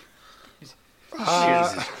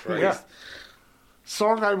Jesus Christ. Yeah.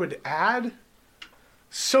 Song I would add,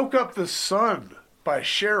 Soak Up the Sun by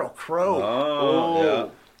Sheryl Crow. Oh, yeah.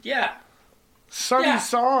 Yeah. Sunny Yeah.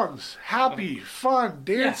 songs, happy, fun,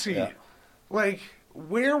 dancey. Yeah. Like,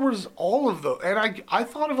 where was all of those? And I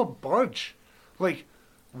thought of a bunch. Like,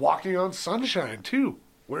 Walking on Sunshine, too.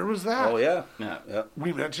 Where was that? Oh, yeah. Yeah. Yeah.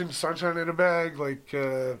 We mentioned Sunshine in a Bag, like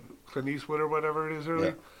Clint Eastwood or whatever it is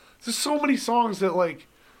earlier. Yeah. There's so many songs that, like,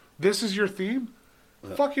 this is your theme.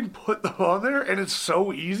 Fucking put them on there, and it's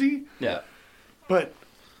so easy. Yeah. But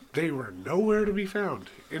they were nowhere to be found.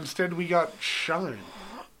 Instead, we got Shine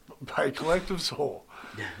by Collective Soul.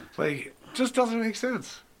 Like, just doesn't make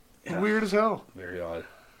sense. Yeah. Weird as hell. Very odd.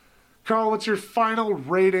 Carl, what's your final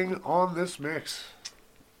rating on this mix?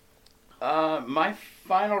 My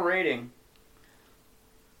final rating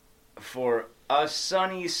for A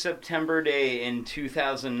Sunny September Day in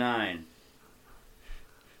 2009.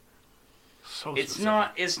 So It's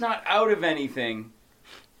specific. it's not out of anything.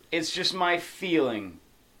 It's just my feeling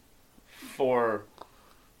for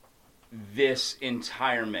this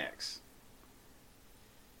entire mix.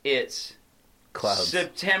 It's Clouds.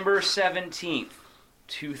 September 17th,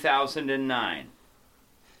 2009.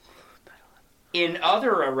 In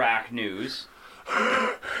other Iraq news,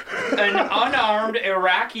 an unarmed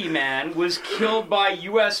Iraqi man was killed by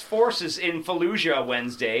U.S. forces in Fallujah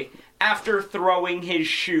Wednesday after throwing his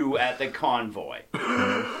shoe at the convoy.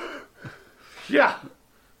 Yeah.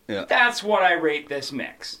 Yeah. That's what I rate this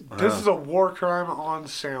mix. This is a war crime on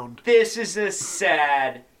sound. This is a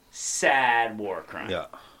sad, sad war crime. Yeah.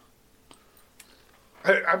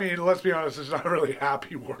 I mean, let's be honest, it's not really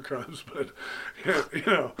happy war crimes, but, you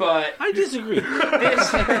know. But I disagree.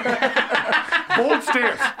 this... Bold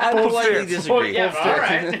stance. I Bold politely stance. disagree. Yeah, all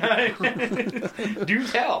right. Do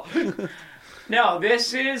tell. No,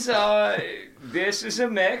 this is a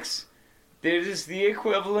mix This is the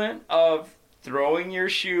equivalent of throwing your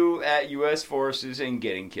shoe at U.S. forces and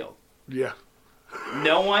getting killed. Yeah.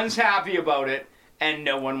 No one's happy about it, and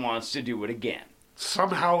no one wants to do it again.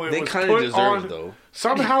 Somehow it They was kind put of deserve on. it, though.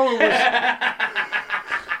 Somehow it was.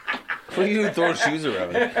 What do you throw shoes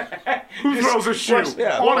around? Who throws a shoe?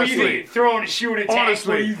 Yeah. What do you Honestly. think? Throwing a shoe at a tank?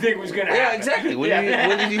 Honestly. What do you think was going to Yeah, happen? exactly. What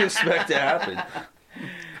did you expect to happen?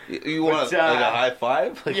 You want But, like a high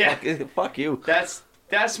five? Like, yeah. fuck you. That's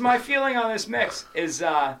my feeling on this mix. Is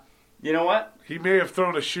you know what? He may have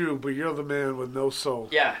thrown a shoe, but you're the man with no soul.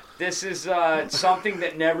 Yeah, this is something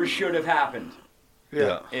that never should have happened.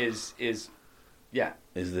 Yeah. Is yeah?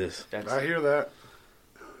 Is this? That's I hear that.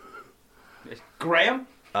 Graham.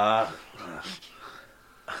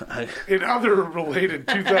 In other related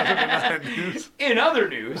 2009 news, In other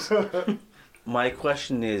news, My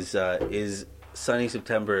question is Sunny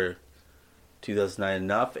September 2009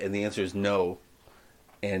 enough? And the answer is no.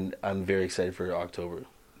 And I'm very excited for October.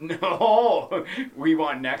 no, we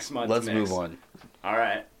want next month's Let's mix. move on. All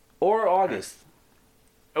right. Or August.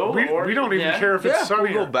 Oh, we don't even yeah. care if it's Yeah,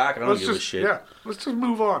 sunny. we'll go back. I don't Let's give a just, shit. Yeah, let's just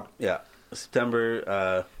move on. Yeah.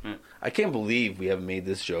 September. I can't believe we haven't made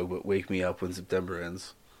this joke, but wake me up when September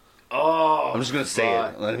ends. Oh, I'm just going to say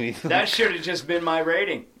fuck. it. Let me. That should have just been my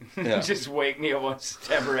rating. Yeah. Just wake me up when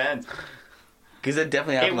September ends. Because that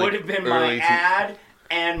definitely It happened. would like, have been my early ad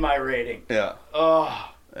and my rating. Yeah. Oh.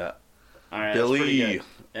 Yeah. All right. That's pretty Billy. good.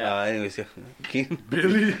 Yeah. Anyways, yeah. Keen?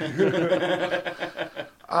 Billy.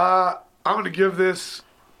 I'm going to give this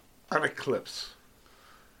an eclipse.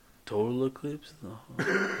 Total eclipse? No.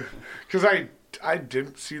 Because I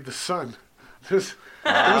didn't see the sun. It was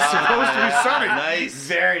supposed to be sunny, Nice.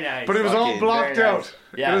 Very nice. but it was all Fucking blocked very out.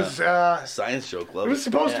 nice. Yeah. It Science joke. Love was it.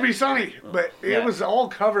 supposed to be sunny, but it Yeah. was all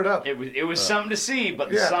covered up. It was something to see, but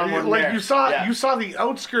the Yeah, sun wasn't like there. you saw Yeah. you saw the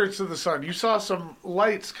outskirts of the sun. You saw some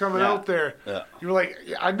lights coming Yeah. out there. Yeah. You were like,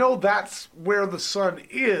 I know that's where the sun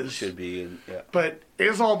is, Should be. Yeah. but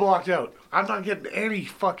it's all blocked out. I'm not getting any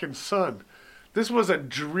fucking sun. This was a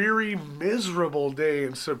dreary, miserable day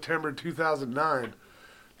in September 2009.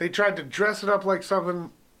 They tried to dress it up like something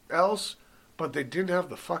else, but they didn't have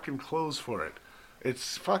the fucking clothes for it.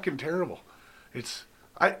 It's fucking terrible.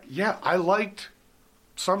 I liked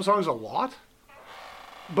some songs a lot,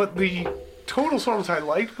 but the total songs I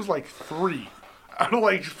liked was like 3 out of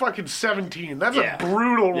like fucking 17. That's Yeah. a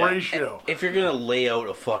brutal Yeah. ratio. If you're going to lay out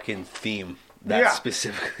a fucking theme, that Yeah.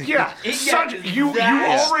 specifically. Yeah, you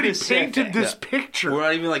that already specific. painted this Yeah. picture. We're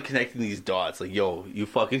not even like connecting these dots. Like, yo, you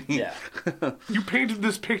fucking. Yeah. You painted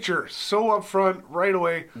this picture so up front right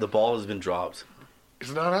away. The ball has been dropped.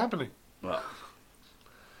 It's not happening. Well,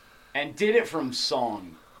 And did it from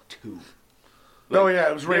song 2. Oh yeah,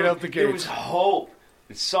 it was right out the There was gates. hope.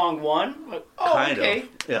 It's song 1. Like, oh, Kind of, okay.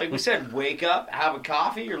 yeah. Like we said, wake up, have a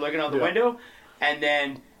coffee, you're looking out the Yeah. window, and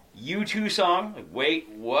then U2 song. Like, wait,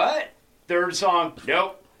 what? Third song.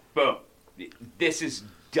 Nope. Boom. This is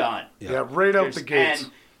done. Yeah, right out There's- the gates.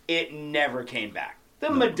 And it never came back. The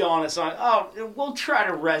Madonna song. Oh, we'll try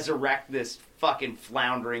to resurrect this fucking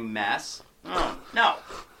floundering mess. Oh, no.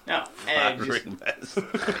 And it just, floundering mess.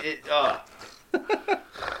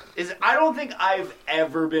 I don't think I've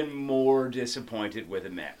ever been more disappointed with a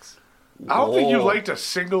mix. I don't think you Whoa. liked a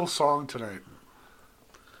single song tonight.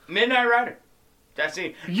 Midnight Rider. That's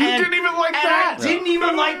it. You didn't even like and that. I didn't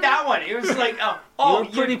even like that one. It was like, You were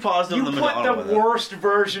pretty positive You on the put Madonna the with it. worst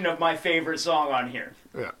version of my favorite song on here.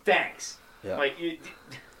 Yeah. Thanks. Yeah. Like,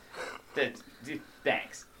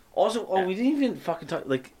 thanks. Also, we didn't even fucking talk.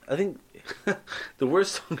 Like, I think the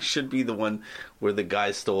worst song should be the one where the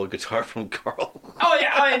guy stole a guitar from Carl. Oh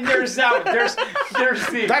yeah, and there's that. There's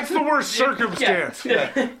the. That's the worst circumstance.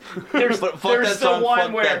 There's But fuck there's that the song, one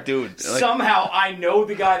fuck where that dude. Like- somehow I know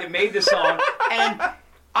the guy that made the song, and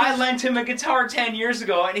I lent him a guitar 10 years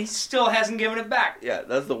ago, and he still hasn't given it back. Yeah,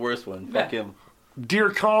 that's the worst one. Fuck Yeah. him. Dear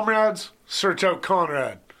comrades, search out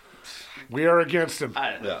Conrad. We are against him.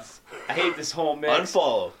 I don't know. Yeah. I hate this whole mix.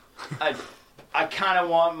 Unfollow. I kind of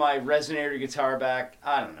want my Resonator guitar back.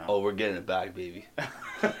 I don't know. Oh, we're getting it back, baby.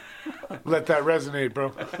 Let that resonate, bro.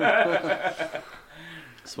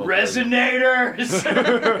 Smoke Resonators.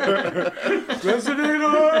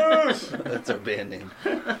 Resonators! That's our band name.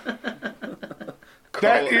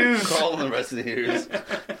 That is Carl and the Resonators.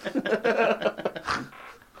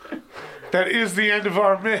 that is the end of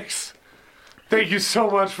our mix. Thank you so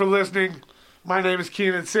much for listening. My name is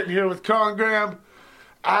Keenan, sitting here with Congram.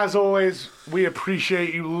 As always, we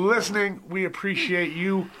appreciate you listening. We appreciate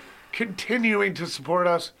you continuing to support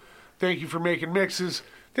us. Thank you for making mixes.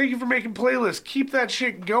 Thank you for making playlists. Keep that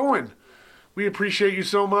shit going. We appreciate you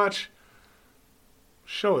so much.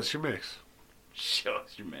 Show us your mix. Show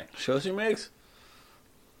us your mix. Show us your mix.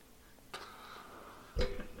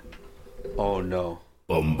 Oh no.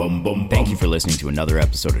 Thank you for listening to another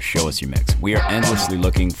episode of Show Us Your Mix. We are endlessly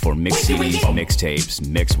looking for mix CDs, mixtapes,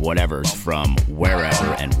 mix whatevers from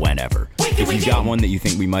wherever and whenever. If you've got one that you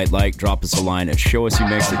think we might like, drop us a line at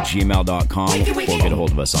showusyourmix@gmail.com or get a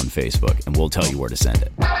hold of us on Facebook, and we'll tell you where to send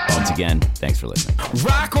it. Once again, thanks for listening.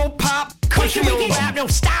 Rock or pop, country or rap, no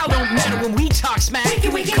style don't matter when we talk smack.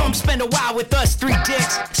 Come spend a while with us three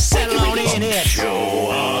dicks, settle on in it. Show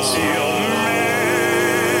us your